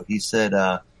video. He said,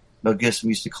 Mel Gibson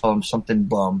used to call him something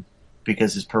bum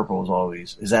because his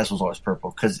ass was always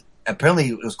purple. Cause apparently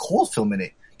it was cold filming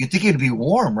it. You'd think it'd be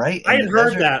warm, right? I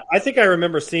heard that. I think I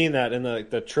remember seeing that in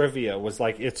the trivia was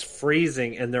like, it's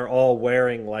freezing and they're all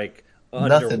wearing like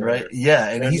underwear. Nothing, right? Yeah.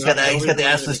 And he's got the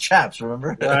assless chaps,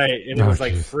 remember? Right. And it was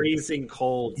like freezing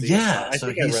cold. Yeah. I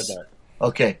think I read that.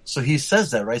 Okay. So he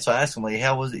says that, right? So I asked him like,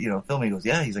 how was it, filming? He goes,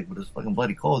 yeah. He's like, but it's fucking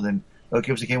bloody cold. And Mel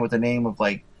Gibson came with the name of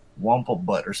like Wampa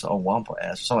butt or something, Wampa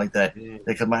ass or something like that.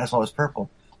 Because my ass was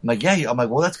purple. I'm like, yeah. I'm like,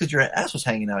 well, that's because your ass was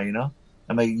hanging out,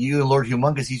 I'm like, you and Lord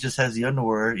Humongous, he just has the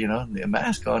underwear, the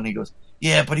mask on. He goes,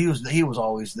 yeah, but he was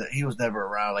never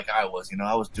around like I was,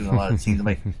 I was doing a lot of scenes. I'm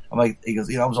like, he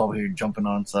goes, I was over here jumping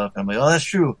on stuff. And I'm like, oh, that's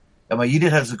true. I'm like, you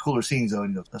did have some cooler scenes though.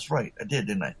 And he goes, that's right, I did,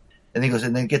 didn't I? And he goes,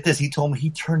 and then get this, he told me he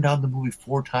turned down the movie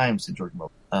 4 times to George Miller,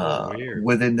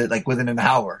 within an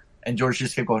hour. And George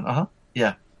just kept going,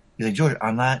 yeah. He's like, George,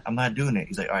 I'm not doing it.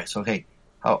 He's like, all right, so okay,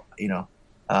 how,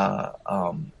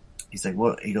 he's like,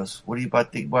 what? He goes, what do you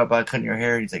about cutting your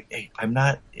hair? He's like, hey,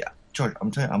 George, I'm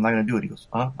not going to do it. He goes,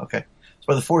 okay. So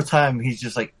by the 4th time, he's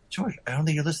just like, George, I don't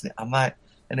think you're listening. I'm not.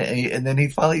 And then he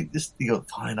finally he goes,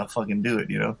 fine, I'll fucking do it,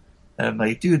 And I'm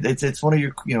like, dude, it's one of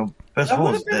your, best roles. That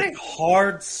would have been a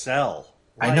hard sell.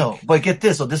 I know, but get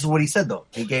this. So this is what he said though.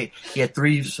 He had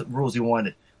 3 rules he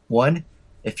wanted. 1,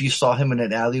 if you saw him in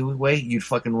an alleyway, you'd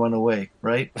fucking run away,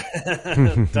 right?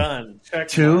 Done. Check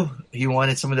 2, he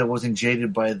wanted someone that wasn't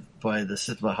jaded by the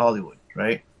system of Hollywood,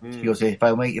 right? He goes, hey, if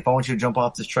I want you to jump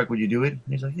off this truck, would you do it? And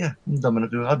he's like, yeah, I'm dumb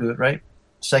enough to do it. I'll do it, right?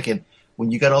 2nd,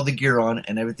 when you got all the gear on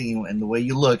and everything and the way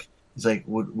you look, he's like,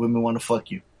 would women want to fuck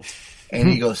you? And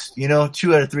he goes, 2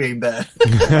 out of 3 ain't bad.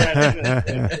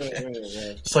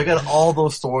 So I got all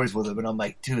those stories with him, and I'm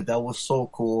like, dude, that was so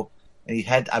cool.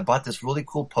 And I bought this really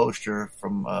cool poster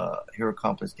from Hero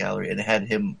Complex Gallery, and it had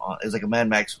him on. It was like a Mad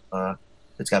Max.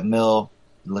 It's got Mel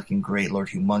looking great, Lord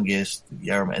Humongous,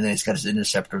 and then it's got his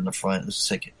interceptor in the front. It was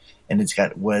sick, and it's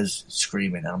got Wes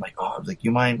screaming. And I'm like, oh, I was like,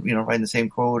 you mind, writing the same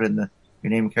quote and your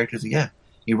name and characters? Like, yeah,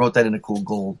 he wrote that in a cool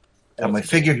gold. And my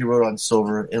figure he wrote on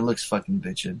silver. It looks fucking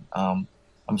bitchin'.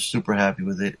 I'm super happy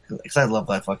with it because I love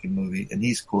that fucking movie, and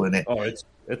he's cool in it. Oh,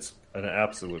 it's an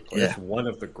absolute play. Yeah. It's one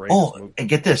of the greatest movies. And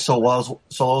get this. So while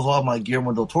I was on my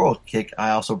Guillermo del Toro kick,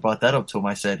 I also brought that up to him.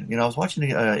 I said, I was watching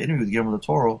the interview with Guillermo del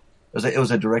Toro. It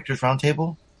was a director's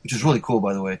roundtable, which is really cool,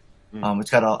 by the way. It's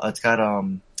got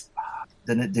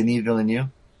Denis Villeneuve.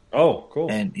 Oh,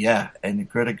 cool. And and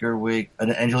Greta Gerwig,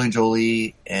 and Angelina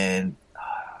Jolie, and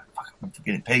I'm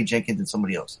forgetting Patty Jenkins and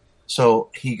somebody else. So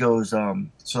he goes, so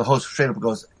the host straight up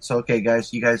goes, so okay,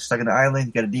 guys, you guys stuck in the island,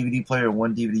 you got a DVD player and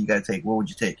 1 DVD you gotta take. What would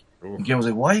you take? Ooh. And Guillermo's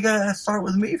like, why you gotta start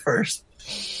with me first?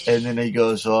 And then he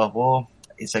goes, well,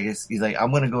 he's like,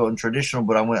 I'm gonna go in traditional,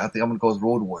 but I think I'm gonna go with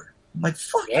Road Warrior. I'm like,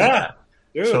 fuck yeah.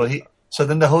 Dude. So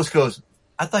then the host goes,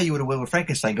 I thought you would have went with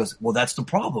Frankenstein. He goes, well, that's the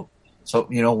problem. So,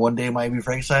 one day it might be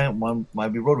Frankenstein, one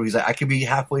might be Road Warrior. He's like, I could be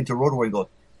halfway into Road Warrior and go,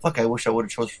 fuck, I wish I would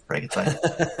have chosen Frankenstein.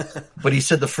 But he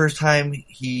said the first time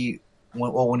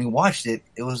when he watched it,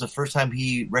 it was the first time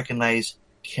he recognized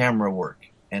camera work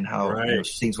and how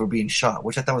things were being shot,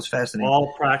 which I thought was fascinating.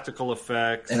 All practical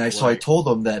effects. And so I told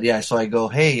him that, so I go,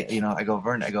 hey,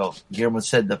 Vern, Guillermo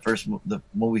said the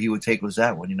movie he would take was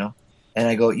that one, And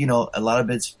I go, you know, a lot of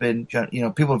it's been, you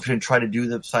know, people have been trying to do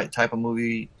the type of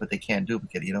movie, but they can't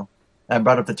duplicate it, you know. And I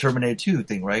brought up the Terminator 2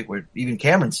 thing, right? Where even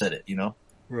Cameron said it, you know.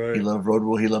 Right. He loved Road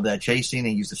Rule. He loved that chase scene.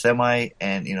 He used the semi,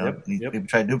 and, you know, people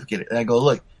tried to duplicate it. And I go,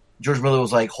 look, George Miller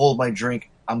was like, hold my drink.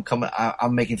 I'm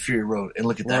making Fury Road. And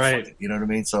look at that. Right. Fucking, you know what I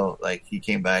mean? So, like, he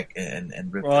came back and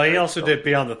ripped Well, it. he also did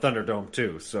Beyond the Thunderdome,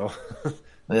 too, so.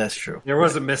 That's true. There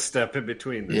was a misstep in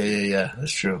between. Yeah.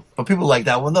 That's true. But people like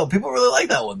that one, though. People really like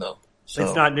that one, though. So,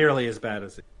 it's not nearly as bad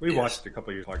as it. We watched it a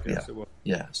couple of years ago.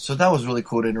 Yeah. So that was really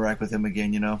cool to interact with him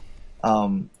again, you know.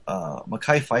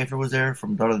 Mekhi Phifer was there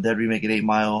from Dawn of the Dead remake at 8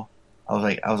 Mile. I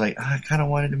was like, I kind of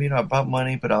wanted to meet him about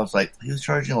money, but I was like, he was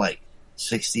charging like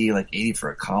 60, like 80 for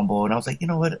a combo. And I was like, you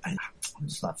know what? I'm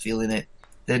just not feeling it.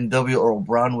 Then W. Earl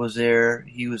Brown was there.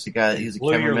 He was the guy, he was the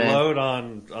cameraman. Blew your load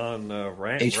on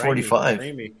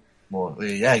H45. Well,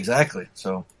 yeah, exactly.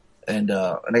 So, and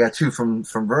I got 2 from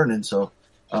Vernon. So,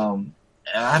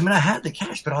 I mean, I had the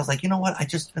cash, but I was like, you know what? I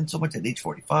just spent so much at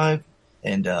H45,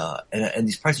 and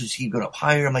these prices keep going up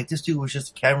higher. I'm like, this dude was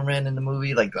just a cameraman in the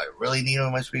movie. Like, do I really need him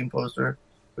on my screen poster?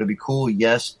 Would it be cool?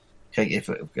 Yes. Okay, if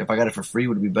I got it for free,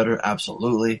 would it be better?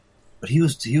 Absolutely. But he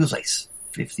was like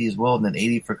 50 as well, and then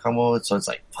 80 for combo. So it's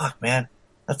like, fuck, man,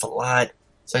 that's a lot.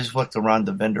 So I just walked around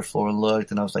the vendor floor and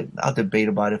looked, and I was like, I'll debate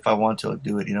about it. If I want to, I'll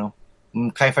do it, you know.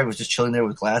 Kai Fight was just chilling there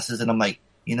with glasses, and I'm like,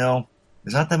 you know,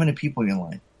 there's not that many people in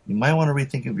line. You might want to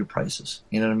rethink of your prices.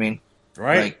 You know what I mean?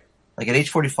 Right. Like at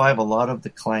H45, a lot of the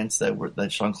clients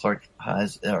that Sean Clark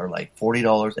has are like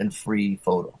 $40 and free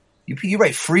photo. You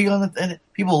write free on it, and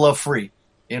people love free,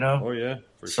 you know? Oh, yeah.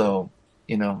 So,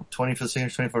 you know, 20 for the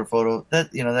signature, 20 for a photo,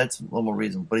 that, you know, that's a little more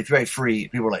reasonable. But if you write free,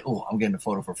 people are like, oh, I'm getting a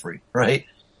photo for free, right?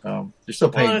 You're still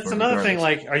paying for it. Well, it's another thing,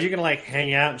 like, are you going to, like,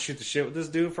 hang out and shoot the shit with this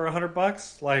dude for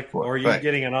 $100? Like, or are you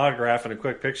getting an autograph and a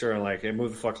quick picture and, like, hey,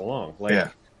 move the fuck along?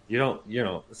 Like, you don't, you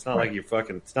know, it's not like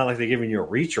it's not like they're giving you a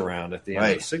reach around at the end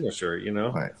of the signature, you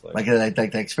know? Right. Like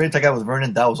the experience I got with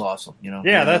Vernon, that was awesome, you know?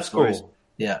 Yeah, that's cool.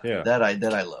 Yeah, that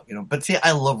I love, you know. But see,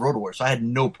 I love Road Warrior, so I had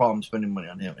no problem spending money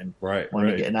on him. And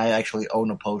and I actually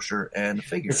own a poster and a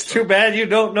figure. It's too bad you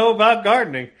don't know about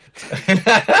gardening.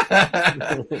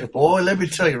 Boy, let me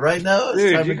tell you right now,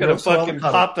 dude, you could have fucking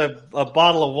popped a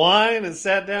bottle of wine and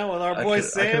sat down with our boy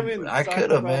Sammy. I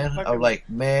could have, man. I'm like,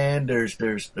 man, there's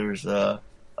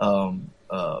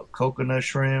coconut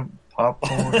shrimp,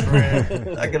 popcorn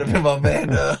shrimp. I could have been my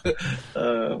man.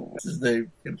 What's his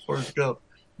name? Forrest Gump.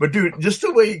 But dude, just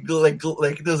the way like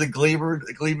there's a gleam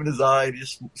in his eye. He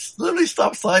just literally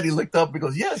stopped sliding. He looked up and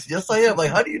goes, "Yes, I am."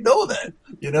 Like, how do you know that?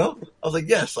 You know? I was like,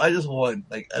 "Yes, I just won."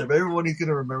 Like, out of everyone, he's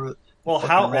gonna remember. Well,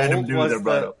 how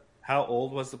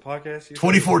old was the podcast?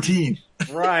 2014.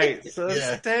 Right. So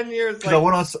it's 10 years. Like, I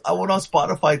went on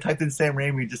Spotify, typed in Sam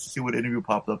Raimi just to see what interview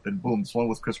popped up, and boom, this one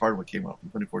with Chris Hardwick came up in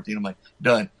 2014. I'm like,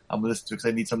 done. I'm gonna listen to it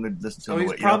because I need something to listen to. So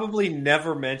he's probably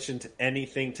never mentioned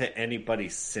anything to anybody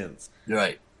since.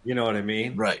 Right. You know what I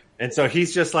mean? Right. And so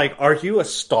he's just like, are you a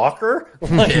stalker?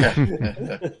 Yeah.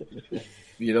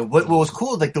 You know, what was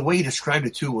cool, like the way he described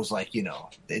it too was like, you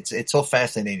know, it's so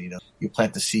fascinating. You know, you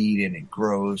plant the seed and it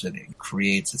grows and it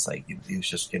creates. It's like, you know, he was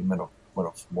just getting metal.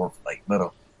 It's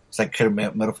like kind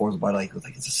of metaphors about like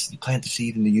it's just, you plant the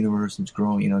seed in the universe and it's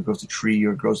growing, you know, it grows a tree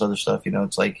or it grows other stuff, you know,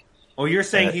 it's like. Oh, you're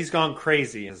saying he's gone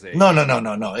crazy, is it? No.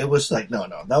 It was like, no,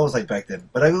 that was like back then.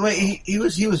 But he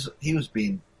was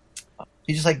being,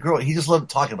 he just like growing. He just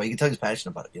loved talking about it. You can tell he's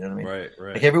passionate about it. You know what I mean?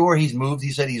 Right. Like everywhere he's moved,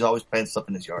 he said he's always planted stuff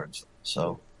in his yard.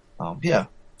 So, yeah.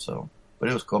 So, but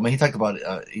it was cool. I mean, he talked about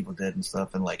Evil Dead and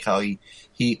stuff, and like how he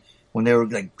when they were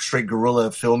like straight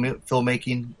guerrilla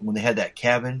filmmaking, when they had that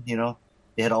cabin, you know,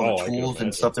 they had all the tools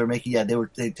and stuff they were making. Yeah,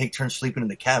 they take turns sleeping in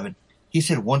the cabin. He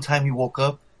said one time he woke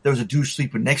up, there was a dude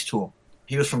sleeping next to him.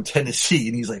 He was from Tennessee,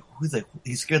 and he's like,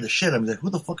 he scared the shit out of him. He's like, who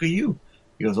the fuck are you?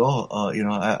 He goes, you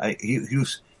know, he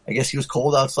was. I guess he was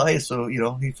cold outside, so you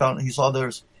know he smelled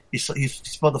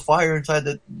the fire inside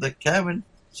the cabin.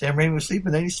 Sam Raimi was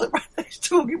sleeping, then he slept right next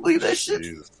to him. Can you believe that shit?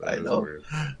 Jesus, I know,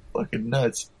 fucking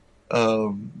nuts.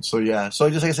 So yeah, so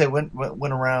just like I said,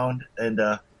 went around and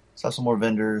saw some more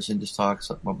vendors and just talked.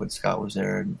 So my buddy Scott was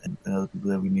there and other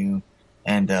people that we knew,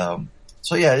 and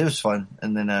so yeah, it was fun.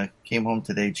 And then came home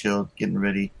today, chilled, getting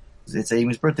ready. It's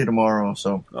Amy's birthday tomorrow,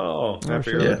 so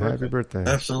happy birthday!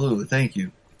 Absolutely, thank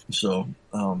you. So,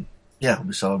 yeah,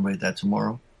 we celebrate that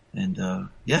tomorrow, and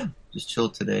yeah, just chill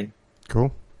today.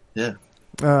 Cool. Yeah.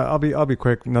 I'll be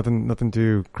quick. Nothing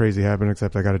too crazy happened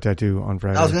except I got a tattoo on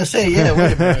Friday. I was gonna say, yeah,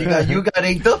 wait a minute. You got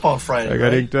inked up on Friday. I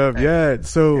got inked up. Yeah.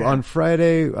 So on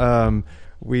Friday,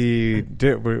 we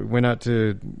went out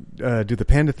to do the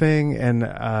panda thing,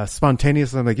 and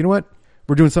spontaneously, I'm like, you know what?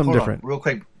 We're doing something different. Real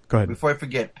quick. Go ahead. Before I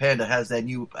forget, Panda has that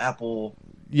new apple.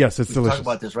 Yes, it's delicious. Talk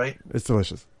about this, right? It's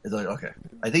delicious. Okay.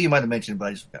 I think you might have mentioned it, but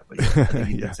I just forgot. But yeah, I think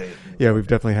you did say it. Yeah, we've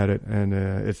definitely had it, and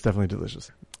it's definitely delicious.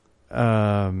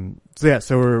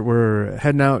 So we're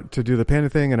heading out to do the Panda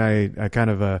thing, and I kind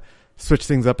of switched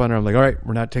things up on her. I'm like, all right,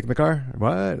 we're not taking the car.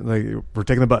 What? Like, we're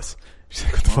taking the bus. She's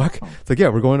like, what the fuck? It's like, yeah,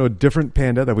 we're going to a different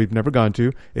Panda that we've never gone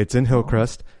to. It's in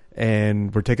Hillcrest,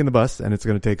 and we're taking the bus, and it's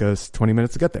going to take us 20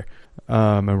 minutes to get there.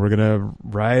 And we're going to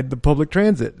ride the public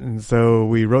transit. And so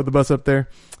we rode the bus up there.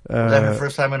 Was that her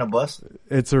first time on a bus?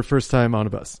 It's her first time on a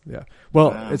bus. Yeah.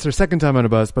 Well, It's her second time on a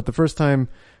bus, but the first time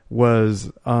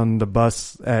was on the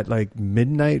bus at like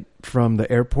midnight from the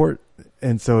airport.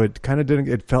 And so it kind of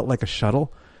it felt like a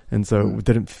shuttle. And so it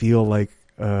didn't feel like,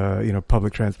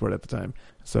 public transport at the time.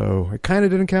 So it kind of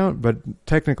didn't count, but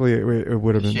technically it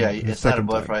would have been. Yeah, it's not a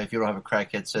bus, right? If you don't have a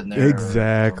crackhead sitting there.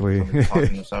 Exactly. Or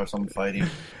talking or someone fighting.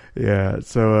 Yeah.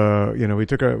 So,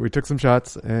 we took some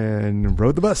shots and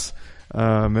rode the bus.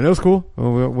 And it was cool.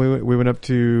 We went up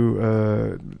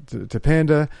to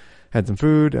Panda, had some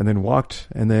food, and then walked,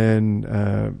 and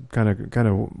then kind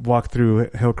of walked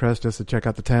through Hillcrest just to check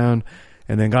out the town,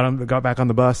 and then got back on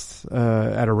the bus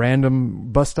at a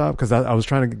random bus stop because I was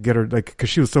trying to get her because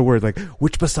she was so worried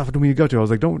which bus stop do we go to? I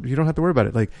was like, you don't have to worry about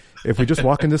it. If we just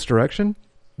walk in this direction,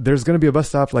 there's going to be a bus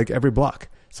stop every block,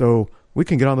 so we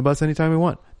can get on the bus anytime we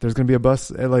want. There's going to be a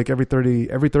bus at every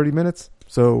 30 minutes,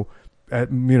 so.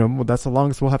 That's the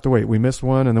longest we'll have to wait. We missed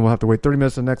one, and then we'll have to wait 30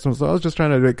 minutes for the next one. So I was just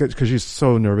trying to, because she's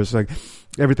so nervous,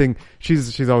 everything.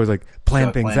 She's always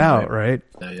plan things out, right?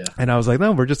 Yeah. And I was like,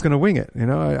 no, we're just gonna wing it.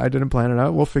 I didn't plan it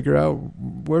out. We'll figure out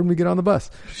when we get on the bus.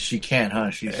 She can't,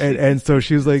 huh? And so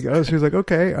she was like,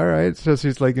 okay, all right. So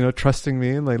she's trusting me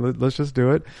and let's just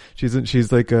do it. She's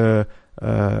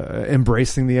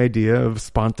embracing the idea of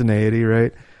spontaneity,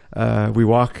 right? We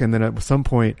walk, and then at some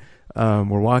point,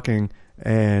 we're walking.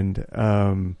 And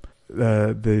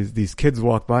these kids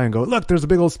walk by and go, look, there's a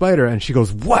big old spider. And she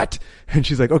goes, what? And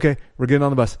she's like, okay, we're getting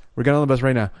on the bus. We're getting on the bus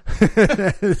right now.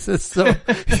 So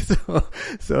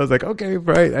I was like, okay,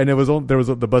 right. And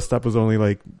the bus stop was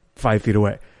only 5 feet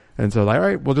away. And so all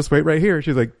right, we'll just wait right here.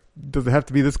 She's like, does it have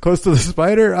to be this close to the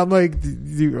spider? I'm like,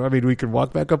 we can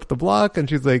walk back up the block. And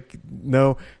she's like,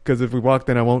 no, because if we walk,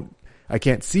 then I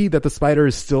can't see that the spider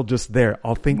is still just there.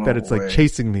 I'll think that it's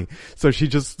chasing me. So she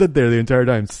just stood there the entire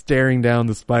time staring down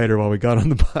the spider while we got on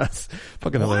the bus.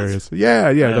 Fucking hilarious.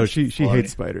 Yeah. No, she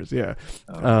hates spiders. Yeah.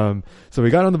 So we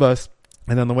got on the bus,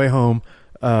 and on the way home,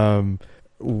 I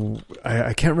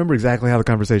can't remember exactly how the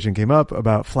conversation came up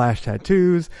about flash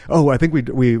tattoos. Oh, I think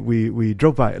we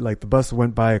drove by, the bus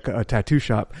went by a tattoo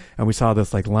shop, and we saw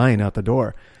this line out the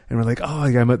door. And we're like, oh,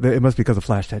 yeah, it must be because of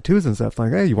flash tattoos and stuff.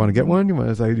 Hey, you want to get one?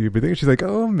 You'd be thinking. She's like,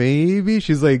 oh, maybe.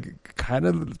 She's kind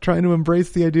of trying to embrace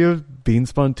the idea of being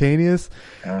spontaneous.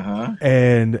 Uh-huh.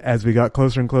 And as we got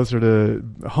closer and closer to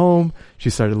home, she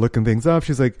started looking things up.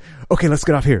 She's like, okay, let's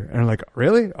get off here. And I'm like,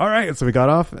 really? All right. And so we got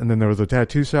off, and then there was a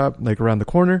tattoo shop around the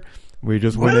corner. We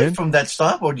just went in. From that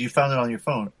stop, or you found it on your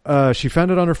phone? She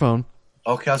found it on her phone.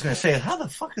 Okay, I was going to say, how the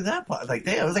fuck is that? Damn,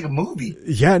 it was like a movie.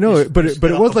 Yeah, no, but it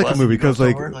was like a movie because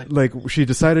she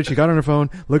decided, she got on her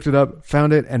phone, looked it up,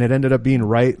 found it, and it ended up being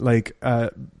right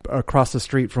across the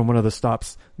street from one of the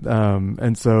stops.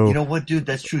 And so you know what, dude,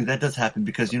 that's true. That does happen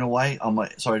because you know why?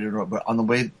 Sorry to interrupt, but on the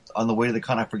way to the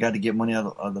con, I forgot to get money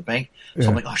out of the bank. So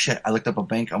I'm like, oh shit! I looked up a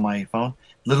bank on my phone.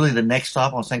 Literally, the next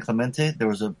stop on San Clemente, there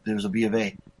was a B of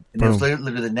A. And it was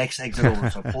literally the next exit over.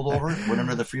 So I pulled over, went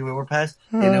under the freeway we're past,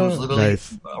 and it was literally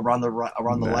around the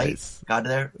light. Got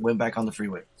there, went back on the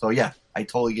freeway. So yeah, I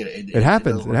totally get it. It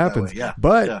happens. It happens. Yeah.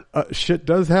 But shit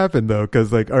does happen though,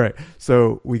 because all right.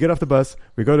 So we get off the bus,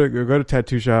 we go to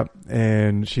tattoo shop,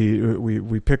 and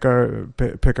we pick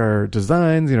our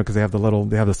designs, because they have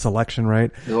the selection,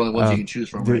 right? There's only ones you can choose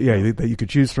from. Right? Yeah, that you could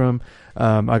choose from.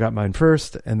 I got mine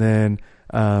first, and then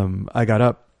I got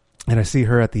up. And I see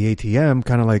her at the ATM,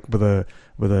 kind of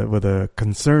with a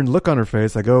concerned look on her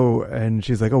face. I go, and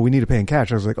she's like, "Oh, we need to pay in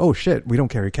cash." I was like, "Oh shit, we don't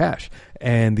carry cash."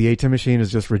 And the ATM machine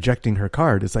is just rejecting her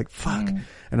card. It's like, fuck.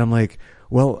 And I'm like,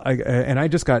 well, I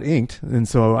just got inked, and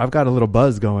so I've got a little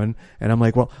buzz going. And I'm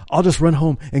like, well, I'll just run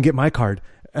home and get my card.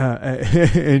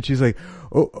 And she's like,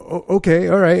 oh, okay,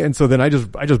 all right. And so then I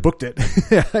just booked it.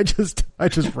 I just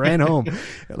ran home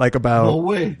about, no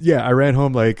way. Yeah, I ran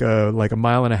home like a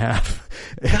mile and a half.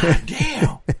 God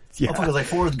damn. Yeah. I was like,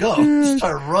 Forrest Gump. Just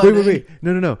start running. Wait.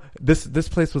 No. This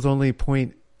place was only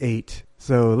 0.8.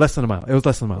 So less than a mile. It was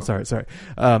less than a mile. Sorry.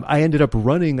 I ended up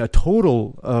running a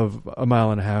total of a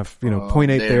mile and a half, 0.8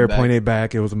 there, 0.8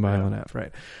 back. It was a mile and a half,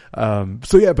 right?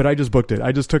 So yeah, but I just booked it.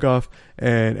 I just took off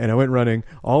and I went running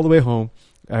all the way home.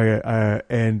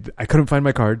 And I couldn't find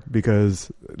my card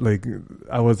because like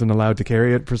I wasn't allowed to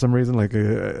carry it for some reason. Like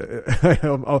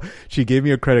she gave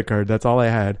me a credit card. That's all I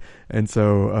had. And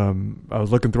so I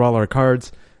was looking through all our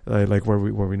cards, like where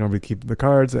we normally keep the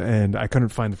cards, and I couldn't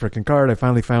find the freaking card. I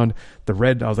finally found the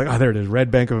red. I was like, oh, there it is, Red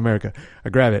Bank of America. I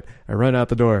grab it. I run out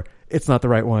the door. It's not the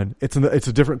right one. It's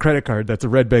a different credit card. That's a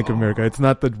Red Bank of America. It's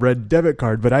not the red debit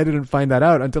card. But I didn't find that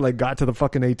out until I got to the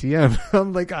fucking ATM.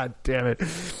 I'm like, God damn it.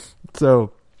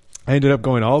 So I ended up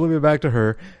going all the way back to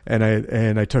her, and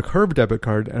I took her debit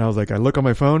card, and I was like, I look on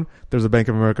my phone. There's a Bank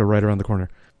of America right around the corner.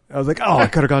 I was like, oh, I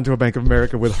could have gone to a Bank of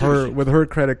America with her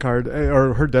credit card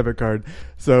or her debit card.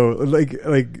 So like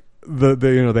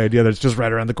the idea that it's just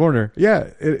right around the corner. Yeah,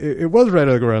 it was right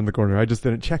around the corner. I just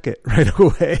didn't check it right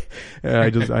away. I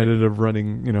ended up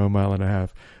running, a mile and a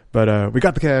half. But we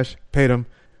got the cash, paid him,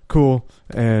 cool,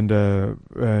 and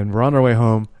we're on our way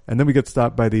home. And then we get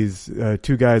stopped by these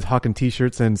two guys hawking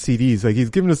T-shirts and CDs. Like, he's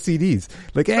giving us CDs.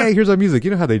 Like, hey, here's our music.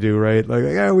 You know how they do, right? Like,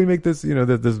 yeah, we make this,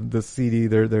 this CD.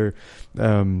 They're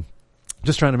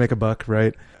just trying to make a buck,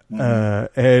 right?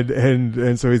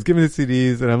 And so he's giving me the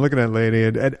CDs, and I'm looking at Lady,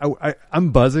 and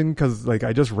I'm buzzing because like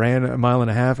I just ran a mile and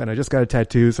a half, and I just got a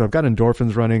tattoo, so I've got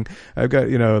endorphins running. I've got,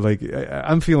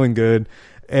 I'm feeling good.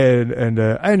 And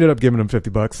I ended up giving him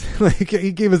 $50. Like,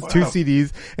 he gave us 2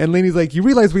 CDs, and Lainey's like, you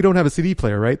realize we don't have a CD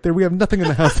player, right? We have nothing in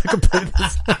the house that can play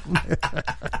this.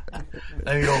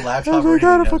 And you don't laptop. I was like,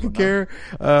 I don't fucking care.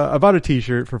 I bought a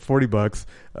T-shirt for $40.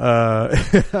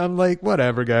 I'm like,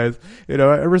 whatever, guys. I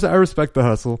respect the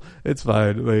hustle. It's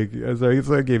fine. Like, so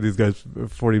I gave these guys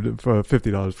 $50,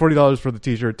 $40 for the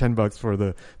T-shirt, $10 for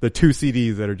the 2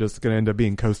 CDs that are just going to end up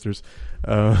being coasters.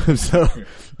 So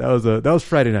that was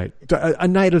Friday night, a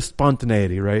night of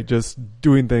spontaneity, right? Just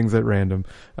doing things at random,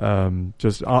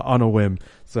 just on a whim.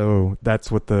 So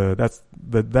that's what the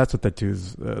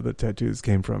tattoos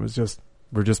came from. It's just,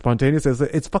 we're just spontaneous.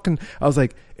 It's fucking, I was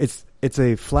like, it's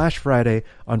a Flash Friday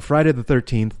on Friday the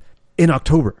 13th in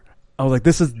October. I was like,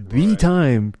 this is the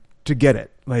time to get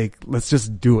it. Like, let's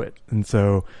just do it. And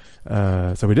so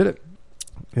we did it.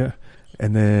 Yeah.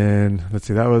 And then let's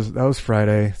see, that was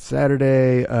Friday.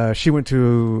 Saturday, she went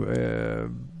to a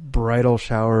bridal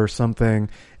shower or something,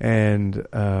 and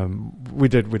we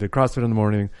did CrossFit in the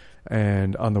morning.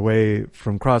 And on the way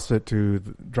from CrossFit to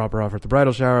drop her off at the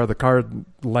bridal shower, the car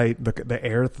light, the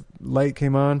air light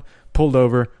came on. Pulled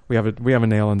over. We have a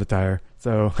nail in the tire,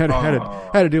 so had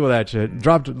to deal with that shit.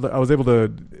 I was able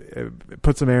to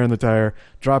put some air in the tire,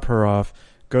 drop her off,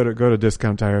 go to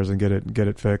Discount Tires and get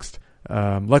it fixed.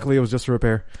 Luckily, it was just a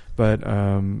repair. But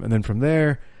and then from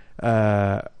there,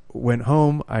 went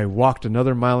home. I walked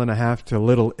another mile and a half to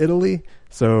Little Italy.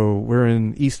 So we're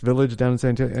in East Village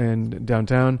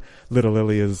downtown. Little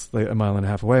Italy is like a mile and a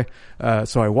half away.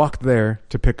 So I walked there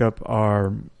to pick up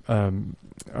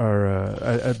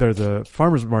there's a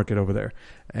farmer's market over there.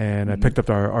 And I picked up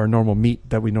our normal meat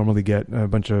that we normally get, a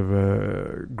bunch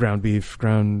of ground beef,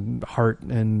 ground heart,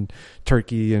 and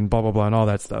turkey, and blah, blah, blah, and all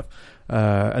that stuff.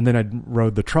 And then I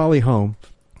rode the trolley home.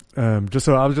 Just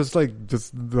so I was just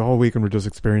the whole weekend we're just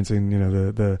experiencing,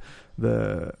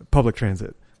 the public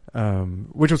transit,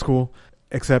 which was cool,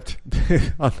 except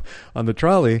on the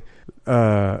trolley,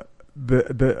 I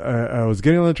was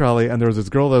getting on the trolley, and there was this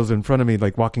girl that was in front of me,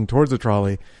 like walking towards the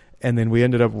trolley. And then we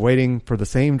ended up waiting for the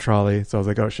same trolley. So I was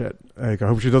like, oh shit. Like, I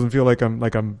hope she doesn't feel like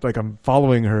I'm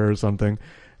following her or something.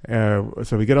 So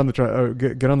we get on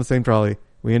the same trolley.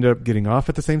 We ended up getting off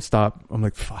at the same stop. I'm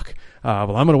like, fuck.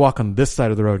 Well, I'm going to walk on this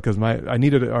side of the road because I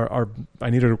needed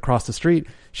to cross the street.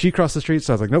 She crossed the street.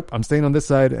 So I was like, nope, I'm staying on this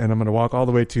side, and I'm going to walk all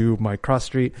the way to my cross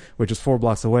street, which is 4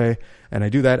 blocks away. And I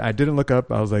do that. I didn't look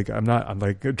up. I was like, I'm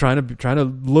like trying to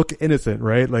look innocent,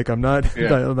 right? Like I'm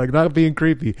not being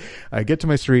creepy. I get to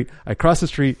my street. I cross the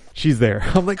street. She's there.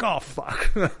 I'm like, oh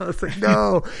fuck. I was like,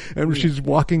 no. And she's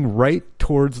walking right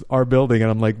towards our building, and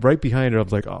I'm like right behind her. I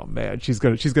was like, oh man, she's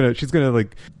gonna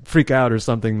like freak out or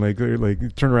something, like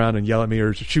turn around and yell at me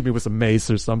or shoot me with some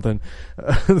mace or something.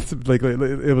 Like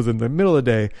it was in the middle of the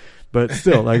day, but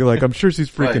still, like I'm sure she's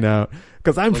freaking out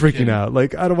because I'm freaking out.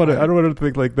 Like I don't want to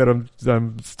think like that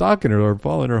I'm stalking her or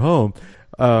following her home.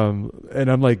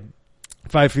 And I'm like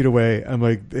 5 feet away. I'm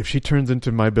like, if she turns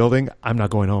into my building, I'm not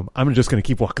going home. I'm just going to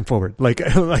keep walking forward. Like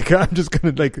I'm not going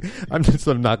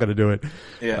to do it.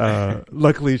 Yeah.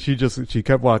 Luckily she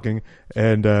kept walking,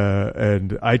 and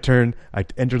I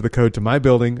entered the code to my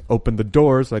building, opened the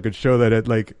door so I could show that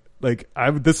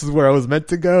this is where I was meant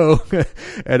to go.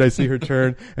 And I see her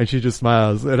turn and she just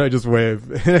smiles and I just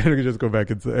wave and I just go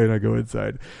back inside and I go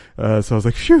inside. So I was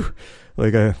like, phew.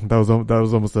 Like that was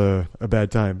almost a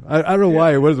bad time. I don't know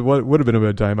why it was. What would have been a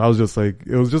bad time? I was just like,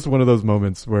 it was just one of those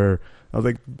moments where I was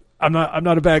like, I'm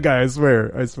not a bad guy. I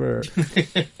swear.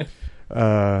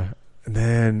 And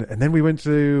then we went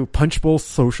to Punch Bowl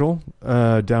Social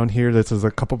down here. This is a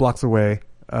couple blocks away.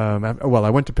 I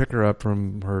went to pick her up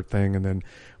from her thing, and then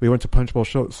we went to Punch Bowl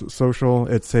Social.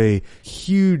 It's a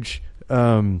huge.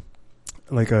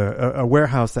 Like a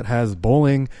warehouse that has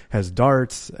bowling, has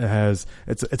darts, it has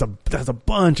a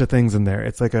bunch of things in there.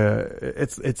 It's like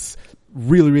it's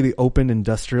really, really open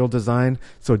industrial design,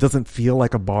 so it doesn't feel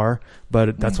like a bar,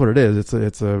 but that's what it is.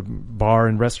 It's a bar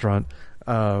and restaurant.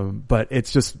 But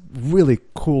it's just really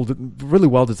cool, really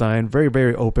well designed, very,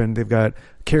 very open. They've got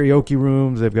karaoke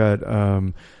rooms, they've got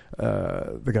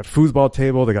foosball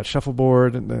table, they got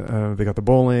shuffleboard, they got the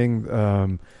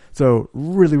bowling, so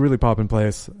really, really poppin'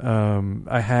 place.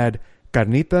 I had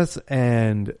carnitas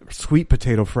and sweet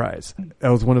potato fries. That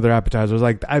was one of their appetizers.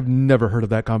 Like, I've never heard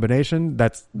of that combination.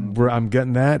 That's where I'm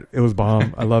getting that. It was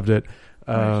bomb. I loved it.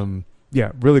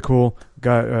 Yeah, really cool.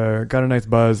 Got a nice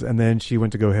buzz, and then she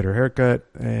went to go hit her haircut,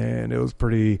 and it was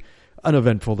pretty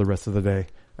uneventful the rest of the day.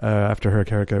 After her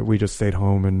haircut, we just stayed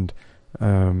home, and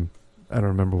I don't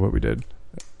remember what we did.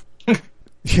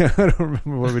 Yeah, I don't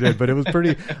remember what we did, but it was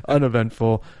pretty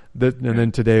uneventful. And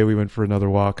then today we went for another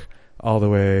walk all the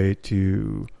way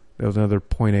to, there was another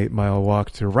 0.8 mile walk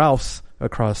to Ralph's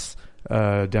across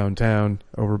downtown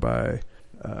over by,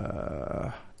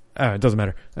 it doesn't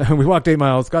matter. We walked 8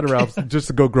 miles, got to Ralph's just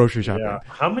to go grocery shopping. Yeah.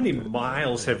 How many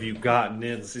miles have you gotten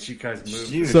in since you guys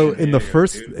moved? So in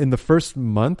the first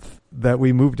month that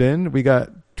we moved in, we got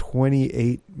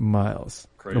 28 miles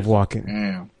of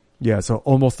walking. Yeah, so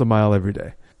almost a mile every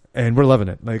day. And we're loving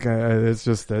it. Like, it's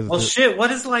just... shit, what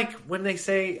is, like, when they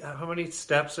say, how many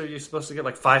steps are you supposed to get?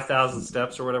 Like 5,000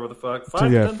 steps or whatever the fuck?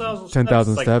 10,000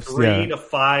 steps, like 3 to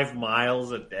 5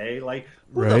 miles a day? Like,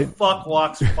 who right? the fuck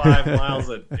walks 5 miles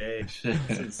a day? It's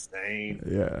insane.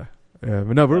 Yeah.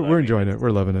 But no, we're enjoying it.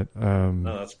 We're loving it.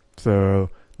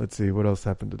 So, let's see, what else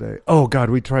happened today? Oh,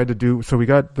 God, we tried to do... So we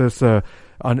got this... on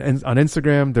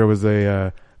Instagram, there was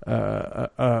a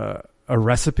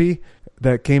recipe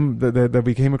that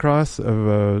we came across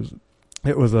of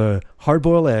it was a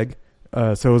hard-boiled egg,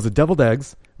 so it was a deviled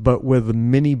eggs, but with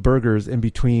mini burgers in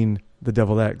between the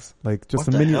deviled eggs, like just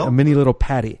a mini little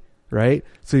patty, right?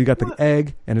 So you got the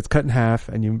egg and it's cut in half,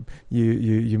 and you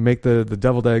make the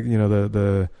deviled egg, you know,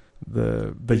 the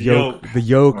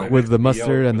yolk with the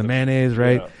mustard and the mayonnaise,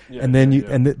 right? Yeah, and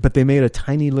then but they made a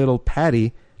tiny little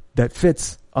patty that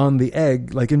fits on the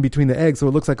egg, like in between the egg, so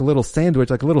it looks like a little sandwich,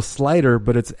 like a little slider,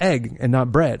 but it's egg and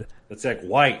not bread. It's egg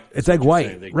white. It's egg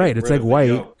white, right? It's egg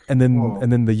white, and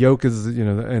then the yolk is, you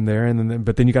know, in there, and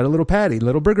then you got a little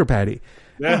burger patty.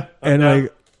 Yeah, and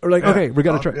we're like, okay, we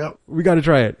gotta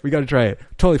try it.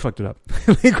 Totally fucked it up.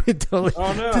 Like we totally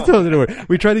didn't work.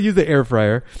 We tried to use the air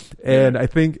fryer, and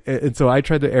so I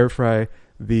tried to air fry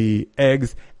the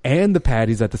eggs and the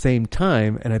patties at the same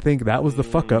time, and I think that was the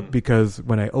fuck up, because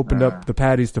when I opened up the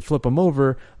patties to flip them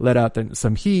over, let out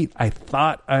some heat, I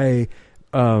thought I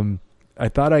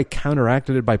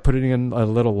counteracted it by putting in a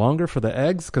little longer for the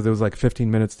eggs, because it was like 15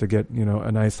 minutes to get, you know,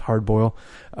 a nice hard boil.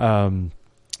 And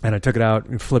I took it out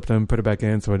and flipped them, put it back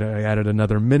in, so I added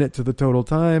another minute to the total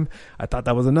time. I thought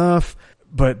that was enough.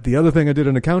 But the other thing I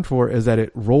didn't account for is that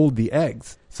it rolled the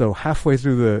eggs. So halfway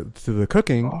through the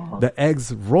cooking, the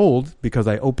eggs rolled because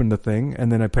I opened the thing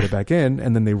and then I put it back in,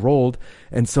 and then they rolled.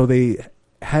 And so they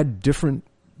had different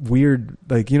weird,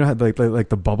 like, you know, had like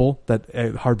the bubble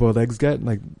that hard-boiled eggs get.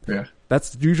 Like,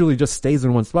 that's usually just stays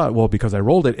in one spot. Well, because I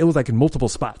rolled it, it was like in multiple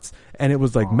spots, and it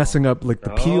was like messing up like the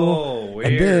peel.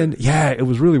 Weird. And then, it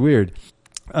was really weird.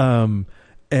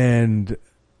 And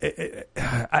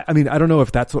I mean, I don't know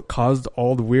if that's what caused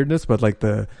all the weirdness, but like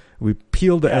we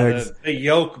peeled the eggs. The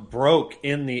yolk broke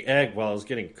in the egg while it was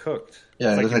getting cooked.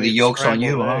 Yeah, it was like the yolk's on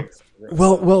you, huh?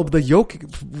 Well, the yolk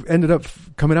ended up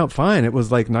coming out fine. It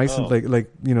was like nice and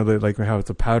like you know, like how it's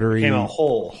a powdery. It came out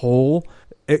whole.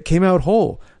 It came out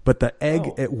whole, but the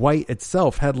egg white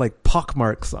itself had like pock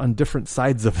marks on different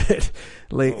sides of it.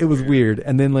 Like it was weird.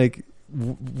 And then like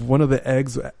one of the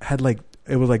eggs had like,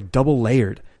 it was like double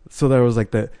layered. So there was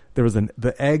like the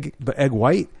egg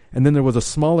white, and then there was a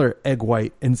smaller egg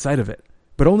white inside of it,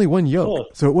 but only one yolk. Cool.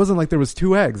 So it wasn't like there was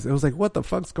two eggs. It was like, what the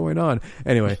fuck's going on?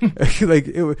 Anyway,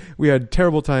 we had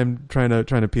terrible time trying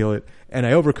to peel it, and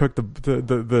I overcooked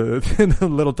the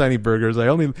little tiny burgers. I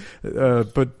only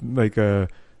put like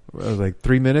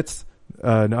 3 minutes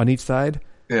on each side.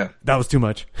 Yeah. That was too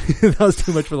much. That was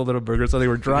too much for the little burger, so they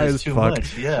were dry as too fuck.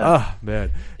 much, yeah. Oh,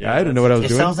 man. Yeah, I didn't know what I was It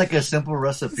doing. sounds like a simple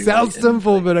recipe. Sounds right?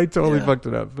 simple, but I totally fucked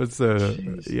it up. But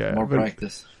Jeez, more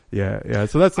practice. Yeah.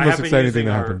 So that's the most exciting thing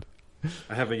that happened.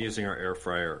 I have been using our air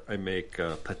fryer. I make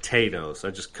potatoes. I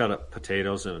just cut up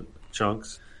potatoes in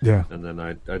chunks. Yeah. And then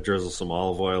I drizzle some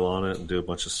olive oil on it and do a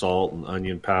bunch of salt and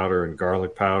onion powder and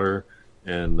garlic powder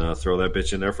and throw that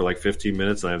bitch in there for like 15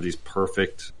 minutes. And I have these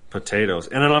perfect potatoes.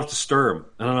 And I don't have to stir them.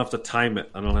 I don't have to time it.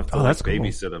 I don't have to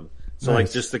babysit them. So like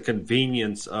just the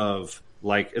convenience of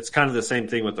like, it's kind of the same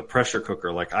thing with the pressure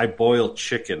cooker. Like I boil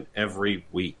chicken every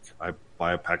week. I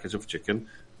buy a package of chicken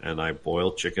and I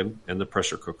boil chicken in the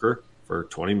pressure cooker for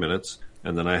 20 minutes.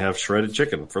 And then I have shredded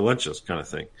chicken for lunches kind of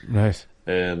thing. Nice.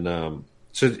 And,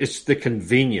 so it's the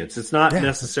convenience. It's not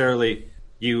necessarily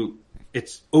you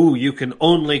can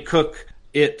only cook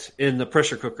it in the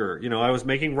pressure cooker. You know, I was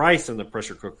making rice in the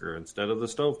pressure cooker instead of the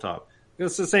stovetop.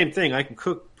 It's the same thing. I can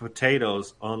cook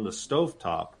potatoes on the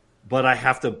stovetop, but I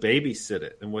have to babysit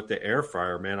it. And with the air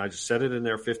fryer, man, I just set it in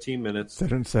there 15 minutes.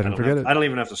 Set and forget it. I don't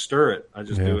even have to stir it. I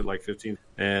just do it like 15.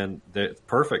 And it's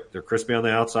perfect. They're crispy on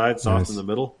the outside, soft in the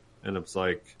middle. And it's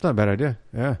like... It's not a bad idea.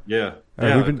 Yeah. Yeah.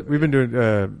 We've been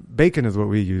doing... bacon is what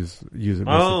we use it mostly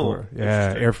for.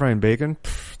 Yeah. Air frying bacon.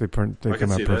 They come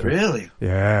out perfect. Really?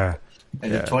 Yeah.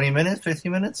 And 20 minutes?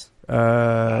 15 minutes?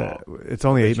 It's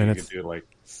only 8 minutes. You could do like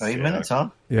 8 minutes, huh?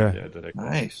 Yeah.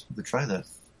 Nice. We could try that.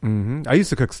 Mm-hmm. I used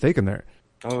to cook steak in there.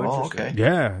 Oh, okay.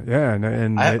 Yeah.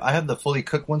 And I have the fully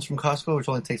cooked ones from Costco, which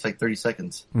only takes like 30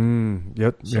 seconds.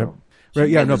 Yep. Right,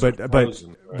 yeah, no, but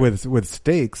with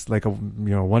steaks, like a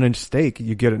 1-inch steak,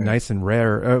 you get it nice and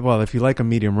rare. Well, if you like a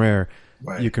medium rare,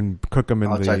 you can cook them in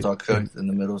outside's all cooked, in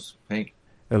the middle's pink.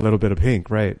 A little bit of pink,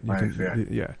 right?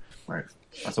 Yeah. Right.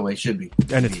 That's the way it should be.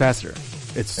 And it's faster.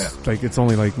 It's it's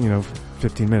only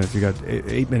 15 minutes. You got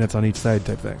 8 minutes on each side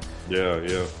type thing. Yeah.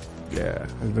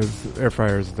 The air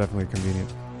fryer is definitely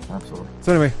convenient. Absolutely.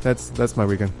 So anyway, that's my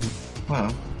weekend.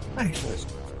 Wow. Nice.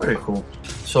 Very cool.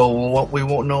 So what we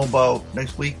won't know about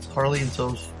next week, Harley,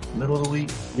 until middle of the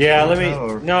week? Yeah,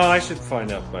 I should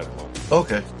find out by tomorrow.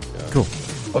 Okay. Yeah. Cool.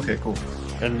 Okay, cool.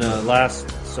 And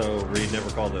so Reed never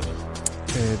called in.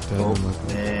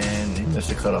 And he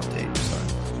missed a cutoff date.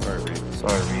 Sorry, Reed.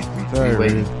 Sorry,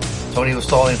 Reed. Tony was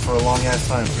stalling for a long ass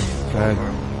time for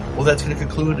you. Well, that's going to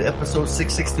conclude episode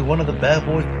 661 of the Bad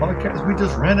Boys Podcast. We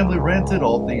just randomly ranted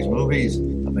all things movies.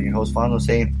 I'm your host, Fonso,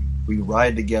 saying we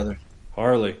ride together.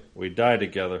 Harley, we die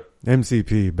together.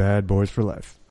 MCP, Bad Boys for Life.